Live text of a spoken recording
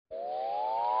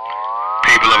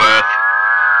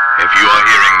you are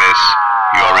hearing this,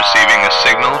 you are receiving a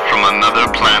signal from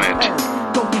another planet.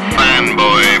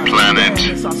 Fanboy Planet.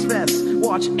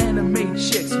 Watch anime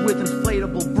chicks with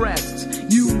inflatable breasts.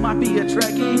 You might be a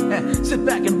Trekkie. Sit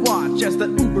back and watch as the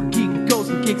uber geek goes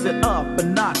and kicks it up a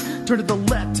notch. Turn to the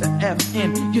letter F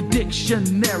in your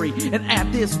dictionary and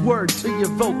add this word to your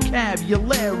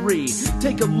vocabulary.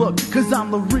 Take a look, cause I'm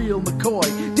the real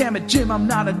McCoy. Damn it, Jim, I'm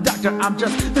not a doctor, I'm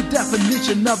just the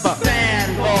definition of a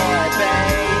fanboy,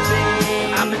 baby.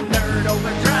 I'm in nerd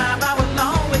overdrive, I will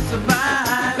always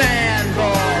survive.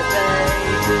 Fanboy,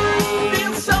 baby.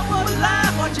 Feel so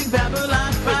alive watching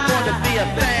Babylon 5. It's going to be a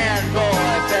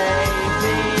fanboy,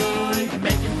 baby.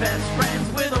 Making best friends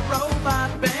with a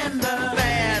robot bender.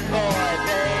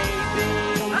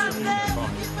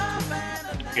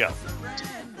 Yeah.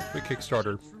 The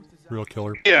Kickstarter, real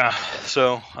killer. Yeah.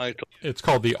 So it's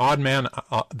called The Odd Man,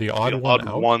 The Odd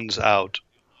One's Out.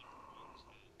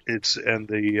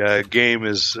 The game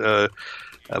is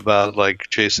about like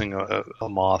chasing a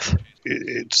moth.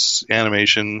 It's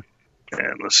animation,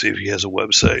 and let's see if he has a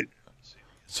website.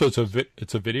 So it's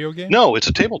a video game? No, it's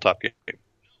a tabletop game.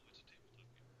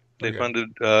 They Okay. funded,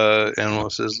 and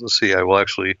let's see. I will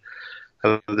actually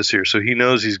have this here. So he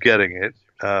knows he's getting it.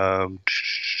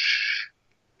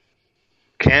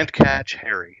 Can't Catch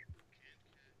Harry.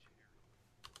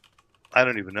 I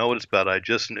don't even know what it's about. I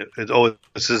just knew.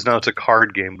 This is now it's a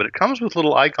card game, but it comes with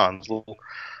little icons,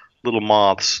 little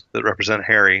moths that represent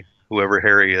Harry, whoever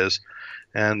Harry is,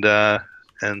 and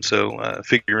so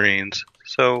figurines.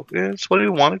 So it's what he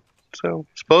wanted. So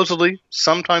supposedly,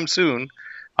 sometime soon,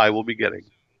 I will be getting.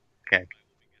 Okay.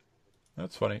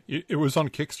 That's funny. It was on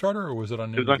Kickstarter, or was it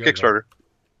on? It was on Kickstarter.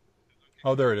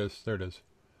 Oh, there it is. There it is.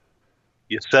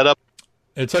 You set up.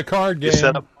 It's a card game. You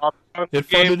set up. It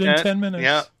funded in 10 minutes.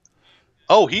 Yeah.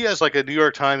 Oh, he has like a New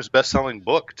York Times best-selling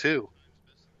book too.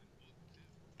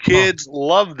 Kids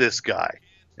love this guy.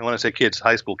 And when I say kids,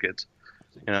 high school kids.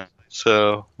 You know.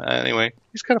 So anyway,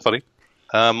 he's kind of funny.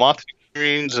 Moth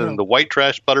figurines and the White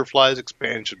Trash Butterflies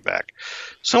expansion pack.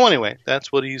 So anyway,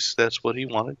 that's what he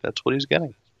wanted. That's what he's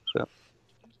getting. So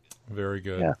very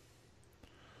good. Yeah.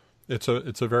 It's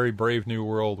a very brave new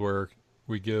world where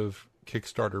we give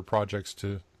Kickstarter projects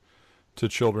to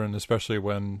children, especially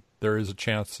when there is a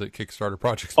chance that Kickstarter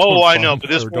projects. Oh, I know, but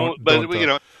this won't. But you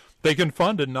know, they can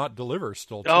fund and not deliver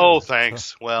still. Too. Oh,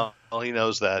 thanks. Well, he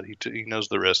knows that. He knows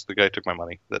the risk. The guy took my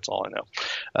money. That's all I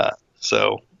know.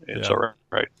 So it's all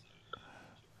right.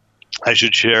 I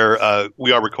should share.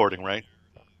 We are recording, right?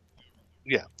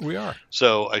 Yeah, we are.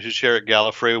 So I should share at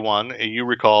Gallifrey 1. You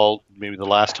recall maybe the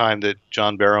last time that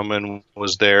John Barrowman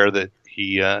was there that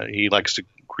he likes to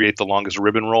create the longest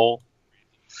ribbon roll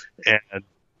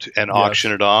and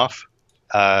auction it off.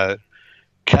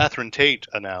 Catherine Tate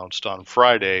announced on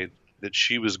Friday that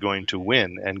she was going to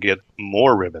win and get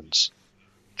more ribbons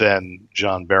than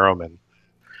John Barrowman.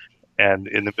 And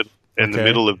in the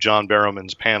middle of John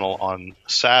Barrowman's panel on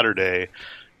Saturday,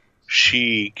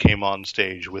 she came on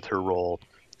stage with her roll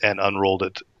and unrolled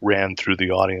it, ran through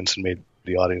the audience, and made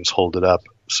the audience hold it up.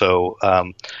 So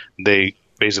they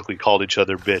basically called each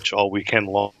other bitch all weekend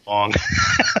long.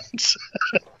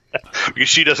 Because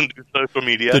she doesn't do social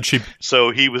media. Did she?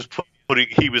 So he was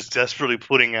desperately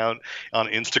putting out on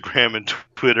Instagram and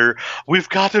Twitter, "We've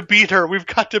got to beat her. We've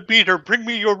got to beat her. Bring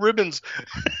me your ribbons."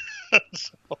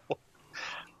 So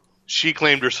she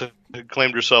claimed herself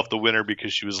the winner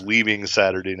because she was leaving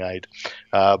Saturday night,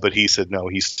 but he said no.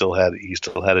 He still had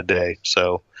a day.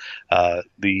 So so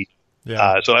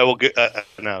I will get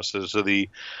now. So the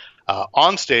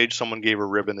on stage, someone gave her a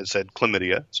ribbon that said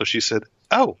chlamydia. So she said,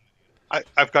 "Oh,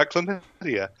 I've got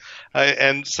chlamydia,"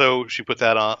 and so she put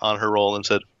that on her roll and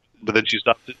said, but then she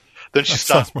stopped it. Then she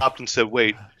stopped and said,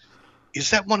 "Wait, is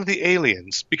that one of the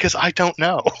aliens? Because I don't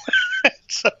know."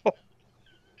 So.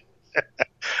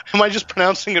 Am I just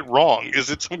pronouncing it wrong? Is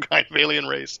it some kind of alien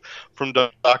race from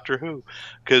Doctor Who?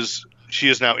 Because she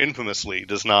is now infamously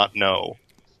does not know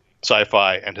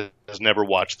sci-fi and has never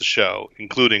watched the show,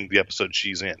 including the episode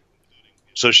she's in.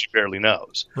 So she barely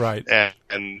knows. Right. And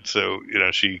so,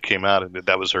 she came out and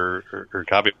that was her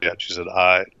caveat. She said,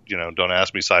 don't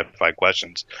ask me sci-fi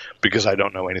questions because I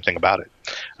don't know anything about it.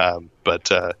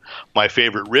 But my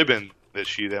favorite ribbon that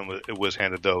she then was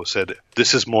handed, though, said,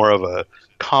 "This is more of a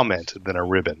comment than a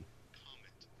ribbon."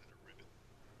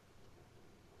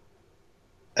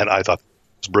 And I thought it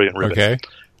was a brilliant ribbon. Okay.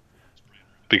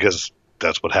 Because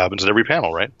that's what happens at every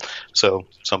panel, right? So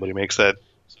somebody makes that.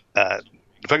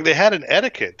 In fact, they had a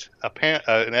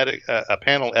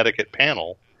panel etiquette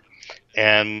panel,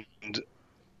 and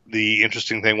the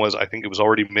interesting thing was, I think it was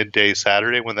already midday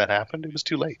Saturday when that happened. It was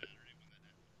too late.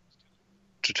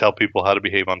 to tell people how to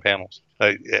behave on panels,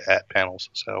 at panels.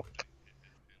 So,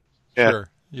 yeah. Sure,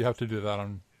 you have to do that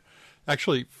on.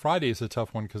 Actually, Friday is a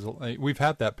tough one because we've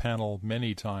had that panel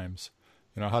many times.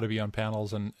 You know, how to be on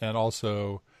panels, and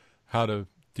also how to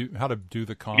do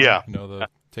the con. Yeah. You know, the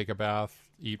take a bath,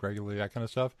 eat regularly, that kind of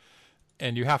stuff.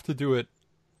 And you have to do it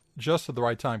just at the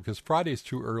right time because Friday's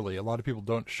too early. A lot of people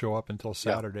don't show up until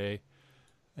Saturday,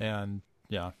 and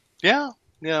yeah. Yeah,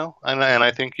 you know, and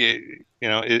I think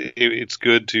it's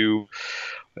good to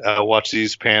watch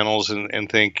these panels and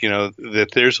think, you know,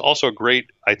 that there's also a great,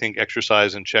 I think,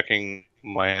 exercise in checking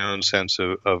my own sense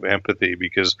of empathy,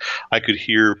 because I could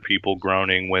hear people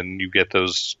groaning when you get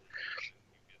those,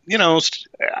 you know,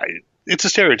 it's a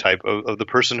stereotype of the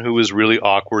person who is really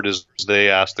awkward as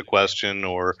they ask the question,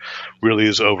 or really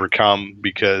is overcome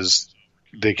because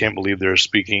they can't believe they're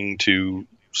speaking to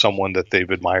someone that they've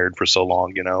admired for so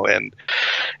long, you know, and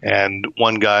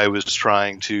one guy was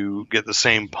trying to get the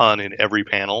same pun in every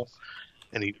panel,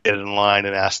 and he'd get in line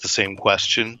and ask the same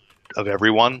question of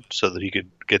everyone so that he could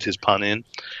get his pun in.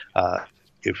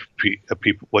 If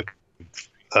people, what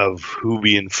of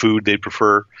Hoobie and food they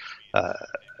prefer,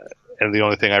 and the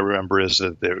only thing I remember is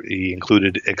that he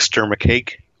included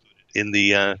extermicate in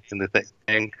the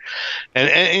thing,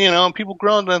 and you know, people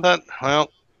groaned, and I thought, well,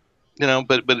 you know,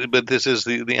 but this is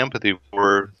the empathy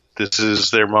where this is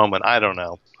their moment. I don't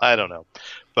know,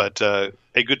 but a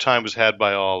good time was had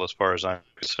by all, as far as I'm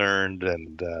concerned,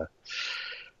 and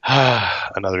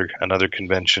another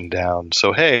convention down.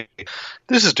 So hey,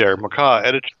 this is Derek McCaw,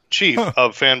 editor-in-chief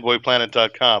of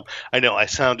FanboyPlanet.com. I know I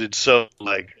sounded so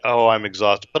like, oh, I'm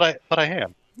exhausted, but I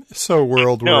am. So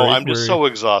world. No, I'm just so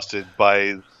exhausted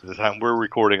by the time we're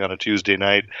recording on a Tuesday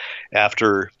night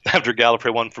after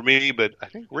Gallifrey won for me, but I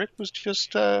think Rick was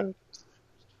just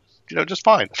just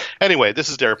fine. Anyway, this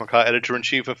is Derek McCaw,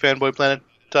 editor-in-chief of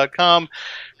FanboyPlanet.com,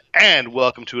 and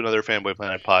welcome to another Fanboy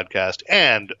Planet podcast.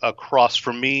 And across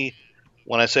from me,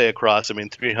 when I say across, I mean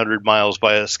 300 miles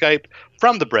via Skype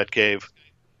from the Brett Cave,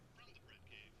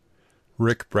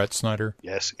 Rick Brett Snyder.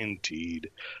 Yes,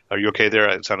 indeed. Are you okay there?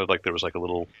 It sounded like there was like a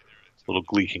little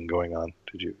gleeking going on.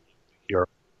 Did you?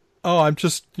 Oh, I'm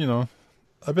just,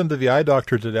 I've been to the eye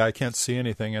doctor today. I can't see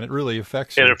anything, and it really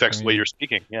affects you. It affects the way you're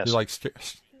speaking, yes. You're like,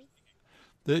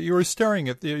 you were staring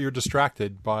at, you're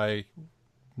distracted by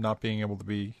not being able to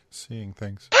be seeing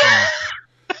things.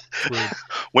 Weird.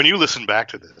 When you listen back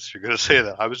to this, you're going to say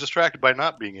that I was distracted by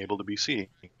not being able to be seeing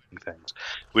things,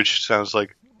 which sounds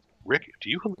like, Rick, do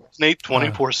you hallucinate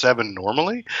 24/7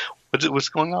 normally? What's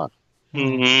going on?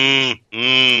 Okay,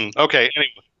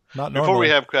 anyway. Not before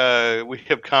normally. we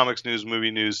have comics news,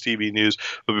 movie news, TV news,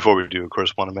 but before we do, of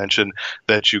course, want to mention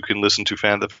that you can listen to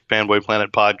the Fanboy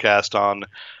Planet podcast on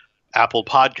Apple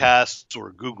Podcasts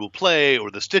or Google Play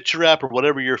or the Stitcher app or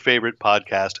whatever your favorite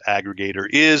podcast aggregator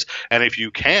is. And if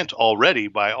you can't already,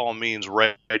 by all means,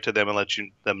 write to them and let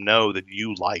them know that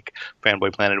you like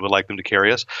Fanboy Planet and would like them to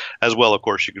carry us. As well, of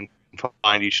course, you can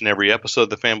find each and every episode of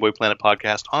the Fanboy Planet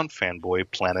podcast on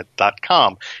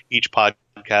fanboyplanet.com. Each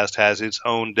podcast has its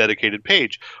own dedicated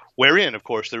page, wherein, of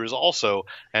course, there is also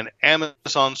an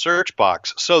Amazon search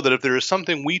box, so that if there is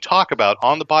something we talk about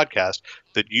on the podcast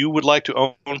that you would like to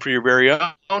own for your very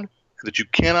own, that you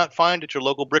cannot find at your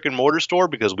local brick and mortar store,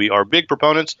 because we are big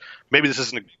proponents, maybe this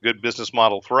isn't a good business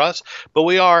model for us, but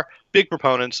we are big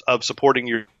proponents of supporting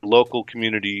your local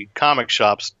community comic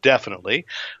shops, definitely,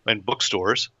 and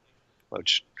bookstores,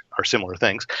 which are similar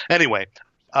things. Anyway,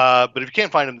 but if you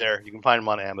can't find them there, you can find them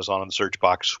on Amazon in the search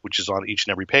box, which is on each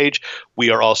and every page. We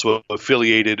are also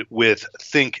affiliated with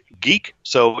Think Geek.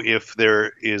 So if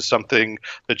there is something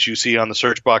that you see on the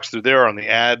search box through there, on the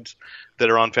ads that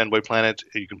are on Fanboy Planet,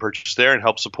 you can purchase there and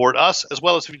help support us, as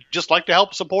well as if you just like to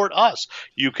help support us,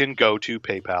 you can go to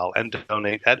PayPal and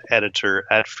donate at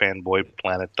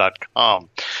editor@fanboyplanet.com.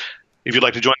 If you'd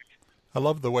like to join. I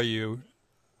love the way you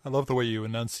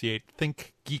enunciate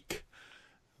Think Geek.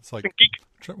 It's like, Think Geek.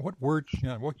 What word?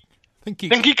 Yeah, what? Think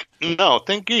Geek. Think Geek. No,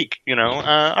 Think Geek.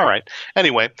 All right.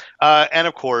 Anyway, and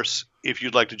of course, if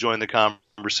you'd like to join the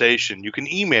conversation, you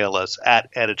can email us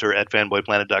at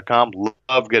editor@fanboyplanet.com.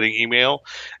 Love getting email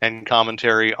and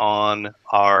commentary on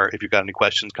if you've got any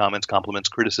questions, comments, compliments,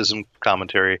 criticism,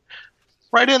 commentary,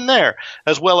 right in there.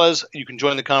 As well as you can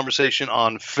join the conversation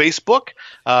on Facebook.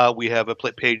 We have a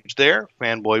page there,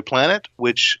 Fanboy Planet,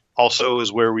 which also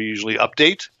is where we usually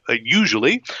update,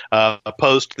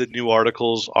 post that new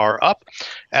articles are up,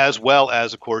 as well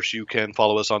as, of course, you can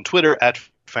follow us on Twitter at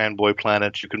Fanboy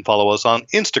Planet. You can follow us on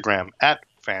Instagram at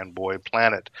Fanboy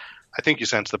Planet. I think you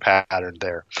sense the pattern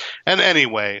there. And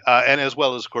anyway, and as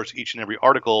well as, of course, each and every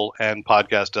article and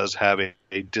podcast does have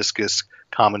a Discus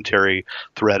commentary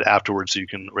thread afterwards, so you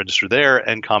can register there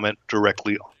and comment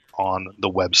directly on the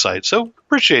website. So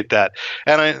appreciate that.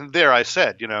 And I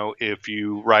said, if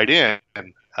you write in,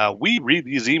 we read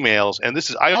these emails, and this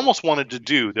is, I almost wanted to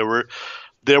do,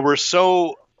 there were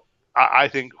so, I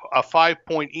think, a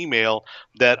 5-point email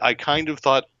that I kind of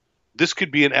thought this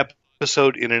could be an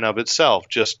episode in and of itself,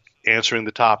 just answering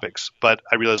the topics, but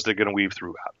I realized they're going to weave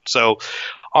throughout. So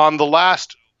on the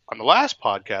last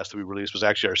podcast that we released was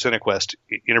actually our CineQuest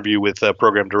interview with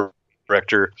program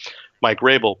director Mike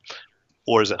Rabel,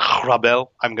 or is it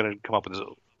Rabel? I'm going to come up with this.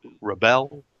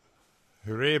 Rabel?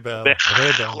 Rebel.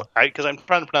 Because I'm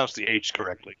trying to pronounce the H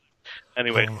correctly.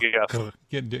 Anyway, yeah.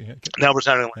 Now we're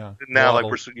sounding like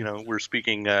we're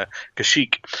speaking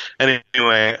Kashik.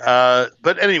 Anyway,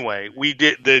 but anyway, we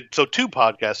did so 2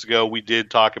 podcasts ago. We did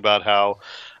talk about how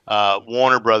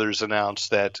Warner Brothers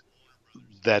announced that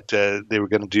they were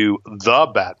going to do the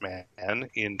Batman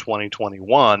in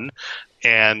 2021,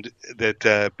 and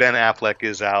that Ben Affleck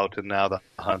is out and now the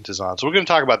hunt is on. So we're going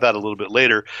to talk about that a little bit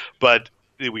later. But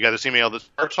we got this email that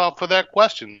starts off with that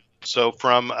question. So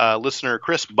from listener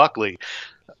Chris Buckley,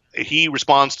 he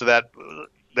responds to that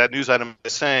news item by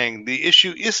saying the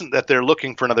issue isn't that they're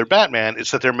looking for another Batman, it's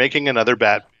that they're making another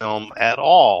Bat film at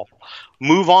all.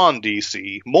 Move on,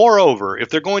 DC. Moreover, if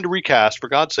they're going to recast, for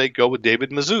God's sake, go with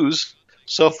David Mazouz,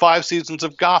 so 5 seasons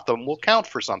of Gotham will count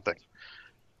for something.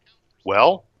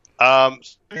 Well,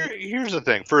 here's the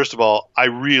thing. First of all, I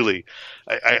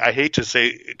hate to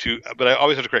say but I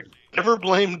always have to correct. Never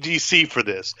blame DC for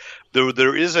this.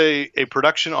 There is a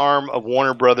production arm of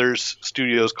Warner Brothers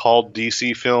Studios called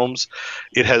DC Films.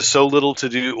 It has so little to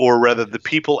do, or rather the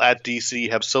people at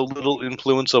DC have so little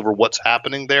influence over what's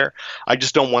happening there. I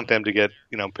just don't want them to get,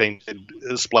 painted,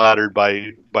 splattered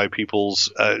by people's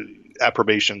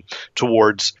approbation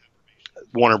towards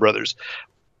Warner Brothers.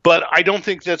 But I don't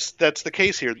think that's the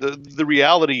case here. The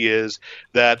reality is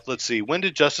that, let's see, when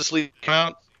did Justice League come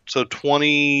out? So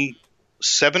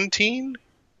 2017?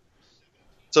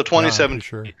 So 2017. Yeah,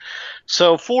 sure.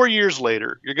 So 4 years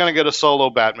later, you're going to get a solo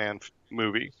Batman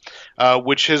movie,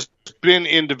 which has been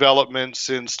in development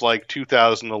since like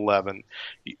 2011.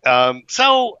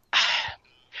 So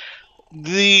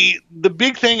the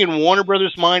big thing in Warner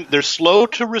Brothers' mind, they're slow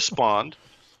to respond.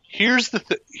 Here's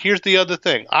the other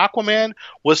thing. Aquaman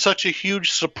was such a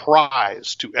huge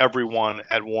surprise to everyone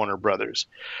at Warner Brothers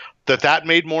that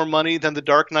made more money than The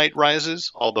Dark Knight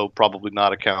Rises, although probably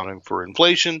not accounting for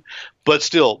inflation, but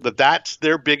still that's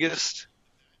their biggest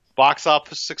box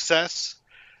office success.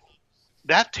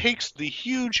 That takes the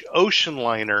huge ocean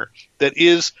liner that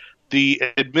is the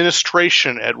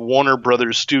administration at Warner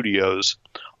Brothers Studios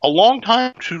a long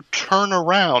time to turn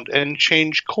around and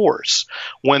change course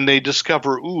when they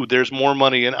discover, there's more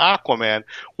money in Aquaman,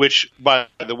 which, by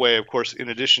the way, of course, in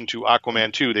addition to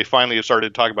Aquaman 2, they finally have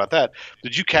started talking about that.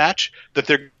 Did you catch that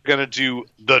they're going to do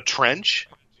The Trench?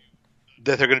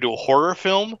 That they're going to do a horror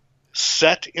film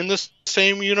set in the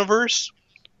same universe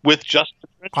with just the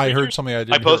Trench? I heard something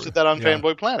I posted that on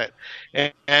Fanboy Planet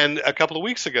and a couple of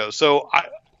weeks ago. So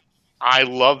I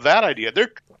love that idea.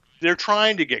 They're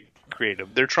trying to get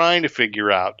creative. They're trying to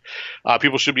figure out.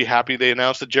 People should be happy they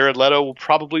announced that Jared Leto will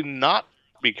probably not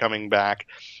be coming back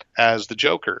as the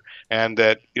Joker, and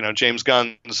that James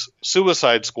Gunn's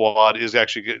Suicide Squad is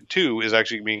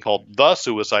actually being called The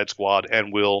Suicide Squad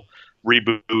and will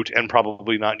reboot and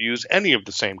probably not use any of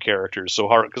the same characters. So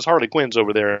because Harley Quinn's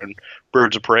over there in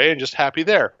Birds of Prey and just happy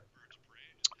there.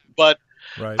 But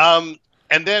right.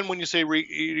 And then when you say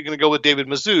you're going to go with David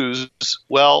Mazouz,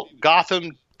 well,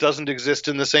 Gotham doesn't exist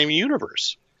in the same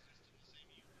universe.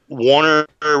 Warner,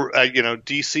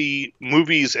 DC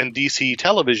movies and DC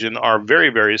television are very,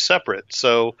 very separate.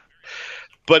 So,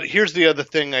 but here's the other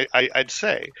thing I'd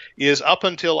say is up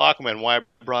until Aquaman, why I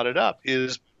brought it up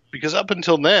is because up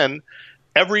until then,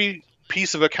 every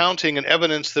piece of accounting and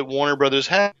evidence that Warner Brothers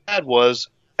had was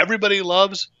everybody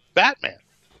loves Batman.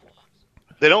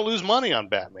 They don't lose money on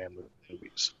Batman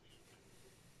movies.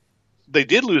 They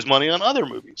did lose money on other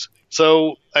movies.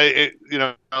 So,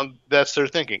 that's their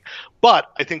thinking. But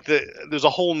I think that there's a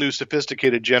whole new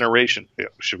sophisticated generation.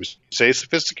 Should we say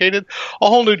sophisticated? A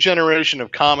whole new generation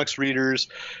of comics readers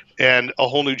and a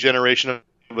whole new generation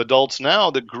of adults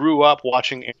now that grew up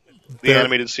watching the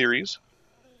animated series.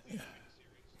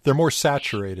 They're more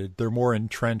saturated. They're more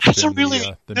entrenched in the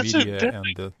media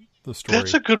and the the story.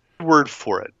 That's a good word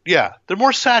for it. Yeah, they're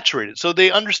more saturated, so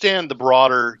they understand the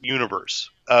broader universe.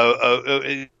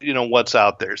 What's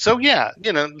out there. So yeah,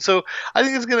 so I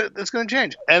think it's gonna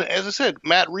change. And as I said,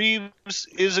 Matt Reeves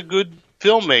is a good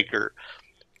filmmaker.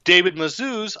 David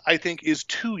Mazouz, I think, is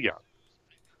too young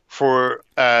for.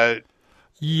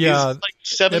 Yeah, like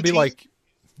 17. that'd be like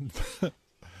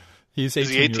he's 18, is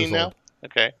he 18 years now? old.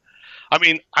 Okay. I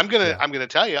mean, I'm gonna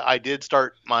tell you, I did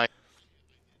start my.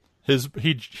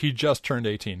 He just turned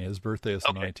 18. His birthday is the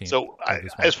 19th. So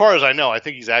as far as I know, I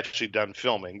think he's actually done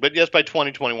filming. But yes, by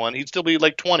 2021, he'd still be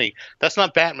like 20. That's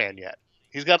not Batman yet.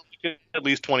 He's got at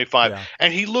least 25,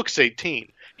 and he looks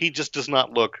 18. He just does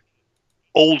not look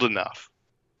old enough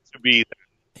to be.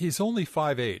 He's only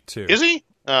 5'8", too. Is he?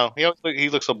 Oh, he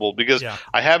looks so bold because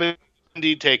I have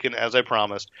indeed taken, as I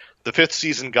promised, the 5th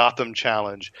season Gotham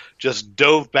Challenge. Just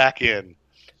dove back in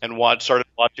and started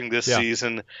watching this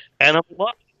season, and I'm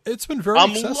loving it. It's been very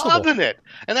accessible. I'm loving it.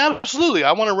 And absolutely,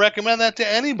 I want to recommend that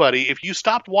to anybody. If you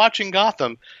stopped watching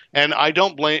Gotham, and I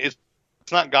don't blame it's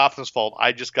not Gotham's fault.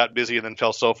 I just got busy and then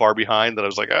fell so far behind that I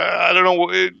was like, I don't know,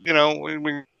 we're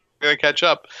going to catch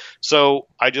up. So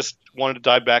I just wanted to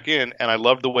dive back in, and I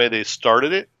loved the way they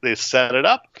started it. They set it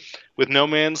up with No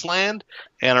Man's Land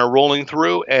and are rolling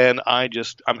through, and I'm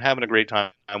having a great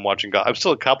time watching Gotham. I'm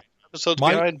still a couple episodes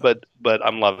behind, but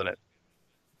I'm loving it.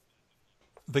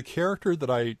 The character that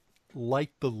I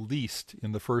liked the least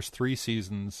in the first 3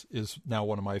 seasons is now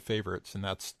one of my favorites, and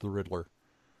that's the Riddler.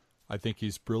 I think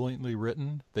he's brilliantly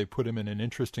written. They put him in an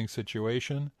interesting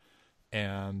situation,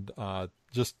 and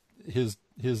just his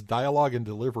dialogue and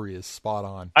delivery is spot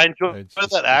on. I enjoy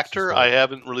that actor. I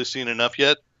haven't really seen enough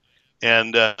yet,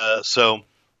 and so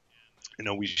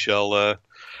we shall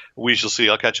see.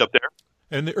 I'll catch up there.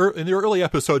 In the early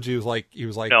episodes, he was like.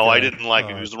 No, I didn't like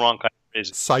him. He was the wrong kind of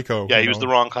crazy. Psycho. Yeah, he was the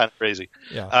wrong kind of crazy.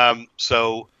 Yeah.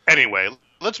 So anyway,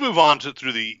 let's move on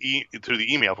through the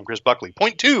email from Chris Buckley.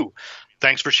 Point 2.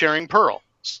 Thanks for sharing Pearl.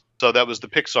 So that was the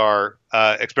Pixar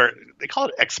they call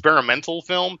it experimental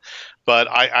film, but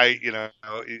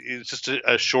it's just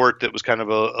a short that was kind of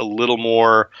a little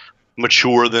more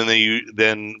mature than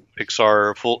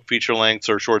Pixar full feature lengths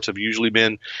or shorts have usually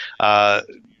been,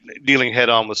 dealing head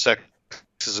on with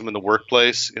sexism in the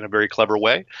workplace in a very clever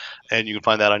way, and you can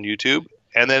find that on YouTube.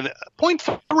 And then point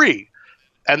 3,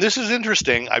 and this is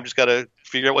interesting. I've just got to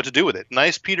figure out what to do with it.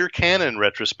 Nice Peter Cannon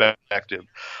retrospective.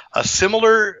 A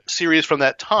similar series from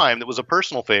that time that was a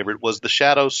personal favorite was The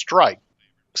Shadow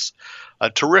Strikes, a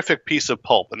terrific piece of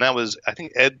pulp. And that was, I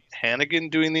think, Ed Hannigan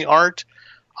doing the art.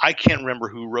 I can't remember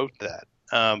who wrote that.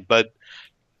 But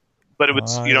it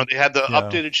was, they had the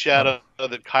updated Shadow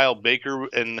that Kyle Baker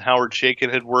and Howard Chaykin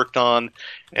had worked on,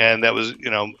 and that was,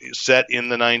 set in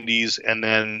the 90s, and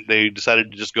then they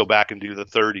decided to just go back and do the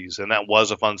 30s, and that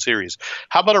was a fun series.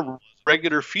 How about a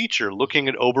regular feature looking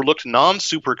at overlooked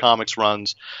non-Super Comics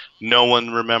runs no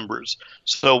one remembers?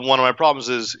 So one of my problems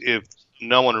is if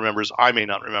no one remembers, I may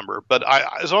not remember. But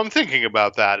so I'm thinking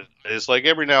about that. It's like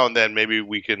every now and then maybe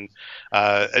we can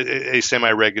a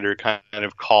semi-regular kind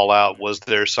of call out, was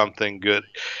there something good?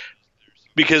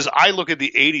 Because I look at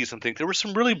the 80s and think there were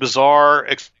some really bizarre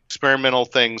experimental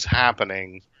things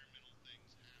happening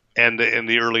and in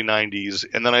the early 90s.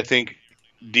 And then I think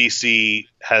DC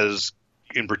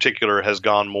in particular has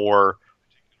gone more,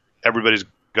 everybody's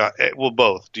got, well,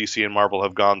 both DC and Marvel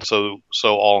have gone so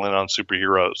all in on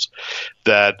superheroes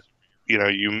that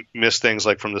you miss things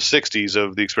like from the 60s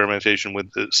of the experimentation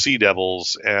with the Sea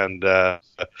Devils and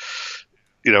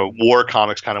war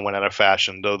comics kind of went out of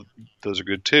fashion, though those are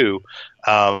good too.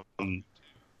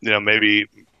 Maybe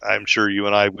I'm sure you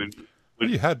and I would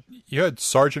you had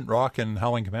Sergeant Rock and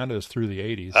Howling Commandos through the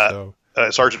 80s. So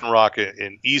Sergeant Rock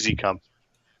in Easy Company.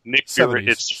 Nick Fury,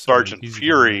 it's Sergeant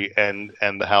Fury and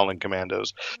the Howling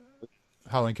Commandos.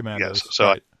 Howling Commandos. Yes, so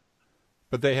right.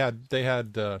 But they had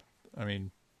the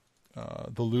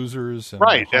Losers. And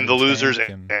right, and the Losers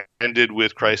ended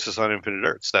with Crisis on Infinite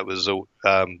Earths. That was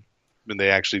when they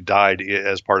actually died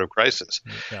as part of Crisis.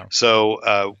 Yeah.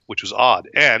 So, which was odd.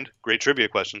 And great trivia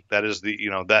question. That is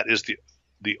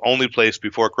the only place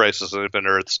before Crisis on Infinite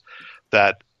Earths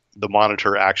that the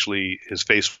Monitor actually his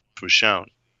face was shown.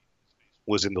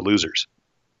 Was in the Losers.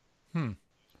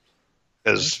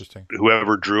 As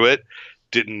whoever drew it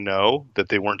didn't know that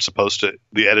they weren't supposed to.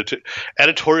 The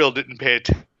editorial didn't pay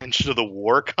attention to the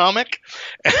war comic.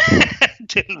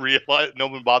 Didn't realize. No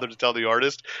one bothered to tell the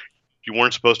artist you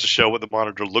weren't supposed to show what the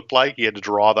Monitor looked like. He had to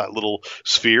draw that little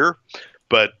sphere,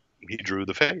 but he drew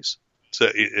the face. So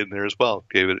in there as well,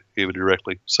 gave it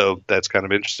directly. So that's kind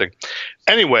of interesting.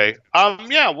 Anyway,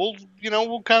 yeah, we'll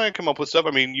kind of come up with stuff.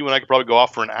 I mean, you and I could probably go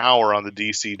off for an hour on the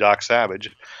DC Doc Savage.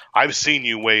 I've seen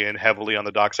you weigh in heavily on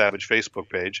the Doc Savage Facebook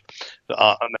page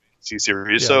on the DC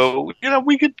series. Yes. So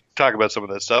we could talk about some of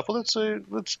that stuff. Well,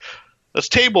 let's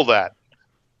table that.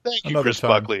 Thank you, Another Chris time.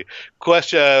 Buckley.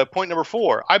 Point number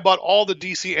 4. I bought all the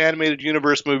DC Animated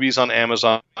Universe movies on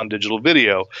Amazon on digital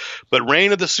video, but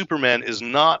Reign of the Supermen is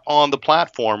not on the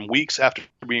platform weeks after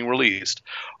being released.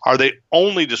 Are they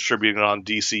only distributing it on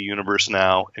DC Universe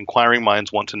now? Inquiring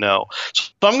minds want to know.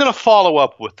 So I'm going to follow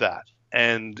up with that,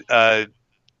 and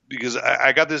because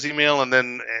I got this email and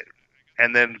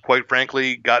then, quite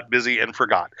frankly, got busy and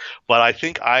forgot. But I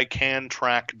think I can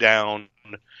track down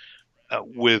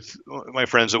with my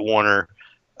friends at Warner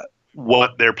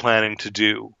what they're planning to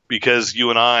do, because you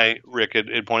and I, Rick,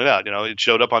 had pointed out, it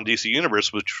showed up on DC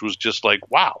Universe, which was just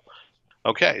like, wow,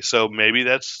 okay, so maybe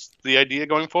that's the idea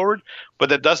going forward, but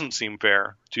that doesn't seem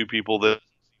fair to people that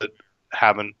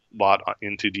haven't bought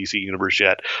into DC Universe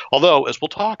yet. Although, as we'll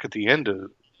talk near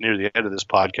the end of this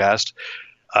podcast,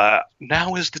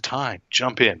 now is the time.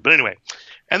 Jump in. But anyway,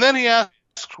 and then he asked,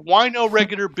 why no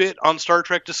regular bit on Star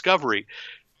Trek Discovery?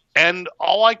 And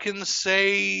all I can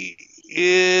say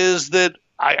is that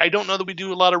I don't know that we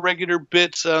do a lot of regular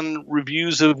bits on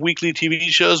reviews of weekly TV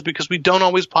shows, because we don't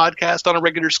always podcast on a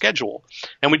regular schedule.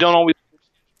 And we don't always...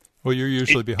 Well, you're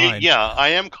usually behind. Yeah, I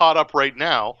am caught up right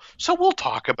now. So we'll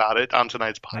talk about it on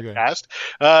tonight's podcast.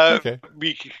 Okay.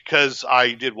 Because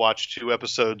I did watch 2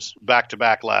 episodes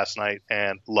back-to-back last night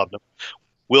and loved them.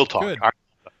 We'll talk. Good.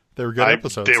 They were good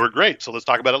episodes. They were great. So let's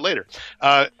talk about it later.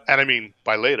 And I mean,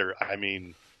 by later, I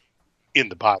mean in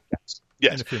the podcast.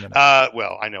 Yes. In a few minutes.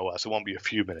 Well, I know us. It won't be a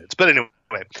few minutes. But anyway,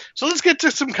 so let's get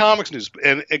to some comics news.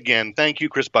 And again, thank you,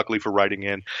 Chris Buckley, for writing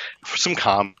in for some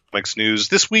comics news.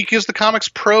 This week is the Comics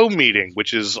Pro meeting,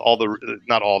 which is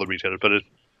not all the retailers, but a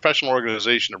professional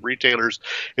organization of retailers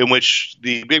in which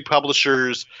the big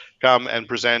publishers come and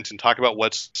present and talk about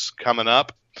what's coming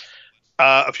up.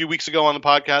 A few weeks ago on the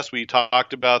podcast, we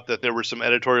talked about that there were some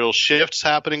editorial shifts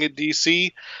happening at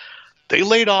DC. They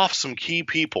laid off some key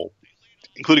people,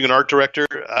 including an art director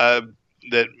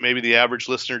that maybe the average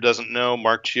listener doesn't know,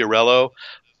 Mark Chiarello,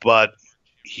 but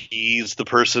he's the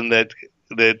person that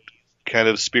kind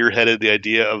of spearheaded the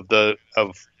idea of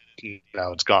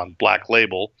now it's gone, Black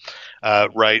Label,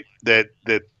 right? That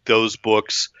those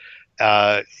books,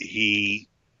 he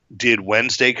did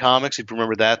Wednesday Comics, if you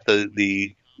remember that,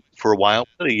 the for a while,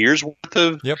 a year's worth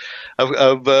of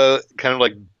kind of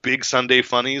like big Sunday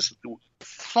funnies.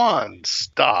 Fun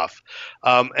stuff,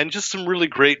 and just some really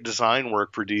great design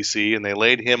work for DC. And they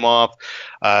laid him off.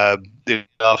 They laid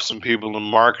off some people in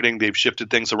marketing. They've shifted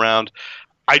things around.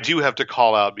 I do have to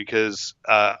call out because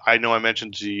I know I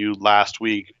mentioned to you last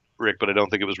week, Rick, but I don't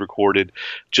think it was recorded.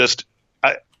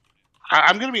 I'm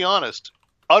going to be honest.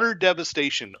 Utter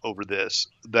devastation over this.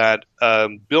 That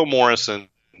Bill Morrison,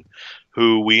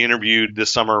 who we interviewed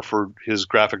this summer for his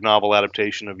graphic novel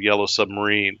adaptation of Yellow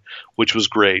Submarine, which was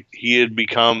great. He had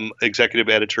become executive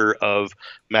editor of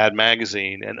Mad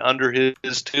Magazine, and under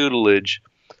his tutelage,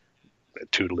 I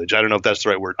don't know if that's the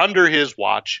right word, under his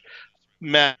watch,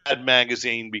 Mad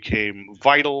Magazine became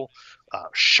vital,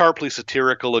 sharply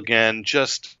satirical again,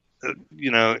 just,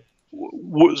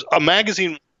 was a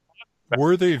magazine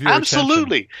worthy of your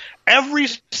absolutely attention. Every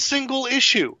single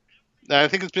issue. I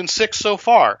think it's been 6 so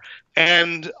far.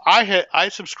 And I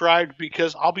subscribed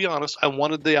because, I'll be honest, I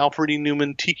wanted the Alfred E.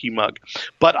 Newman Tiki mug.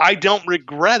 But I don't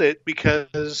regret it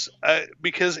because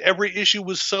every issue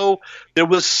was there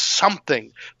was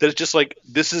something that it's just like,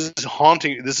 this is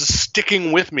haunting, this is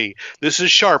sticking with me, this is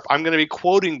sharp, I'm going to be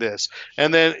quoting this.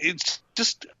 And then it's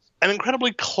just an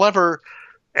incredibly clever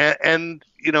and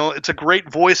it's a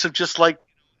great voice of just like,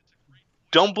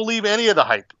 don't believe any of the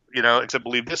hype, except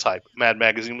believe this hype. Mad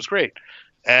Magazine was great.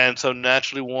 And so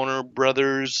naturally Warner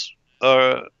Brothers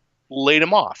laid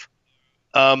him off.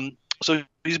 So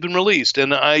he's been released.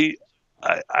 And I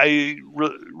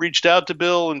reached out to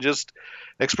Bill and just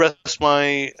expressed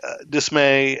my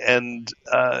dismay. And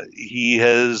he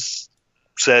has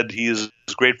said he is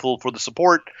grateful for the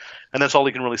support. And that's all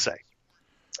he can really say.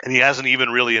 And he hasn't even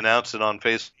really announced it on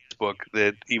Facebook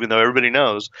that, even though everybody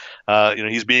knows,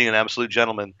 he's being an absolute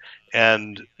gentleman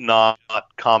and not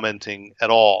commenting at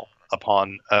all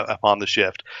upon the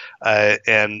shift.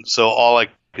 And so all I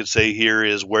could say here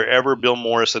is, wherever Bill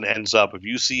Morrison ends up, if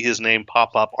you see his name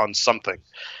pop up on something,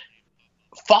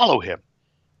 follow him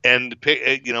and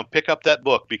pick up that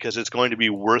book, because it's going to be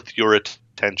worth your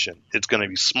attention. It's going to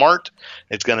be smart,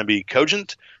 it's going to be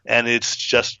cogent, and it's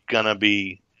just going to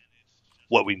be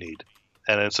what we need.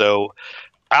 And so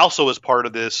also as part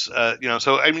of this,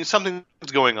 so I mean, something's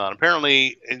going on.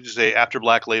 Apparently, say after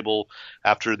Black Label,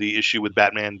 after the issue with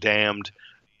Batman Damned,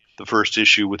 the first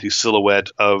issue with the silhouette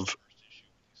of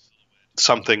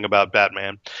something about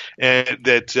Batman, and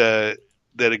that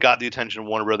it got the attention of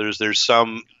Warner Brothers. There's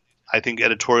some, I think,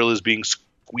 editorial is being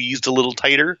squeezed a little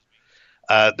tighter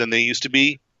than they used to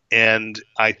be, and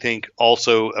I think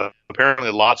also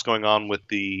apparently lots going on with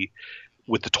the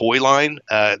toy line,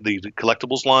 the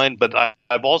collectibles line. But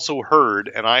I've also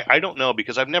heard, and I don't know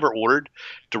because I've never ordered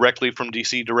directly from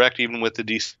DC Direct, even with the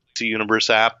DC Universe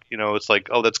app. It's like,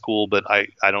 oh, that's cool, but I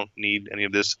don't need any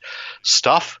of this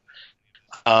stuff.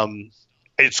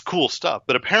 It's cool stuff,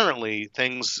 but apparently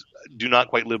things do not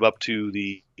quite live up to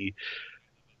the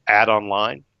ad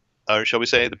online, or shall we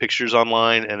say, the pictures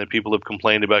online, and that people have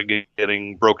complained about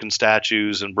getting broken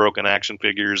statues and broken action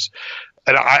figures.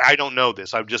 And I don't know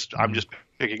this. I'm just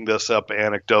picking this up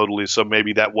anecdotally, so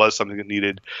maybe that was something that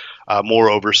needed more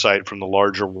oversight from the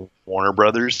larger Warner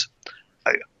Brothers.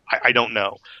 I don't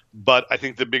know, but I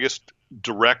think the biggest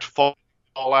direct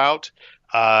fallout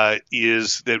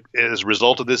is that as a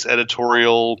result of this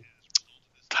editorial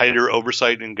tighter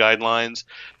oversight and guidelines,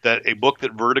 that a book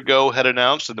that Vertigo had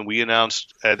announced and that we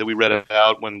announced that we read it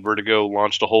out when Vertigo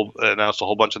announced a whole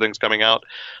bunch of things coming out,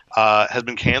 has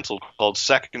been canceled, called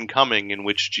Second Coming, in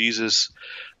which Jesus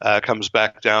comes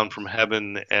back down from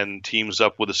heaven and teams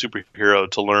up with a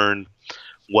superhero to learn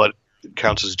what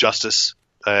counts as justice,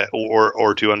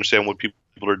 or to understand what people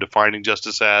are defining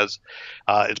justice as.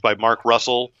 It's by Mark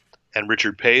Russell and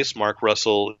Richard Pace. Mark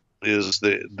Russell is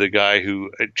the guy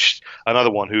who, another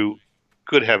one who,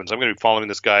 good heavens, I'm going to be following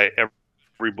this guy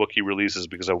every book he releases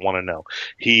because I want to know.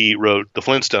 He wrote The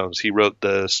Flintstones. He wrote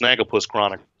the Snagglepuss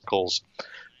Chronicles.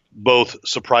 Both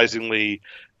surprisingly,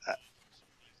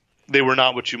 they were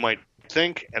not what you might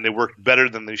think, and they worked better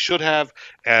than they should have,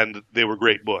 and they were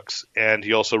great books. And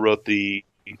he also wrote the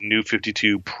New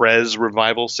 52 Prez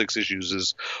revival. 6 issues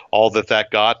is all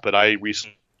that got, but I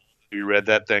recently read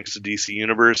that thanks to DC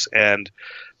Universe, and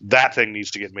that thing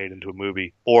needs to get made into a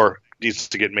movie, or needs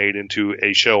to get made into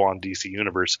a show on DC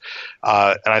Universe.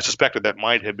 And I suspected that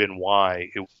might have been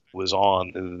why it was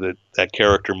on, that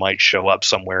character might show up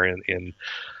somewhere in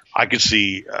I could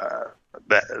see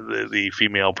the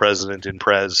female president in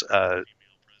Prez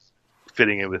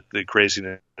fitting in with the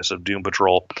craziness of Doom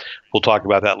Patrol. We'll talk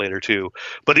about that later too.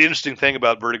 But the interesting thing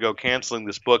about Vertigo canceling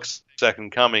this book,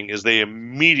 Second Coming, is they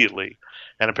immediately,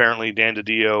 and apparently Dan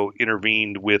DiDio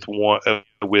intervened with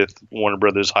Warner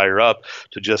Brothers higher up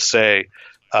to just say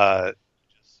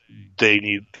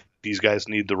these guys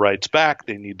need the rights back.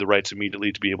 They need the rights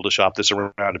immediately to be able to shop this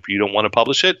around. If you don't want to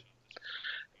publish it,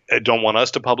 don't want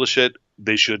us to publish it,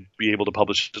 they should be able to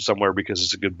publish it somewhere because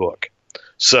it's a good book.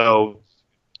 So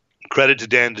credit to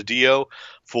Dan DiDio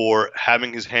for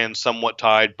having his hands somewhat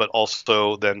tied, but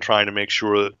also then trying to make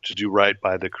sure to do right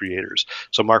by the creators.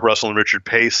 So Mark Russell and Richard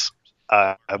Pace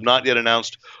have not yet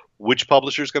announced which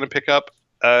publisher is going to pick up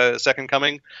Second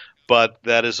Coming, but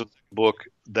that is a book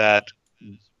that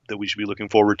we should be looking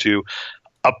forward to.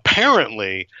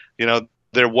 Apparently,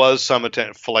 there was some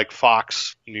attempt, like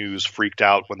Fox News freaked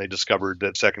out when they discovered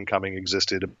that Second Coming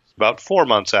existed about 4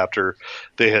 months after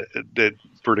that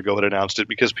Vertigo had announced it,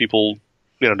 because people,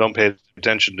 don't pay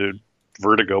attention to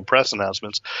Vertigo press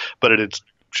announcements, but it had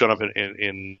shown up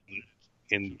in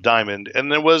Diamond, and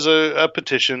there was a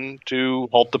petition to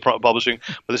halt the publishing.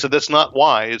 But they said that's not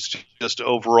why. It's just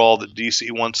overall that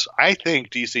I think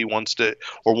DC wants to,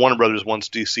 or Warner Brothers wants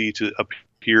DC to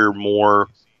appear more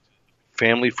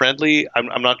family friendly.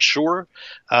 I'm not sure.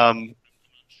 Agnostic?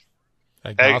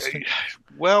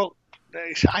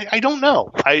 I don't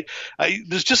know.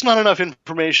 There's just not enough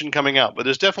information coming out, but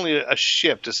there's definitely a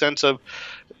shift, a sense of,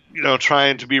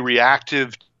 trying to be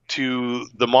reactive to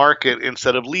the market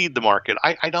instead of lead the market.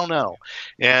 I don't know.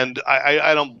 And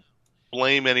I don't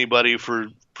blame anybody for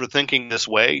thinking this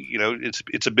way.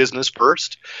 It's a business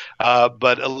first.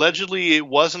 But allegedly it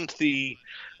wasn't the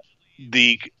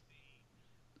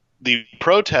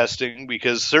protesting,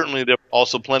 because certainly there were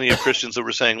also plenty of Christians that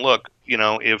were saying, look,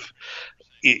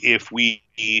 if we've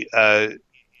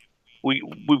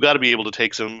got to be able to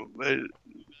take some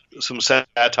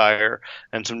satire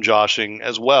and some joshing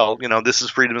as well. This is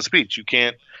freedom of speech.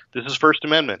 This is First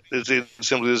Amendment. It's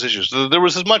simply this issue. So there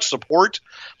was as much support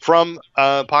from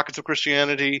pockets of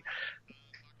Christianity,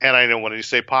 and I know when you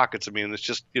say pockets, I mean it's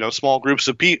just small groups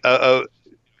of people.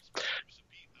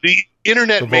 The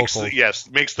internet makes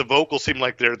the vocal seem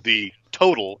like they're the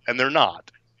total, and they're not.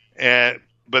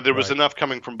 But there was enough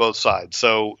coming from both sides.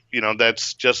 So,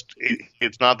 that's just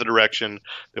it's not the direction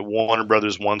that Warner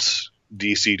Brothers wants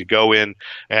DC to go in.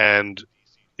 And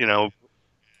you know,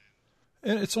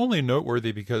 And it's only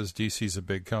noteworthy because DC's a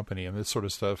big company and this sort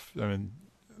of stuff. I mean,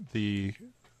 the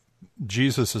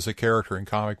Jesus as a character in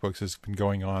comic books has been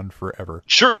going on forever.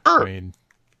 sure. I mean,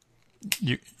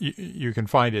 you can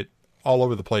find it all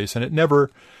over the place, and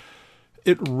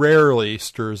it rarely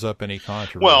stirs up any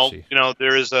controversy. Well, you know,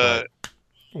 there's a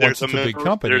big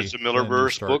company. There's a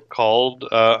Millerverse book called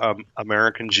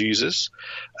American Jesus,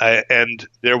 and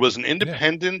there was an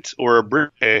independent I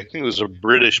think it was a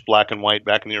British black and white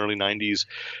back in the early '90s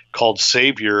called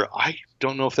Savior. I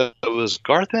don't know if that was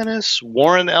Garth Ennis,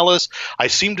 Warren Ellis. I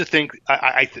think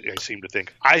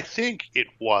it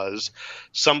was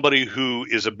somebody who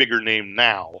is a bigger name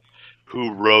now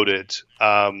who wrote it,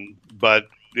 but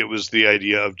it was the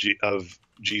idea of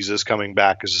Jesus coming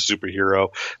back as a superhero.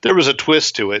 There was a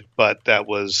twist to it, but that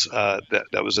was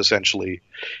that was essentially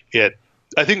it.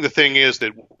 I think the thing is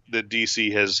that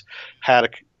DC has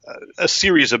had a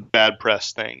series of bad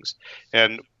press things,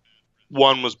 and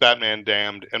one was Batman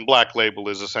Damned, and Black Label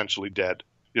is essentially dead.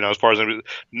 You know, as far as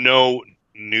no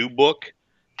new book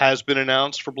has been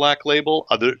announced for Black Label.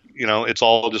 It's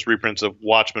all just reprints of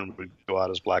Watchmen would go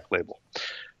out as Black Label.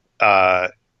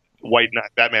 Batman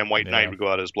White Knight would go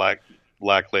out as Black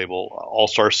Label.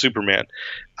 All-Star Superman,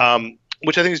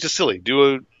 which I think is just silly. It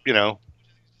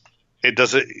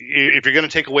doesn't. If you're going to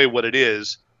take away what it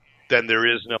is, then there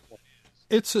is no.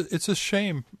 It's a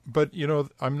shame, but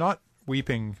I'm not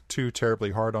weeping too terribly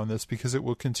hard on this because it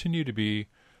will continue to be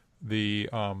the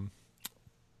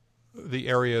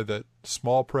area that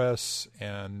small press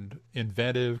and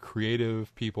inventive,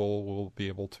 creative people will be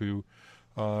able to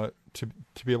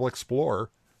be able to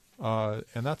explore,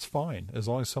 and that's fine as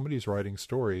long as somebody's writing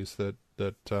stories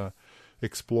that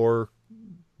explore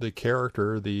the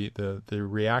character, the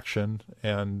reaction,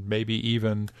 and maybe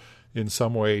even in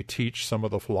some way teach some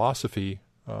of the philosophy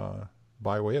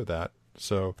by way of that.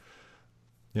 So,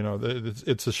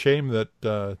 it's a shame that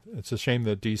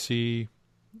DC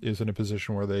is in a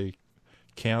position where they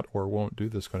can't or won't do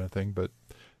this kind of thing, but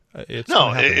it's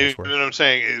what I'm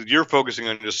saying is you're focusing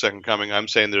on just Second Coming. I'm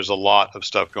saying there's a lot of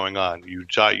stuff going on. You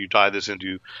tie this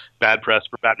into bad press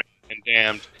for Batman and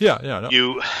Damned. No.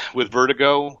 You with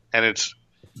Vertigo, and it's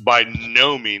by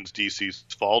no means DC's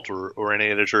fault or any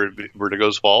editor at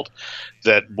Vertigo's fault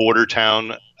that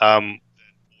Bordertown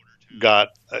got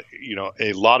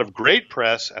a lot of great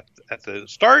press at the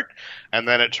start, and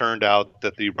then it turned out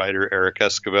that the writer Eric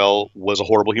Esquivel was a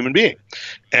horrible human being,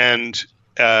 and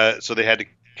so they had to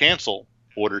cancel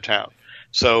Bordertown.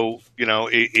 So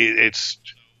it's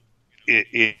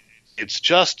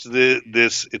just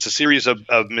it's a series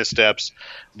of missteps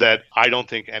that I don't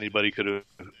think anybody could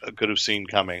have seen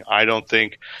coming. I don't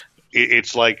think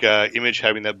it's like Image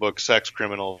having that book Sex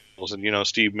Criminals, and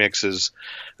Steve Mix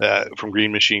from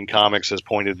Green Machine Comics has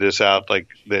pointed this out, like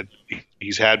that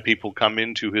he's had people come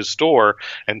into his store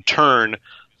and turn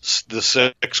the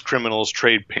Sex Criminals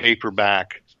trade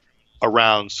paperback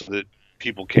around so that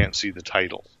people can't see the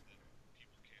title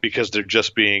because they're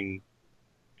just being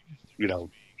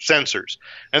censors.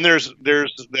 And there's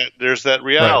that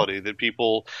reality that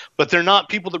people, but they're not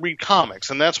people that read comics,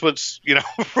 and that's what's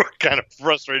kind of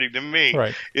frustrating to me.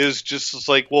 Right. Is just it's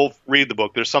like, well, read the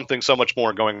book. There's something so much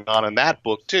more going on in that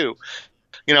book too.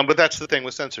 But that's the thing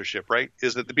with censorship, right?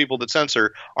 Is that the people that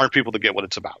censor aren't people that get what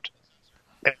it's about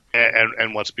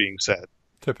and what's being said.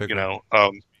 Typically.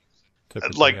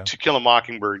 Like To Kill a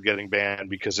Mockingbird getting banned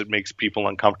because it makes people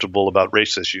uncomfortable about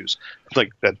race issues. Like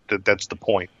that's the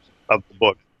point of the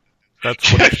book.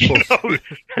 That's what it's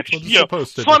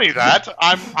supposed to. Funny that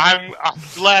I'm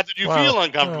glad that you feel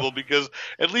uncomfortable because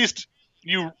at least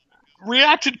you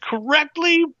reacted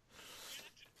correctly.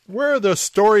 Where are the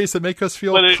stories that make us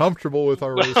feel comfortable with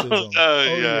our racism?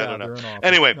 I don't know.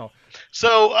 Anyway,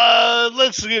 so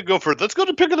let's go for it. Let's go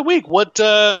to pick of the week. What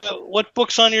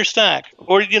book's on your stack?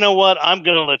 Or you know what? I'm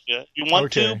gonna let you. You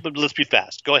want to, but let's be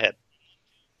fast. Go ahead.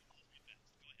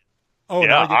 Oh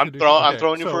yeah, I'm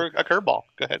throwing you for a curveball.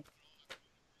 Go ahead.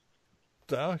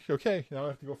 Okay, now I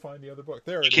have to go find the other book.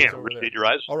 There it is. You can't rotate your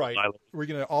eyes. All right, we're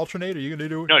going to alternate. Are you going to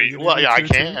do? No, I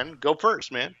can. Go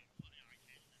first, man.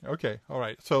 Okay, all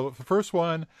right. So the first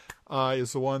one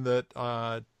is the one that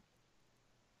I'm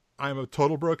a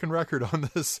total broken record on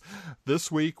this.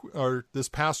 This week or this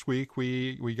past week,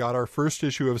 we got our first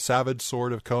issue of Savage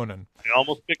Sword of Conan. I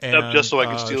almost picked it up just so I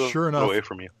could steal it away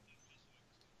from you.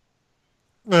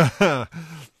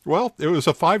 Well, it was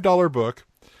a $5 book.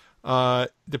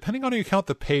 Depending on how you count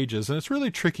the pages, and it's really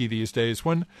tricky these days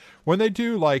when they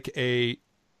do like a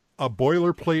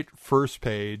boilerplate first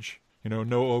page,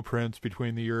 no O-prints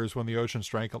between the years when the oceans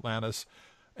drank Atlantis,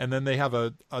 and then they have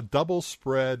a double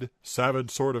spread Savage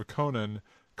Sword of Conan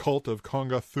Cult of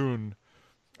Konga Thun,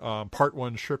 Part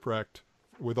 1 Shipwrecked,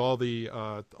 with all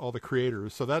the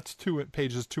creators. So that's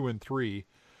pages 2 and 3.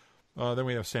 Then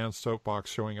we have Sans Soapbox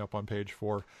showing up on page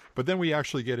 4. But then we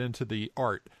actually get into the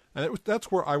art. And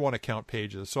that's where I want to count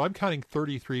pages. So I'm counting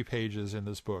 33 pages in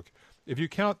this book. If you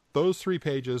count those 3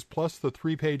 pages plus the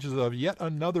 3 pages of yet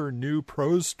another new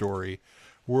prose story,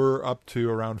 we're up to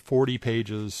around 40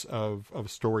 pages of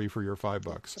story for your $5.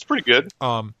 That's pretty good.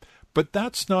 But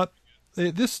that's not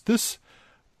this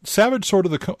Savage Sword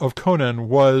of Conan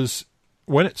was,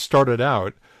 when it started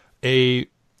out, a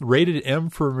rated M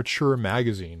for mature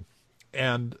magazine.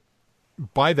 And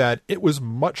by that, it was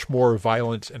much more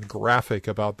violent and graphic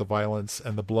about the violence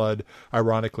and the blood,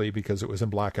 ironically, because it was in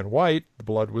black and white. The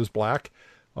blood was black.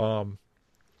 And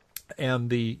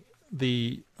the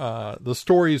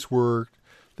stories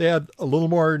they had a little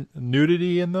more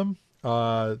nudity in them,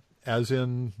 as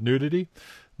in nudity,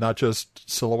 not just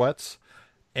silhouettes.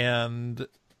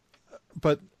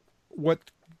 But what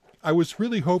I was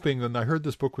really hoping, and I heard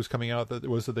this book was coming out, that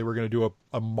they were going to do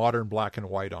a modern black and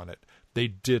white on it. They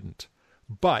didn't.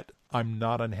 But I'm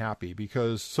not unhappy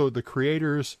because the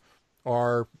creators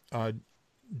are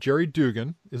Jerry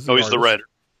Dugan is the he's the writer.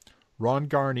 Ron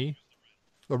Garney,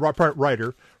 the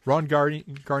writer. Ron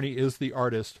Garney is the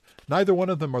artist. Neither one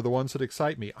of them are the ones that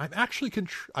excite me. I'm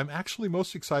actually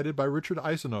most excited by Richard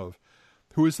Isanove,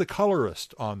 who is the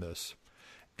colorist on this,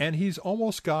 and he's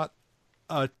almost got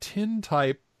a tin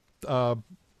type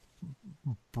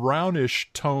brownish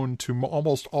tone to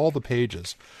almost all the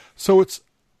pages. So it's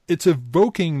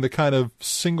evoking the kind of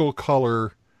single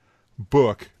color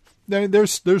book.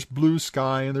 There's blue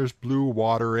sky and there's blue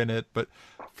water in it, but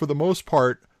for the most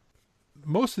part,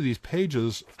 most of these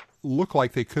pages look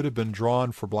like they could have been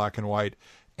drawn for black and white,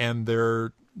 and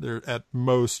they're at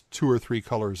most 2 or 3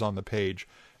 colors on the page.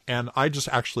 And I just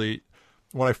actually,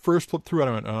 when I first flipped through it,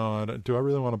 I went, "Oh, do I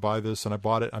really want to buy this?" And I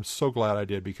bought it. I'm so glad I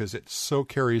did because it so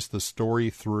carries the story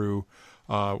through.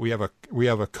 We have a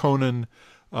Conan.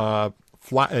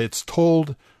 It's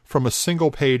told from a single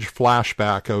page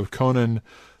flashback of Conan.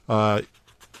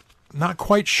 Not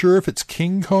quite sure if it's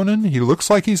King Conan. He looks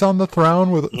like he's on the throne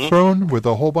with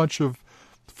a whole bunch of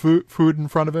food in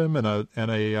front of him and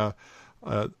a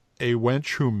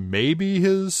wench who may be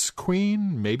his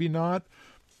queen, maybe not.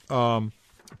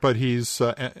 But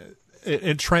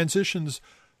it transitions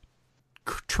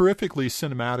terrifically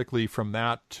cinematically from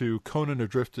that to Conan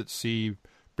adrift at sea,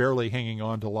 barely hanging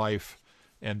on to life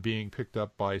and being picked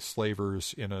up by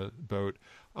slavers in a boat.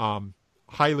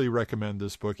 Highly recommend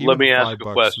this book. Even Let me $5, ask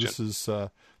a question.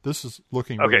 This is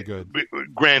looking really good.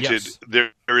 Granted, Yes.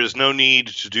 there is no need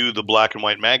to do the black and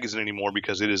white magazine anymore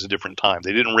because it is a different time.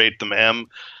 They didn't rate them M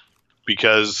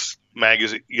because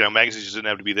magazines didn't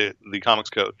have to be the comics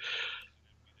code.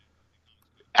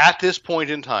 At this point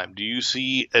in time, do you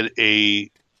see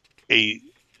a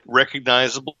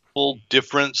recognizable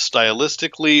difference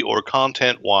stylistically or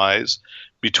content-wise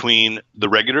between the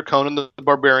regular Conan the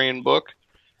Barbarian book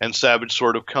and Savage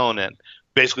Sword of Conan?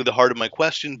 Basically, the heart of my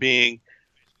question being,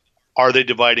 are they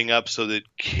dividing up so that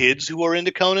kids who are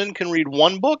into Conan can read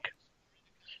one book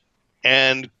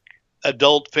and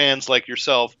adult fans like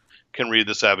yourself can read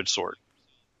the Savage Sword?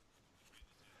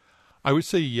 I would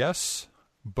say yes,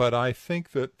 but I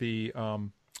think that the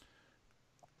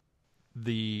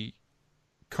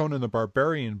Conan the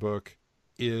Barbarian book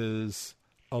is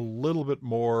a little bit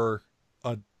more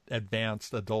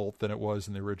advanced adult than it was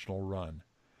in the original run.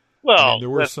 Well, I mean, there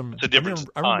were some. The difference.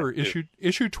 I remember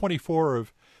issue 24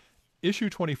 of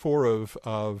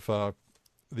the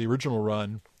original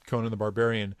run, Conan the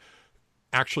Barbarian,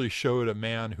 actually showed a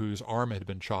man whose arm had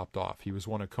been chopped off. He was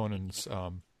one of Conan's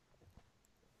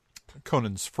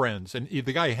friends, and the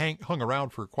guy hung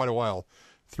around for quite a while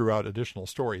throughout additional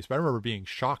stories. But I remember being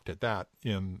shocked at that.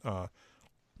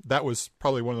 That was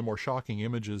probably one of the more shocking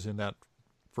images in that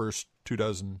first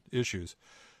 24 issues,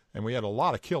 and we had a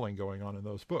lot of killing going on in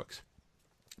those books.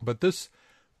 But this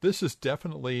is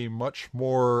definitely much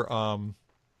more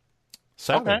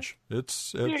savage. Okay.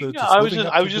 It's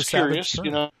I was just curious,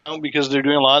 because they're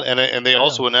doing a lot, and they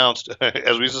also announced,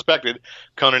 as we suspected,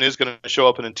 Conan is going to show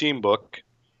up in a team book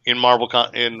in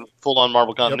in full-on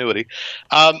Marvel continuity.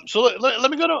 Yep. So let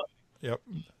me go to. Yep.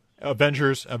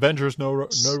 Avengers No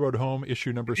Road Home,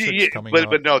 issue number 6 coming out.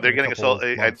 But no, they're getting I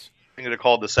think they're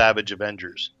called the Savage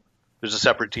Avengers. There's a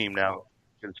separate team now.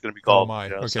 It's going to be called. Oh my!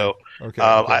 Okay. So,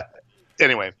 Okay.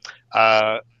 Anyway.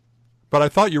 But I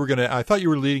thought you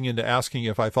were leading into asking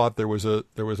if I thought there was a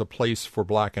place for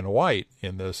black and white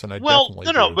in this, and I definitely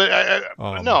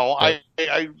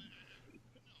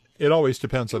do. It always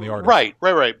depends on the artist. Right.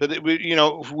 But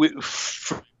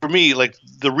for me, like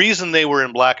the reason they were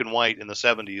in black and white in the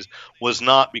 70s was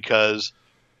not because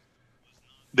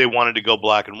they wanted to go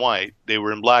black and white. They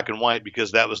were in black and white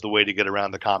because that was the way to get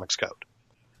around the comics code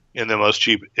in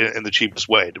the cheapest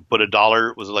way. To put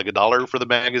 $1, was it like $1 for the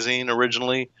magazine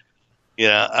originally?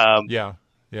 Yeah.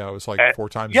 Yeah, it was like 4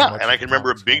 times. Yeah, as much and I can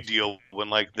remember a big deal when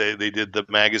like they did the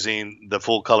magazine, the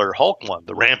full color Hulk one,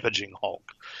 the Rampaging Hulk.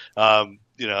 In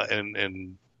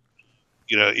the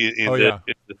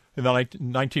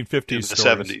 1950s, in the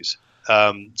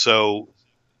 70s.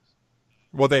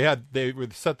 Well, they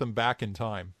would set them back in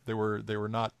time. They were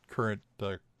not current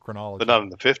chronology, but not in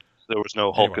the 50s. There was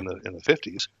no Hulk in the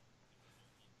 50s.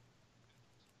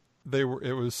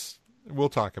 It was. We'll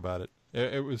talk about it.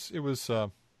 It was.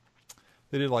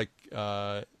 They did like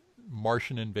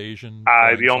Martian invasion.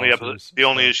 The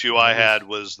only issue I had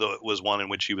was one in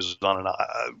which he was on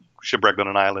shipwrecked on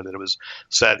an island, and it was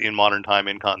set in modern time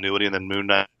in continuity, and then Moon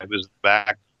Knight was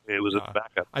back. It was a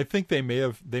backup. I think they may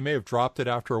have dropped it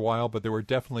after a while, but they were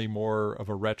definitely more of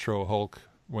a retro Hulk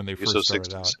when they first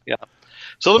started 60s. out. Yeah.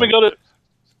 So let me go to.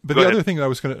 But the other thing I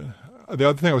was going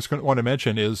to want to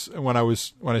mention is when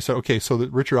I said, okay, so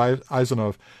that Richard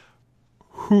Isanov,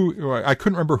 who I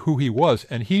couldn't remember who he was,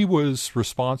 and he was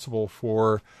responsible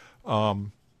for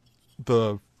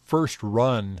the first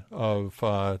run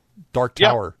of Dark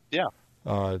Tower. Yeah.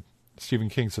 Stephen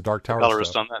King's The Dark Tower.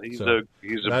 Colorist on that. He's a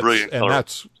brilliant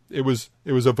colorist. And it was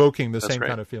evoking the same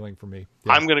kind of feeling for me.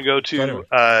 Yeah. I'm going to go to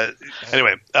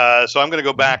so I'm going to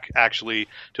go back actually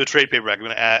to a trade paperback. I'm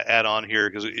going to add on here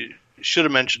because it should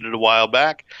have mentioned it a while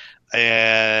back,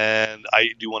 and I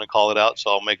do want to call it out,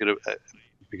 so I'll make it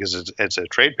because it's a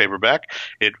trade paperback,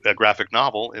 a graphic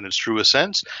novel in its truest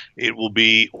sense. It will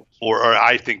be, or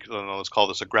I think, let's call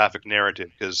this a graphic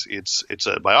narrative because it's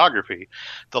a biography.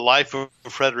 The Life of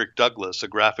Frederick Douglass, a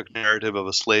graphic narrative of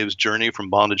a slave's journey from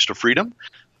bondage to freedom,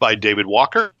 by David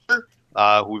Walker,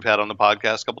 who we've had on the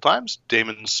podcast a couple times.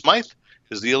 Damon Smythe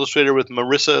is the illustrator with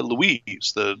Marissa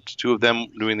Louise, the two of them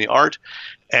doing the art.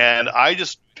 And I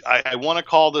want to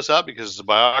call this out because it's a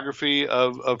biography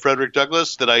of Frederick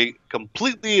Douglass that I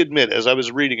completely admit as I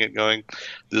was reading it going,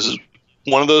 this is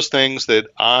one of those things that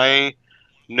I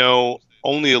know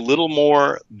only a little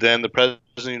more than the President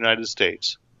of the United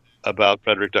States about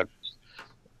Frederick Douglass.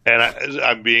 And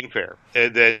I'm being fair.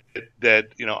 That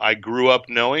I grew up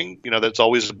knowing, that's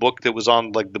always a book that was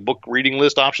on like the book reading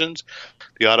list options,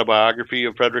 the autobiography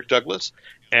of Frederick Douglass,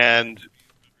 and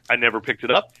I never picked it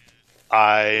up.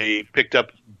 I picked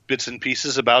up bits and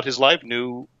pieces about his life,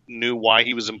 knew why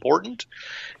he was important,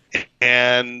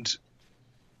 and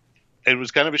it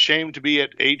was kind of a shame to be at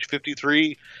age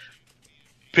 53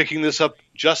 picking this up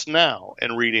just now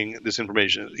and reading this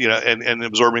information, and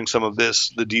absorbing some of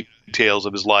the details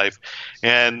of his life.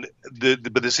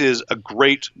 But this is a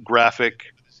great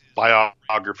graphic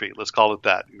biography. Let's call it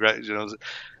that. Because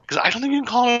I don't think you can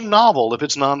call it a novel if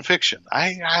it's nonfiction.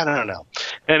 I don't know.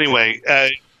 Anyway,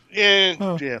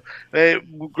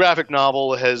 graphic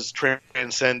novel has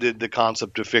transcended the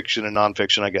concept of fiction and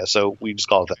nonfiction, I guess. So we just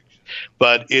call it that.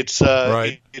 But it's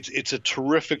it's a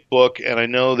terrific book, and I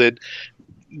know that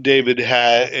David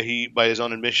by his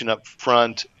own admission up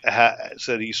front,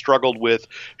 said he struggled with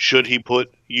should he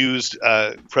used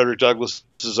Frederick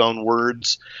Douglass's own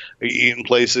words in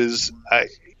places,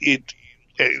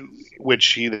 which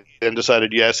he then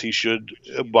decided yes he should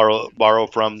borrow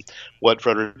from what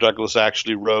Frederick Douglass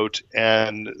actually wrote,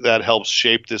 and that helps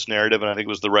shape this narrative. And I think it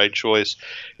was the right choice.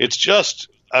 It's just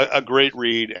a great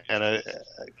read and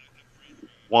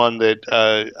one that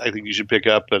I think you should pick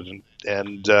up and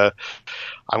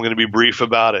I'm going to be brief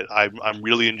about it. I'm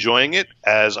really enjoying it,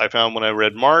 as I found when I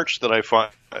read March that I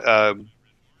find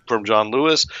from John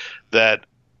Lewis that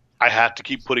I had to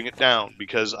keep putting it down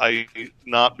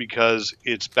not because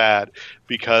it's bad,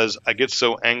 because I get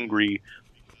so angry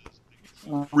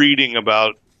reading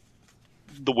about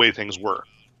the way things were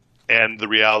and the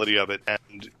reality of it,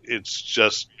 and it's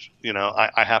just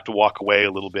I have to walk away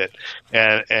a little bit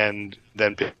and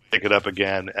then pick it up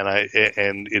again, and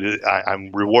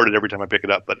I'm rewarded every time I pick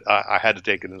it up, but I had to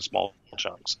take it in small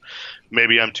chunks.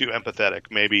 Maybe I'm too empathetic.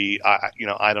 Maybe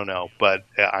I don't know, but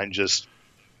I'm just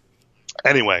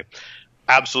anyway.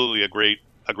 Absolutely a great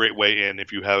way in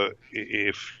if you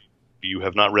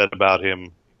have not read about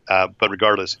him. But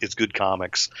regardless, it's good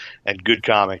comics, and good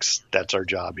comics. That's our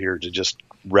job here, to just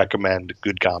recommend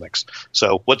good comics.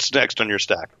 So what's next on your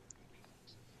stack?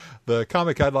 The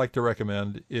comic I'd like to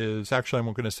recommend is actually, I'm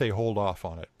going to say hold off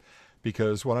on it,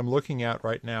 because what I'm looking at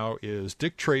right now is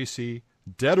Dick Tracy,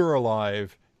 Dead or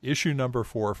Alive, issue number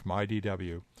 4 from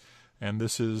IDW. And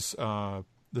this is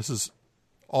This is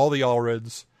all the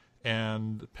Allreds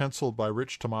and penciled by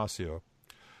Rich Tomaso.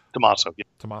 Tommaso. Yeah.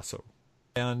 Tommaso.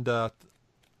 And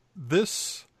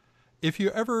this, if you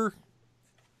ever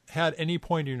had any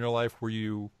point in your life where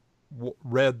you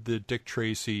read the Dick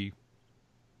Tracy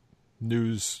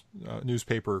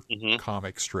newspaper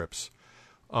comic strips,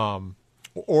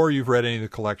 or you've read any of the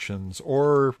collections,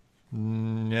 or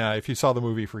if you saw the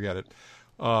movie, forget it.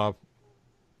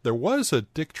 There was a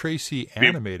Dick Tracy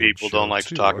animated People show don't like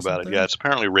too, to talk wasn't about it. there? Yeah, it's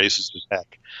apparently racist as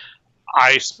heck.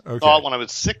 I saw it when I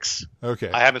was 6. Okay.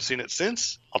 I haven't seen it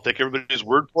since. I'll take everybody's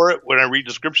word for it when I read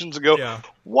descriptions and go,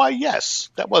 why, yes,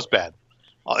 that was bad.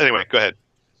 Anyway, go ahead.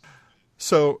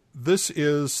 So this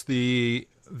is the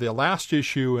last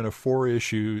issue in a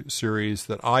 4-issue series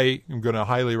that I am going to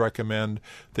highly recommend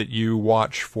that you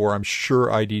watch for. I'm sure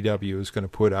IDW is going to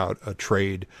put out a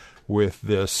trade with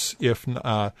this. If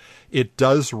it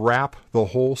does wrap the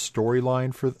whole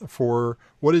storyline for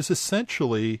what is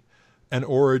essentially an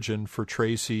origin for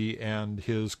Tracy and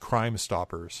his Crime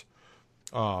Stoppers.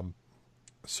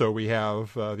 So we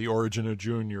have the origin of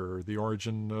Junior, the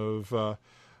origin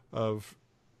of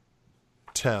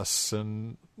Tess,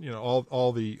 and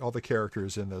all the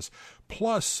characters in this.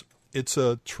 Plus, it's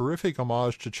a terrific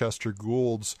homage to Chester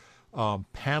Gould's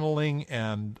paneling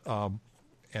and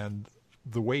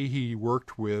the way he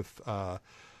worked with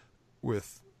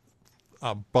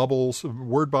bubbles,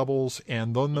 word bubbles,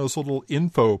 and then those little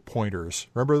info pointers.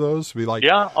 Remember those? Be like,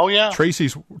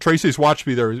 Tracy's watch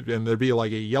be there, and there'd be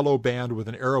like a yellow band with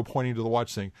an arrow pointing to the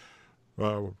watch saying,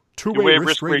 two-way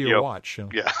wrist radio watch.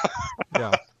 Yeah.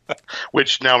 Yeah.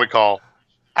 Which now we call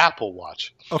Apple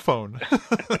Watch. A phone.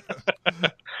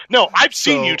 No, I've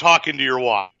seen you talking to your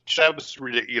watch. That was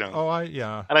ridiculous. Oh,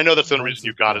 yeah. And I know that's the reason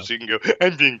you got it, so you can go,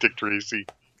 I'm being Dick Tracy.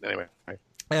 Anyway.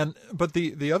 But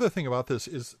the other thing about this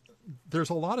is there's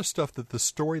a lot of stuff that the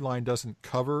storyline doesn't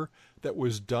cover that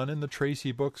was done in the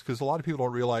Tracy books, because a lot of people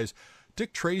don't realize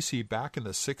Dick Tracy back in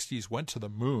the 60s went to the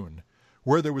moon,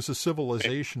 where there was a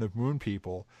civilization of moon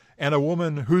people, and a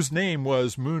woman whose name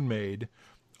was Moon Maid,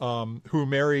 who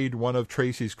married one of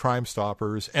Tracy's Crime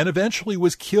Stoppers and eventually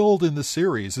was killed in the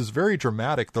series. It's very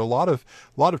dramatic. There are a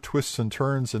lot of twists and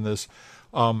turns in this.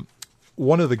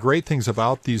 One of the great things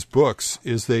about these books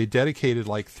is they dedicated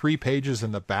like 3 pages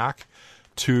in the back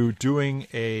to doing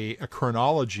a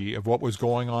chronology of what was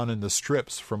going on in the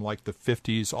strips from like the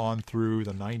 50s on through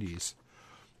the 90s.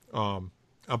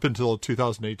 Up until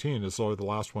 2018 is where the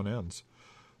last one ends.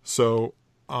 So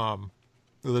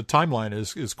the timeline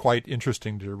is quite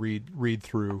interesting to read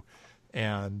through,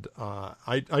 and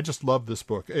I just love this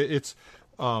book. It's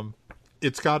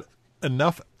got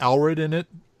enough Allred in it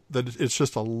that it's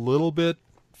just a little bit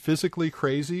physically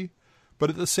crazy, but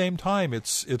at the same time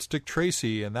it's Dick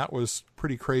Tracy, and that was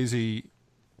pretty crazy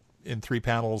in 3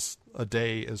 panels a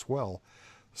day as well.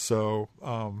 So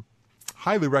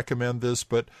highly recommend this,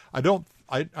 but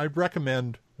I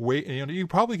recommend wait. You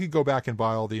probably could go back and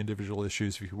buy all the individual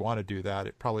issues if you want to do that.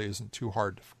 It probably isn't too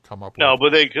hard to come up with. No,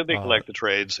 but they collect the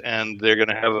trades, and they're going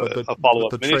to have a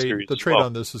follow-up miniseries. The trade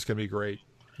on this is going to be great.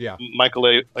 Yeah,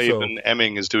 Michael Avon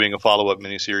Emming is doing a follow-up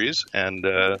miniseries, and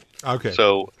okay.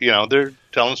 So they're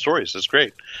telling stories. That's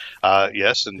great.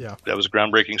 Yes, and that was a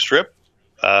groundbreaking strip.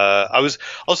 I was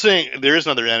saying there is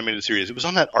another animated series. It was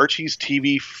on that Archie's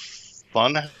TV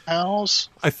Funhouse.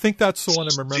 I think that's the one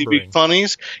I'm remembering. TV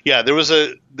Funnies. Yeah, there was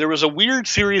a weird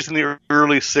series in the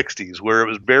early '60s where it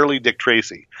was barely Dick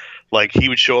Tracy. Like he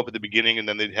would show up at the beginning, and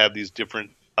then they'd have these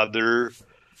different other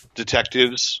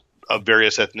detectives of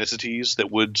various ethnicities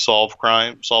that would solve the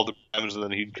crimes, and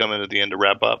then he'd come in at the end to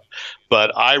wrap up.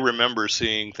 But I remember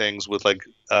seeing things with like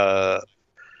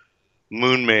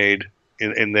Moon Maid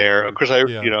in there. Of course,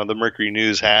 the Mercury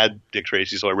News had Dick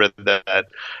Tracy, so I read that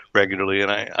regularly,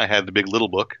 and I had the Big Little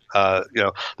Book.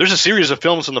 There's a series of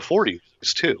films in the 40s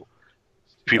too.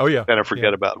 People kind of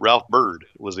forget about. Ralph Byrd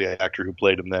was the actor who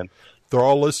played him then. They're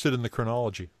all listed in the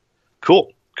chronology.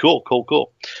 Cool.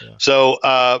 Yeah. So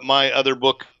my other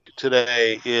book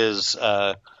today is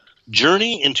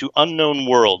Journey into Unknown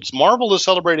Worlds. Marvel is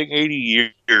celebrating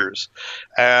 80 years,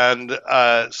 and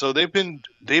so they've been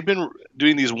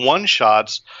doing these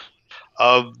one-shots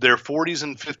of their 40s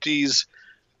and 50s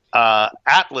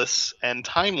Atlas and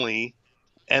Timely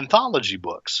anthology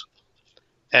books.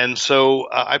 And so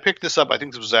I picked this up. I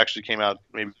think this actually came out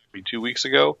maybe 2 weeks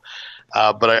ago,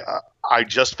 but I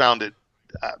just found it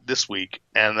this week,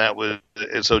 and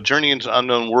so Journey into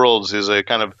Unknown Worlds is a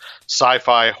kind of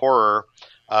sci-fi horror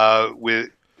with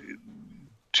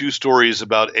 2 stories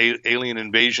about alien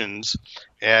invasions,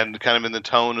 and kind of in the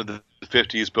tone of the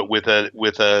 50s, but with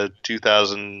a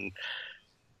 2000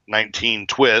 19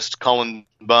 twist. Cullen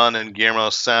Bunn and Guillermo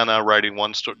Sana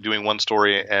doing one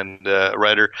story, and a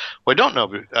writer who I don't know,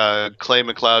 Clay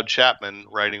McLeod Chapman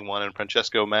writing one, and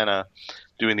Francesco Manna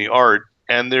doing the art.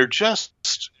 And they're just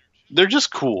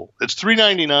cool. It's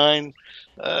 $3.99.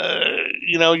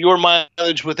 Your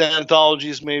mileage with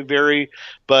anthologies may vary,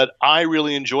 but I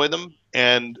really enjoy them.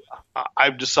 And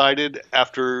I've decided,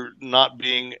 after not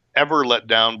being ever let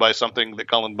down by something that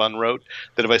Cullen Bunn wrote,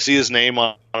 that if I see his name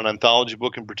on an anthology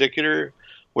book in particular,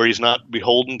 where he's not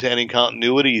beholden to any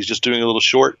continuity, he's just doing a little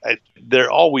short,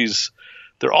 they're always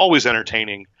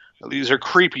entertaining. These are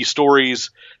creepy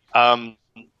stories. Journey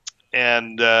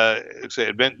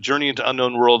into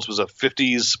Unknown Worlds was a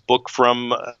 50s book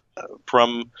from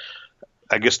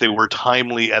I guess they were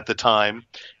timely at the time,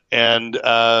 and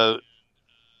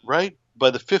right by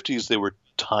the 50s they were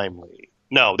timely.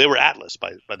 No, they were Atlas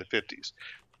by the 50s.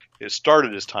 It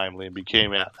started as timely and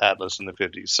became Atlas in the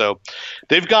 50s. So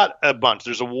they've got a bunch.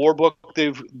 There's a war book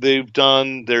they've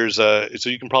done. So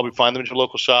you can probably find them at your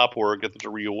local shop or get them to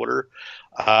reorder.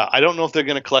 I don't know if they're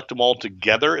going to collect them all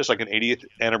together. It's like an 80th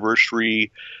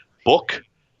anniversary book,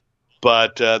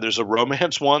 but there's a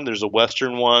romance one, there's a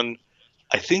Western one.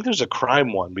 I think there's a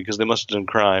crime one because they must have done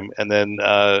crime, and then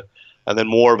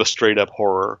more of a straight up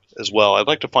horror as well. I'd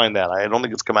like to find that. I don't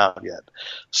think it's come out yet.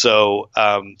 So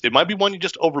it might be one you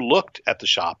just overlooked at the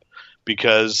shop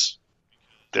because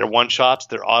they're one shots,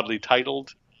 they're oddly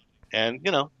titled, and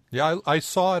Yeah, I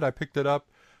saw it. I picked it up.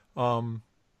 It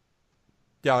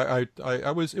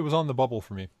was on the bubble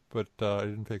for me, but I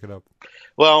didn't pick it up.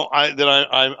 Well,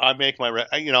 I make my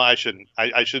I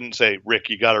shouldn't say, Rick,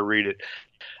 you got to read it.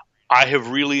 I have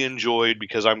really enjoyed,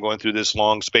 because I'm going through this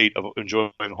long spate of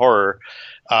enjoying horror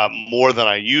more than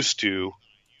I used to.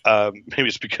 Maybe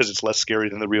it's because it's less scary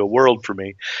than the real world for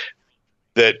me,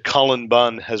 that Cullen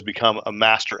Bunn has become a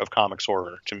master of comics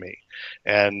horror to me.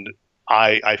 And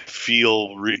I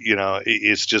feel,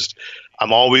 it's just,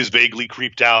 I'm always vaguely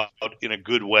creeped out in a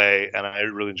good way, and I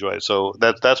really enjoy it. So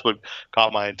that's what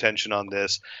caught my attention on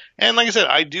this. And like I said,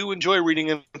 I do enjoy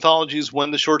reading anthologies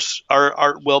when the shorts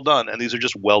are well done, and these are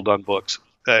just well done books,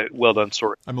 well done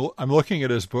stories. I'm looking at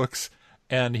his books,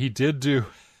 and he did do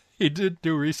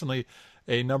recently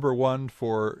a #1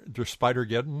 for Der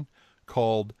Spider-Geddon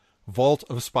called Vault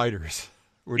of Spiders,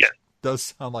 which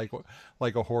does sound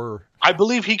like a horror. I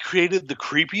believe he created the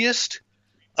creepiest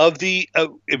of the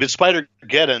if it's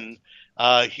Spider-Geddon,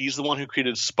 he's the one who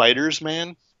created Spider's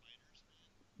Man,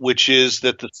 which is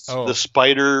that the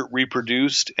spider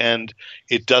reproduced, and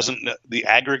it doesn't. The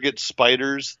aggregate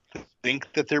spiders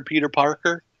think that they're Peter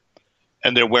Parker,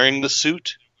 and they're wearing the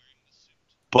suit,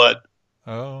 but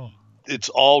it's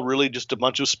all really just a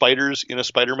bunch of spiders in a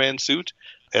Spider-Man suit.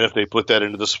 And if they put that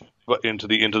into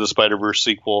the Spider-Verse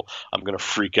sequel, I'm going to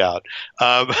freak out.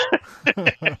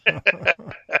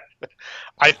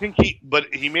 I think he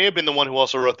may have been the one who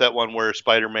also wrote that one where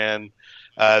Spider-Man,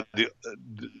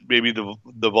 maybe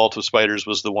the Vault of Spiders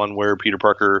was the one where Peter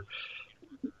Parker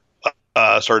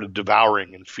started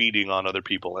devouring and feeding on other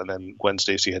people, and then Gwen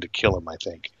Stacy had to kill him, I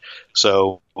think.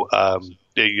 So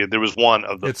there was one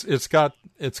of the.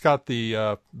 It's got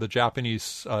the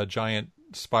Japanese giant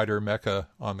spider mecha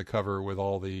on the cover with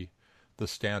all the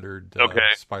standard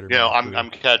Spider-Man. I'm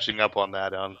catching up on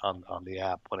that on the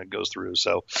app when it goes through.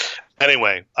 So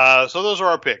anyway, so those are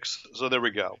our picks. So there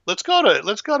we go. Let's go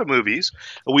to movies.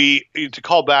 To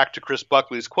call back to Chris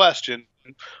Buckley's question,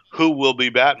 who will be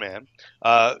Batman?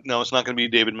 No, it's not going to be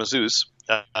David Mazouz.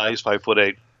 He's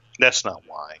 5'8". That's not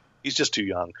why. He's just too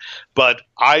young. But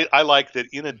I like that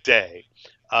in a day.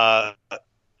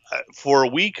 For a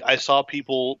week, I saw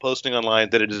people posting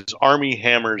online that it is Armie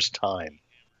Hammer's time.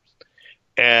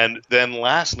 And then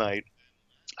last night,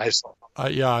 I saw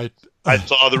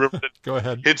the go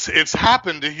ahead. It's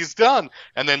happened. He's done.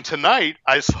 And then tonight,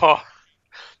 I saw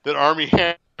that Armie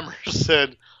Hammer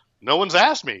said, "No one's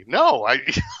asked me. No,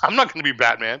 I'm not going to be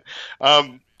Batman."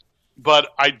 But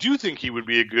I do think he would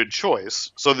be a good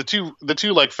choice. So the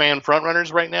two like fan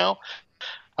frontrunners right now,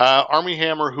 Armie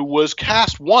Hammer, who was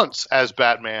cast once as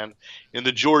Batman in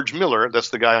the George Miller, that's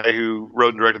the guy who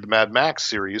wrote and directed the Mad Max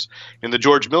series, in the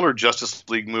George Miller Justice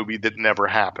League movie that never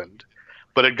happened,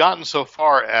 but had gotten so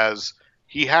far as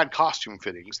he had costume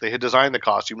fittings. They had designed the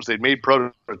costumes. They'd made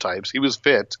prototypes. He was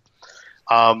fit.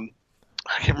 I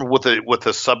can't remember what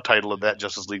the subtitle of that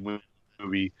Justice League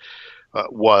movie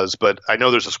was, but I know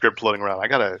there's a script floating around. I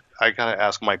gotta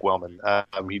ask Mike Wellman.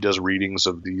 He does readings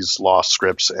of these lost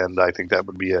scripts, and I think that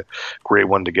would be a great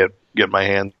one to get my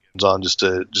hands on just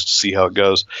to see how it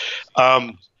goes.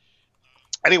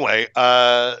 Anyway,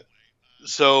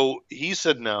 so he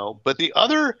said no, but the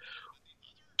other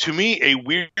to me, a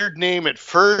weird name at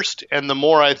first, and the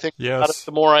more I think about it,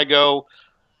 the more I go,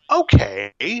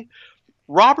 okay,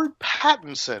 Robert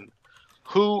Pattinson,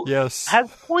 who has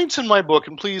points in my book,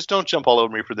 and please don't jump all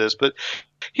over me for this, but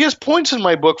he has points in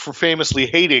my book for famously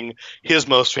hating his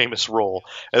most famous role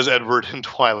as Edward in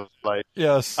Twilight.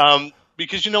 Yes.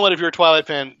 Because you know what? If you're a Twilight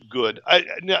fan, good. I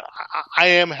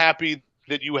am happy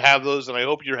that you have those, and I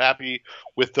hope you're happy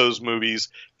with those movies.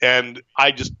 And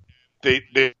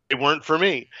they weren't for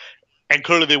me. And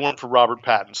clearly they weren't for Robert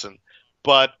Pattinson.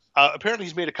 But apparently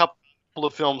he's made a couple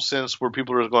of films since where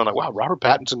people are going like, wow, Robert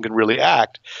Pattinson can really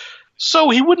act.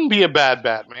 So he wouldn't be a bad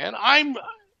Batman. I'm,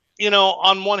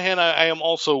 on one hand, I am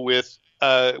also with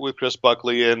Chris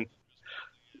Buckley, and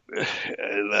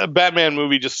a Batman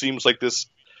movie just seems like this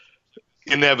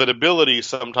inevitability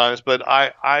sometimes. But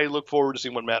I look forward to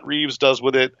seeing what Matt Reeves does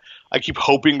with it. I keep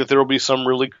hoping that there will be some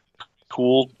really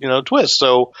cool, twist.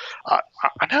 So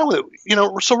now,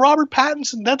 so Robert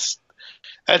Pattinson, that's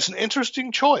an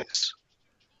interesting choice.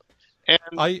 And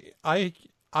I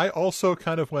also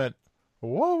kind of went,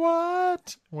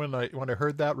 what? When I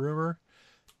heard that rumor,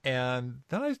 and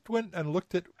then I went and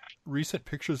looked at recent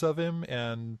pictures of him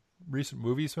and recent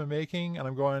movies he's been making, and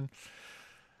I'm going,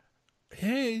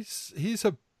 hey, he's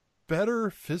a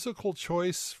better physical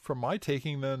choice from my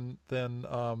taking than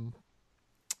and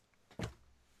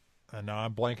now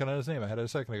I'm blanking on his name. I had it a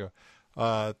second ago.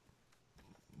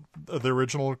 The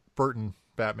original Burton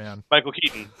Batman, Michael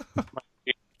Keaton.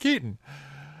 Keaton.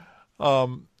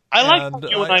 I like how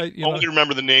you and I only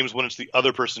remember the names when it's the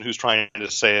other person who's trying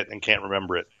to say it and can't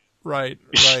remember it. Right.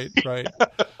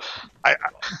 I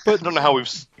don't know how we've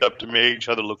set up to make each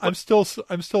other look. I'm still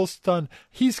stunned.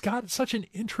 He's got such an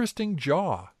interesting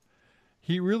jaw.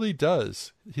 He really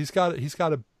does. He's got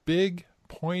a big,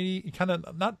 pointy, kind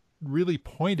of not really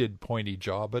pointy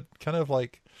jaw, but kind of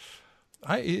like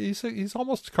he's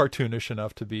almost cartoonish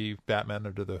enough to be Batman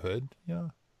Under the Hood.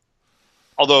 Yeah.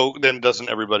 Although then doesn't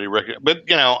everybody recognize? But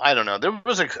I don't know. There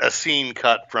was a scene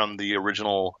cut from the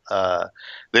original,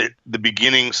 the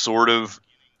beginning sort of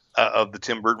the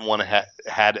Tim Burton one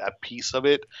had a piece of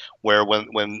it where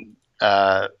when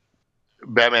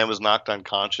Batman was knocked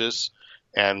unconscious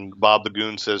and Bob the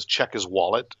Goon says check his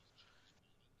wallet.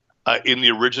 In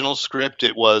the original script,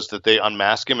 it was that they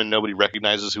unmask him and nobody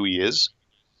recognizes who he is.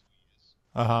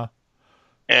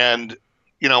 And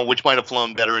which might have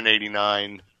flown better in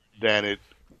 '89 than it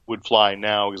would fly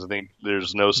now, because I think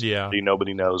there's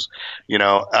nobody knows,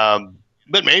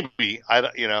 but maybe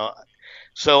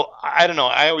so I don't know.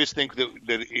 I always think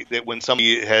that when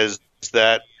somebody has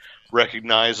that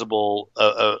recognizable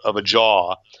of a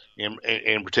jaw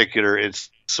in particular, it's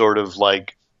sort of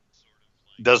like,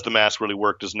 does the mask really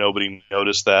work? Does nobody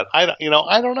notice that? I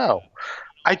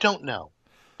don't know,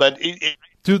 but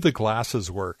do the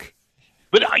glasses work?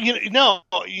 But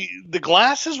the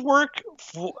glasses work.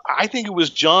 I think it was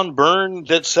John Byrne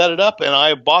that set it up, and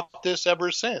I bought this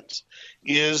ever since.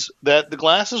 Is that the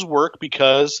glasses work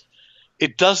because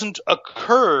it doesn't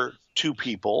occur to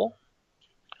people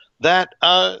that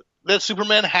that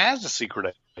Superman has a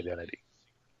secret identity.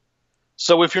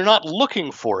 So if you're not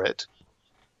looking for it,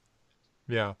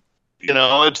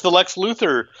 it's the Lex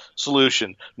Luthor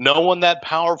solution. No one that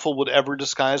powerful would ever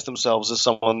disguise themselves as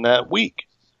someone that weak.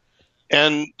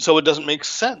 And so it doesn't make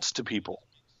sense to people.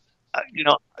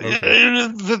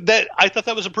 That I thought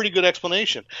that was a pretty good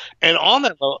explanation. And on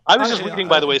that note, I was just looking,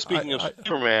 by the way, speaking of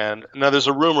Superman, now there's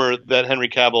a rumor that Henry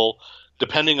Cavill,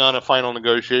 depending on a final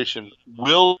negotiation,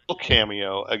 will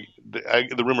cameo.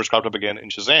 The rumors cropped up again in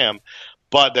Shazam,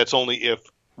 but that's only if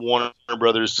Warner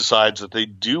Brothers decides that they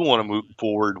do want to move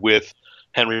forward with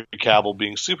Henry Cavill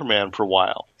being Superman for a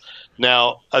while.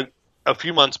 Now, a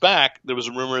few months back, there was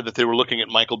a rumor that they were looking at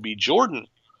Michael B. Jordan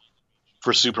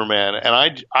for Superman,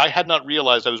 and I had not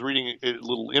realized. I was reading a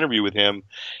little interview with him,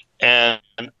 and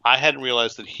I hadn't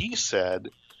realized that he said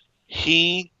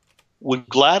he would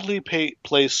gladly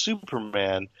play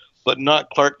Superman, but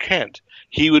not Clark Kent.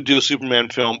 He would do a Superman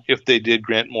film if they did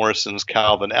Grant Morrison's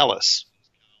Calvin Ellis,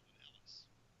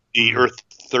 the Earth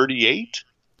 38,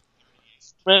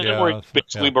 where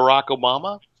basically Barack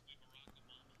Obama.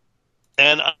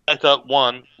 And I thought,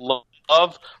 one,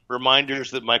 love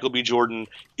reminders that Michael B. Jordan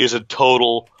is a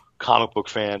total comic book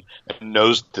fan and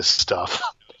knows this stuff.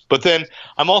 But then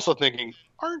I'm also thinking,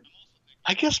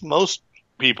 I guess most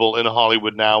people in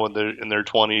Hollywood now in their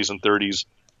 20s and 30s,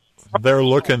 they're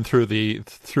looking through.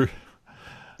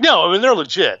 No, I mean they're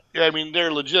legit. I mean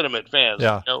they're legitimate fans.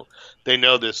 Yeah, they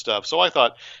know this stuff. So I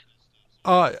thought.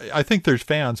 I think there's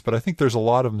fans, but I think there's a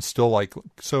lot of them still like.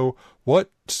 So what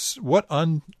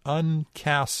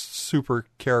uncast super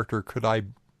character could I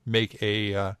make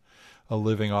a a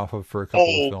living off of for a couple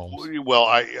of films. Well,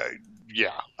 I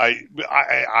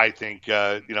think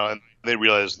and they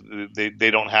realize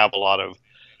they don't have a lot of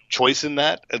choice in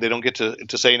that. They don't get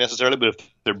to say necessarily, but if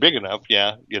they're big enough,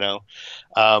 I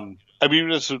mean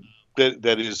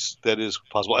that is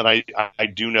possible. And I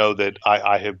do know that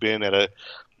I have been at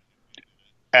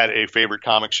a favorite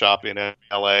comic shop in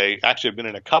LA. Actually, I've been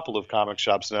in a couple of comic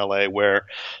shops in LA where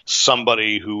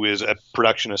somebody who is a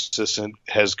production assistant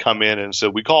has come in and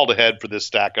said, we called ahead for this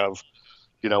stack of,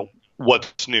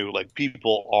 what's new. Like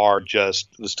the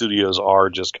studios are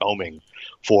just combing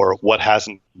for what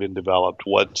hasn't been developed,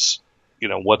 what's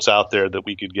out there that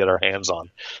we could get our hands on.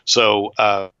 So,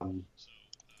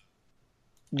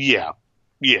 yeah.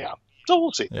 So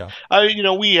we'll see. Yeah.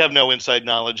 We have no inside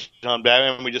knowledge on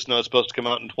Batman. We just know it's supposed to come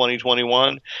out in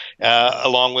 2021,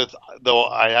 along with, though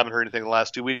I haven't heard anything the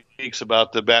last 2 weeks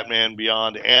about the Batman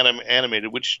Beyond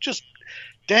animated, which just,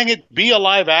 dang it, be a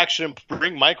live action,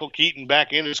 bring Michael Keaton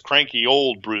back in as cranky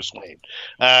old Bruce Wayne.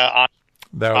 That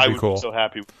would be cool. I would be so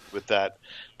happy with that.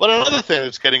 But another thing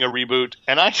that's getting a reboot,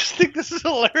 and I just think this is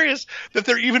hilarious that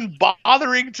they're even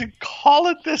bothering to call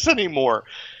it this anymore.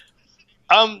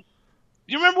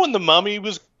 You remember when The Mummy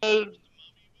was going to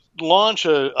launch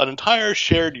an entire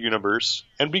shared universe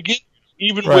and begin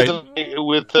even right.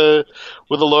 with a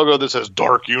logo that says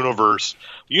Dark Universe?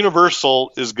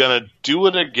 Universal is going to do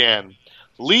it again.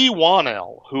 Lee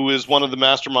Whannell, who is one of the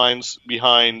masterminds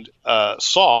behind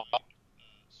Saw,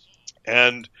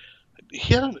 and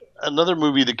he had another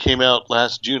movie that came out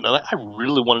last June, and I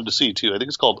really wanted to see too. I think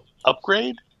it's called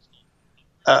Upgrade.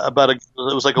 It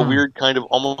was like a weird kind of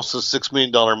almost a $6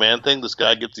 million man thing. This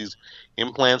guy gets these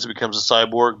implants and becomes a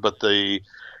cyborg, but the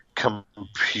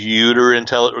computer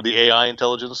or the AI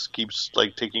intelligence keeps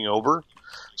like taking over.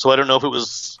 So I don't know if it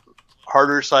was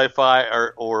harder sci-fi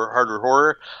or harder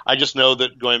horror. I just know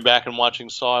that going back and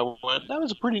watching Saw, I went, that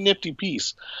was a pretty nifty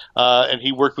piece. And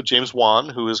he worked with James Wan,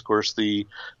 who is, of course, the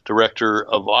director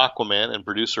of Aquaman and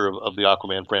producer of the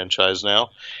Aquaman franchise now.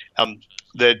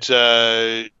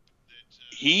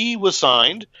 He was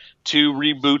signed to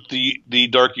reboot the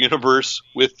Dark Universe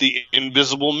with the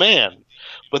Invisible Man.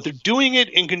 But they're doing it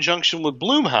in conjunction with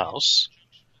Blumhouse,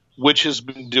 which is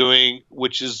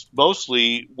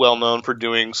mostly well known for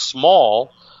doing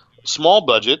small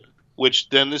budget, which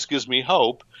then this gives me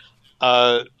hope,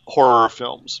 horror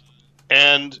films.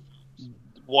 And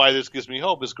why this gives me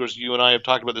hope is because you and I have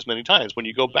talked about this many times. When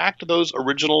you go back to those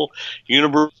original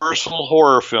Universal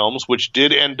horror films, which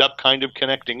did end up kind of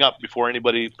connecting up before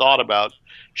anybody thought about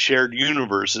shared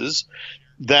universes,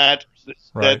 that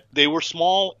they were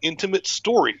small, intimate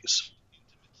stories.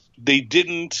 They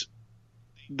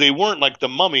weren't like The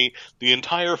Mummy. The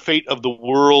entire fate of the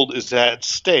world is at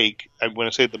stake. When I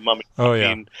say The Mummy, I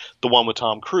mean the one with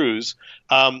Tom Cruise.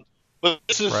 But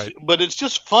it's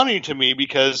just funny to me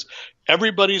because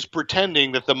everybody's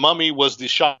pretending that The Mummy was the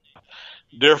shot.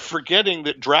 They're forgetting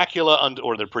that Dracula,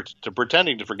 or they're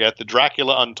pretending to forget that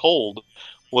Dracula Untold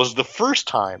was the first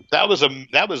time. That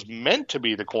was meant to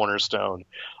be the cornerstone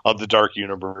of the Dark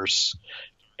Universe,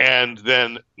 and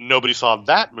then nobody saw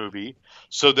that movie.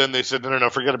 So then they said, no,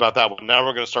 forget about that one. Now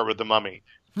we're going to start with The Mummy.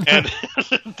 And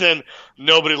then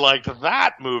nobody liked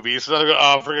that movie, so they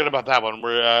go, forget about that one.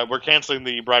 We're canceling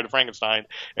The Bride of Frankenstein,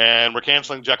 and we're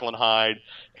canceling Jekyll and Hyde.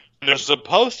 And there's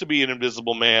supposed to be an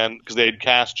Invisible Man because they had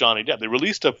cast Johnny Depp. They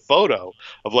released a photo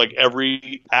of like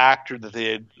every actor that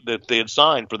they had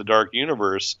signed for the Dark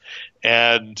Universe,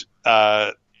 and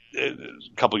a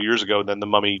couple of years ago, then The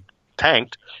Mummy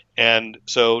tanked, and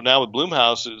so now with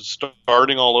Blumhouse it's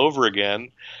starting all over again.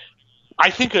 I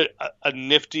think a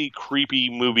nifty, creepy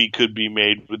movie could be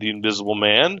made with the Invisible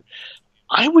Man.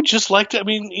 I would just like to,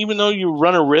 even though you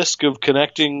run a risk of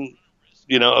connecting,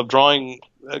 of drawing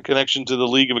a connection to the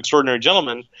League of Extraordinary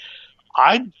Gentlemen,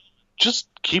 I'd just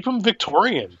keep them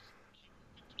Victorian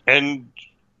and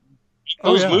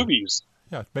those movies.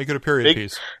 Yeah, make it a period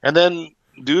piece. And then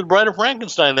do The Bride of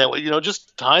Frankenstein that way,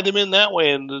 just tie them in that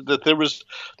way. And that there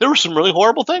were some really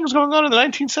horrible things going on in the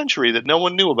 19th century that no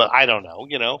one knew about. I don't know,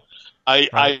 I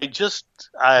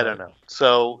don't know.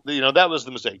 So, that was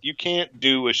the mistake. You can't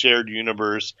do a shared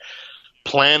universe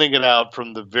planning it out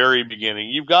from the very beginning.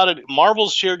 You've got it.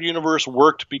 Marvel's shared universe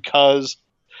worked because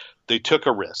they took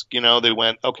a risk. They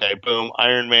went, okay, boom,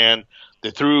 Iron Man.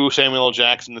 They threw Samuel L.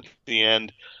 Jackson at the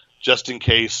end just in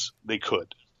case they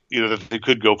could. That they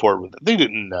could go forward with it. They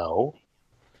didn't know.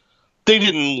 They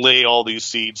didn't lay all these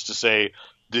seeds to say,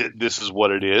 this is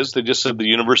what it is. They just said the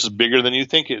universe is bigger than you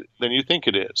think it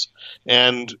is,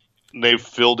 and they've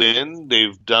filled in.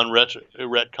 They've done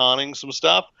retconning some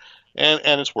stuff, and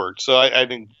it's worked. So I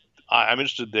think I'm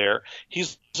interested there.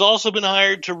 He's also been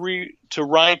hired to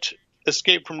write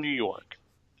Escape from New York.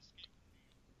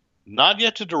 Not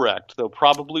yet to direct, though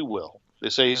probably will. They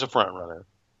say he's a front runner.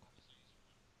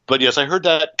 But yes, I heard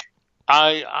that.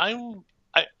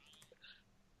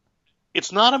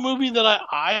 It's not a movie that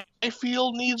I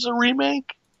feel needs a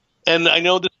remake, and I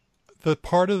know that the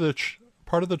part of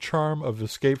the charm of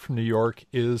Escape from New York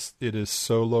is it is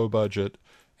so low budget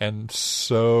and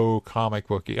so comic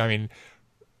booky. I mean,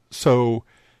 so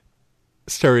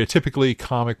stereotypically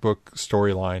comic book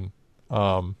storyline,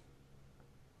 and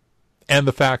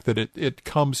the fact that it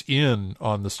comes in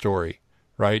on the story,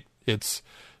 right? It's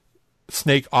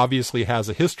Snake obviously has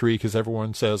a history because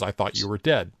everyone says, "I thought you were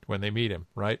dead" when they meet him,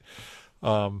 right?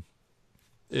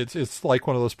 It's like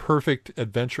one of those perfect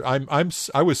adventure. I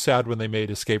was sad when they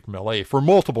made Escape from L.A. for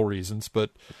multiple reasons,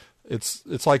 but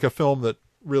it's like a film that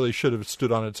really should have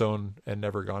stood on its own and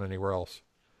never gone anywhere else.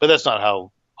 But that's not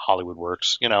how Hollywood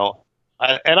works, you know.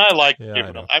 I like.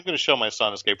 Yeah, I'm going to show my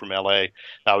son Escape from L.A.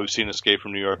 Now we've seen Escape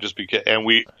from New York just because,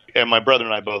 and my brother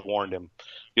and I both warned him,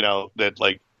 you know, that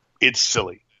like it's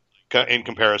silly in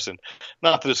comparison.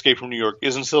 Not that Escape from New York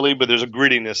isn't silly, but there's a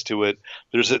grittiness to it.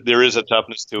 There is a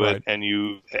toughness to it, and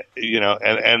you know,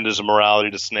 and there's a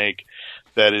morality to Snake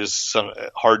that is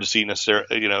hard to see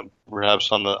necessarily, you know,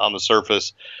 perhaps on the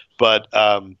surface. But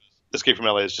Escape from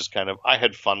LA is just kind of, I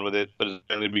had fun with it, but it's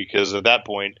only because at that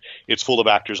point it's full of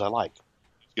actors I like.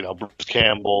 You know, Bruce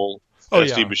Campbell,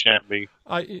 Steve Buscemi.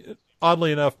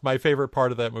 Oddly enough, my favorite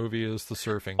part of that movie is the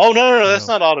surfing. Oh no, that's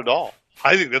not odd at all.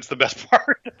 I think that's the best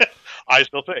part. I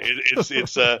still say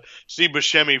it's Steve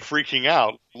Buscemi freaking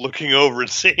out, looking over and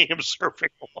seeing him surfing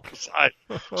alongside.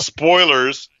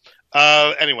 Spoilers.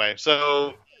 Anyway,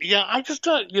 so yeah, I just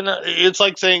you know, it's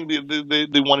like saying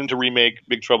they wanting to remake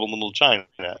Big Trouble in Little China.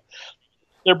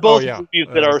 They're both movies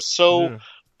that are so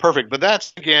perfect, but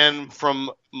that's again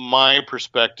from my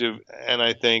perspective, and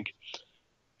I think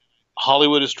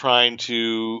Hollywood is trying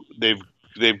to.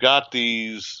 They've got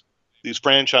these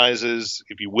franchises,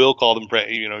 if you will call them,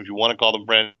 you know, if you want to call them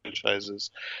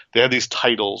franchises, they have these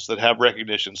titles that have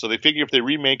recognition. So they figure if they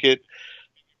remake it,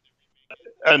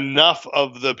 enough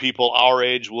of the people our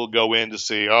age will go in to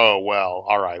see, oh, well,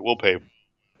 all right, we'll pay.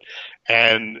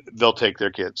 And they'll take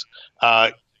their kids.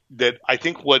 That I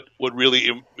think what really,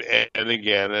 and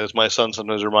again, as my son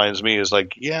sometimes reminds me, is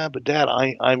like, yeah, but Dad,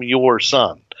 I'm your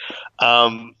son.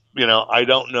 You know, I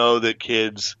don't know that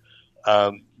kids,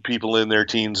 people in their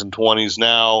teens and 20s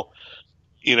now,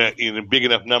 in big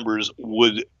enough numbers,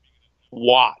 would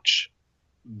watch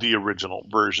the original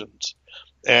versions.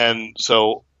 And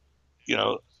so, you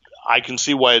know, I can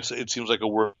see why it seems like a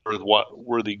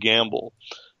worthy gamble.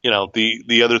 You know,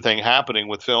 the other thing happening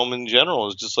with film in general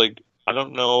is just like, I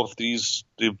don't know if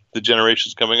the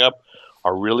generations coming up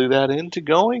are really that into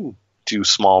going to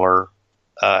smaller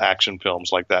action films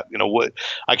like that. You know what?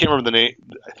 I can't remember the name.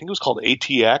 I think it was called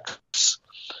ATX.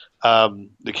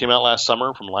 That came out last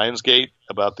summer from Lionsgate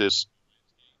about this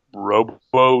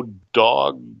robo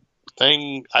dog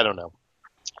thing. I don't know,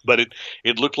 but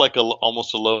it looked like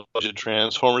almost a low budget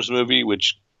Transformers movie,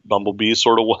 which Bumblebee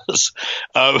sort of was.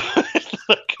 I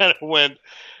kind of went,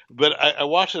 but I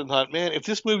watched it and thought, man, if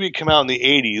this movie had come out in the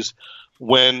 80s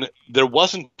when there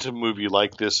wasn't a movie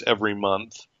like this every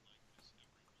month,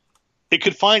 it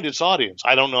could find its audience.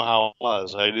 I don't know how it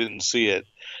was. I didn't see it.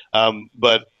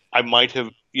 But I might have,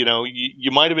 you know,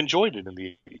 you might have enjoyed it in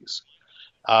the 80s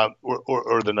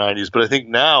or the 90s. But I think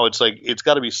now it's like it's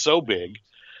got to be so big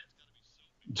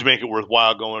to make it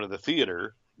worthwhile going to the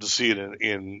theater to see it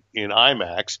in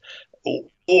IMAX,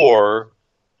 or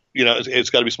you know, it's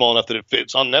got to be small enough that it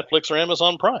fits on Netflix or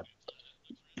Amazon Prime.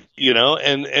 You know,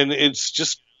 and it's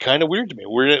just kind of weird to me.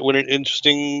 We're in an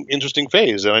interesting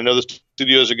phase, and I know the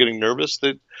studios are getting nervous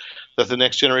that the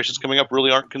next generations coming up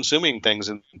really aren't consuming things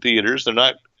in theaters. They're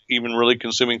not even really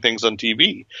consuming things on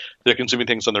TV. They're consuming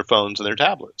things on their phones and their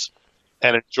tablets,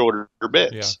 and in shorter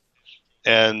bits.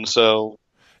 Yeah. And so,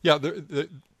 yeah,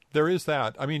 there is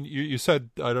that. I mean, you said,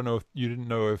 I don't know if you didn't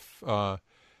know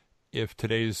if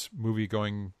today's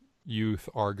movie-going youth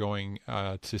are going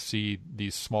to see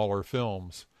these smaller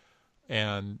films,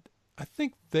 and I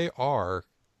think they are.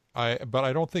 But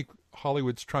I don't think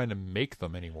Hollywood's trying to make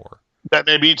them anymore. That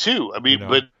may be too. I mean, you know?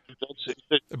 But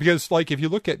because like if you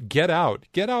look at Get Out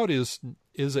is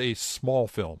a small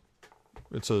film.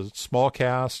 It's a small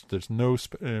cast. There's no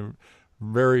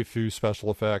very few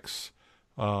special effects,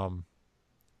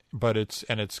 but it's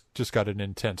just got an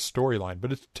intense storyline.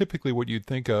 But it's typically what you'd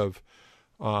think of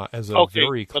as a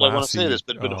very classy. But I want to say this,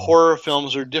 but horror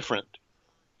films are different.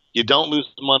 You don't lose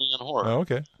money on horror. Oh,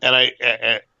 okay. And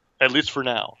at least for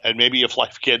now. And maybe if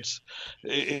life gets,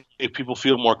 if people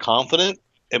feel more confident,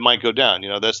 it might go down.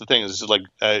 That's the thing. This is like,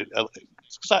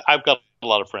 'cause I've got a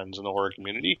lot of friends in the horror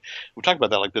community. We talked about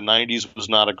that. Like the '90s was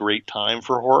not a great time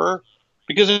for horror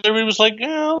because everybody was like,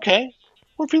 yeah, okay,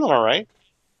 we're feeling all right.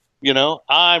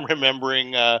 I'm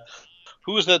remembering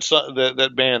who was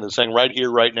that band that sang "Right Here,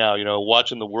 Right Now"?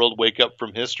 Watching the world wake up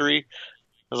from history.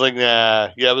 I was like, nah,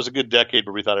 yeah, it was a good decade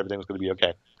where we thought everything was going to be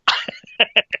okay.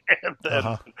 And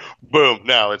then, boom,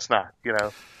 no, it's not.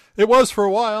 It was for a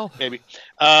while, maybe.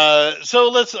 So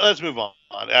let's move on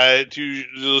to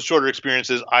those shorter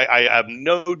experiences. I have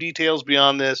no details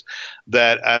beyond this.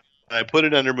 That I put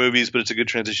it under movies, but it's a good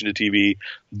transition to TV.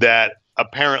 That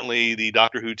apparently the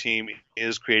Doctor Who team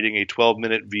is creating a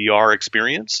 12-minute VR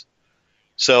experience.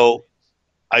 So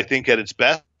I think at its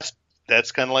best,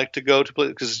 that's kind of like to go to play,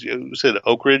 because you said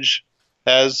Oak Ridge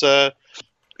has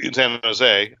in San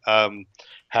Jose,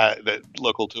 that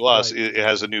local to us, right. It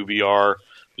has a new VR.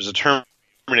 There's a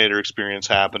Terminator experience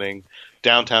happening.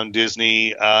 Downtown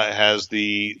Disney has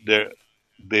they've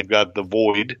got the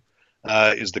Void.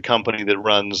 Is the company that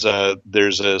runs.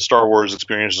 There's a Star Wars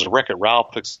experience. There's a Wreck-It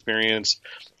Ralph experience.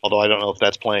 Although I don't know if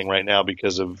that's playing right now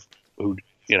because of who.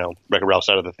 Wreck-It Ralph's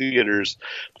out of the theaters.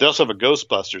 They also have a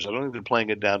Ghostbusters. I don't think they're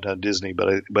playing at Downtown Disney, but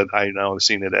I know I've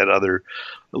seen it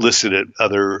listed at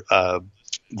other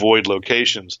Void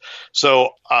locations. So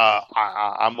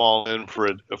I'm all in for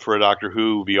a Doctor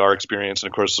Who VR experience. And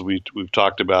of course, we've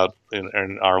talked about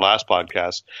in our last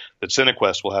podcast that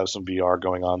CineQuest will have some VR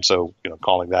going on. So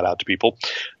calling that out to people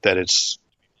that it's.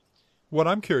 What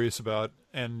I'm curious about,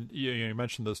 and you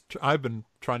mentioned this, I've been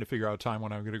trying to figure out a time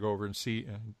when I'm going to go over and see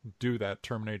and do that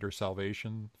Terminator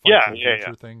Salvation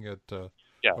thing at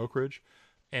Oak Ridge.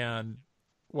 And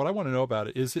what I want to know about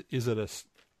it is it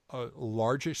a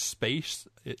largest space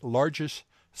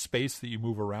that you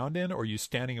move around in, or are you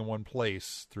standing in one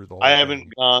place through the whole I haven't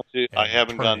gone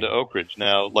to Oak Ridge.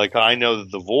 Now, like I know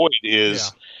that the Void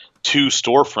is two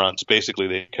storefronts. Basically,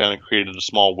 they kind of created a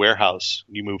small warehouse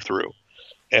you move through.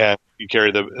 And you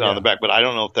carry them on the back, but I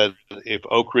don't know if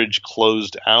Oak Ridge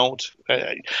closed out.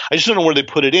 I just don't know where they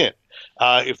put it in.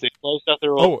 If they closed out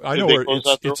their own, I know where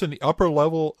it's in the upper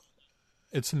level.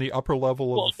 It's in the upper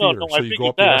level of the theater, so you go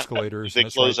up the escalators. They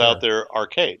close out their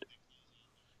arcade.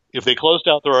 If they closed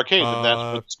out their arcade, then that's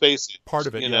what the space is. Part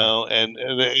of it, and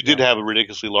they did have a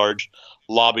ridiculously large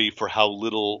lobby for how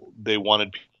little they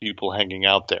wanted people hanging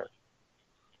out there.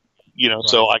 Right.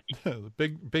 So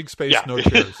big space, no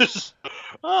chairs.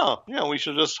 We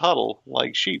should just huddle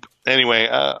like sheep. Anyway,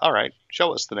 all right,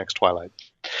 show us the next Twilight.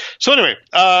 So anyway,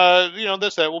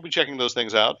 that's that. We'll be checking those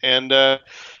things out, and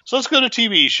so let's go to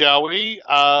TV, shall we?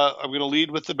 I'm going to lead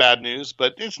with the bad news,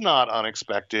 but it's not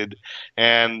unexpected.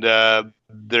 And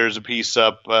there's a piece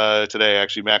up today.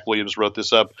 Actually, Mac Williams wrote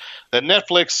this up that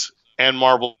Netflix and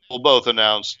Marvel both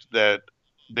announced that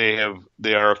they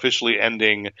are officially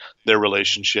ending their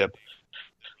relationship.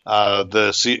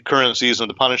 The current season of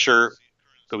The Punisher,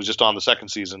 that was just on the second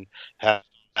season,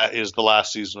 is the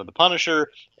last season of The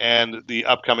Punisher, and the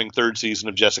upcoming third season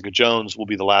of Jessica Jones will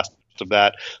be the last of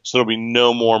that. So there'll be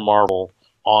no more Marvel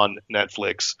on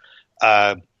Netflix.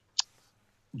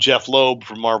 Jeff Loeb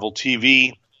from Marvel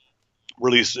TV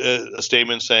released a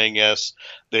statement saying, yes,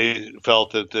 they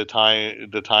felt that the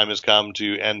time has come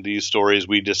to end these stories.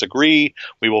 We disagree.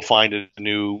 We will find a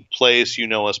new place. You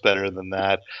know us better than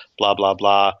that, blah, blah,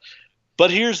 blah. But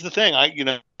here's the thing. I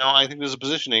think there's a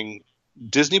positioning.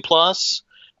 Disney Plus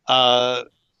has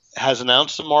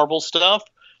announced some Marvel stuff.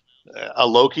 A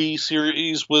Loki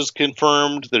series was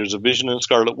confirmed. There's a Vision and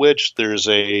Scarlet Witch. There's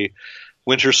a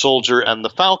Winter Soldier and the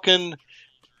Falcon,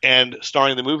 and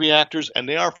starring the movie actors, and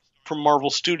they are from Marvel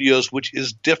Studios, which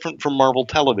is different from Marvel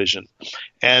Television.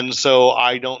 And so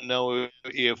I don't know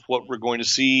if what we're going to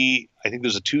see, I think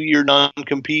there's a 2-year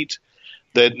non-compete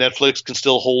that Netflix can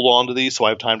still hold on to these, so I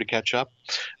have time to catch up.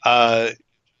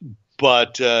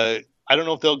 But I don't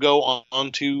know if they'll go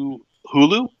on to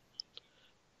Hulu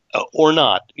or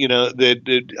not.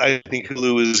 I think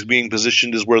Hulu is being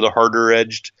positioned as where the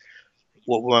harder-edged,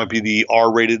 what might be the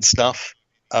R-rated stuff,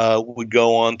 would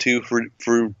go on to for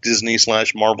Disney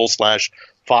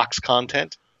 /Marvel/Fox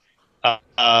content.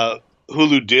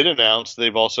 Hulu did announce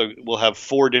they've also will have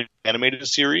 4 animated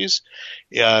series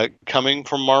coming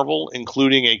from Marvel,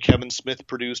 including a Kevin Smith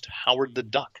produced Howard the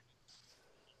Duck.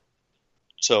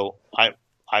 So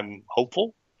I'm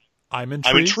hopeful. I'm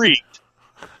intrigued.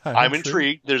 I'm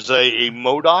intrigued. There's a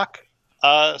MODOK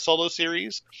solo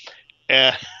series,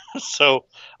 and so.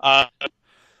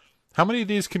 How many of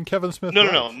these can Kevin Smith?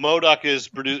 No. MODOK is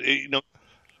produced.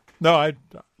 No,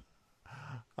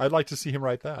 I'd like to see him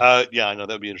write that. Yeah, I know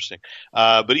that'd be interesting.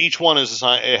 But each one is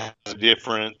assigned, it has a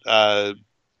different.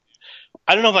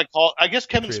 I don't know if I guess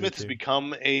Kevin Creative Smith has team.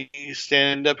 become a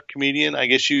stand-up comedian. I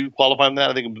guess you qualify him that.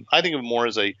 I think of him more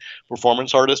as a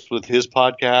performance artist with his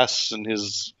podcasts and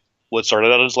his what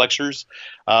started out as lectures.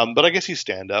 But I guess he's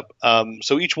stand-up.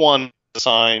 So each one is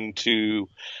assigned to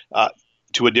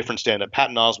a different stand-up.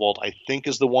 Patton Oswalt, I think,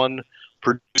 is the one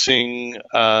producing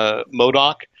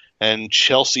MODOK, and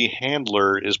Chelsea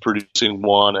Handler is producing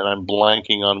one, and I'm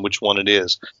blanking on which one it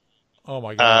is. Oh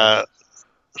my god!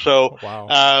 So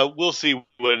Wow. we'll see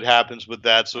what happens with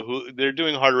that. So they're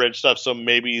doing harder edge stuff, so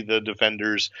maybe the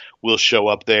Defenders will show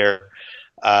up there.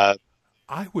 I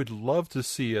would love to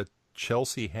see a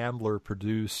Chelsea Handler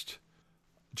produced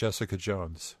Jessica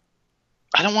Jones.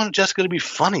 I don't want Jessica to be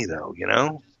funny though, you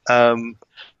know.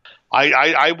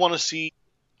 I want to see.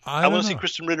 I want to see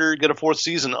Kristen Ritter get a fourth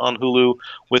season on Hulu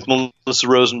with Melissa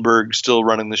Rosenberg still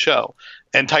running the show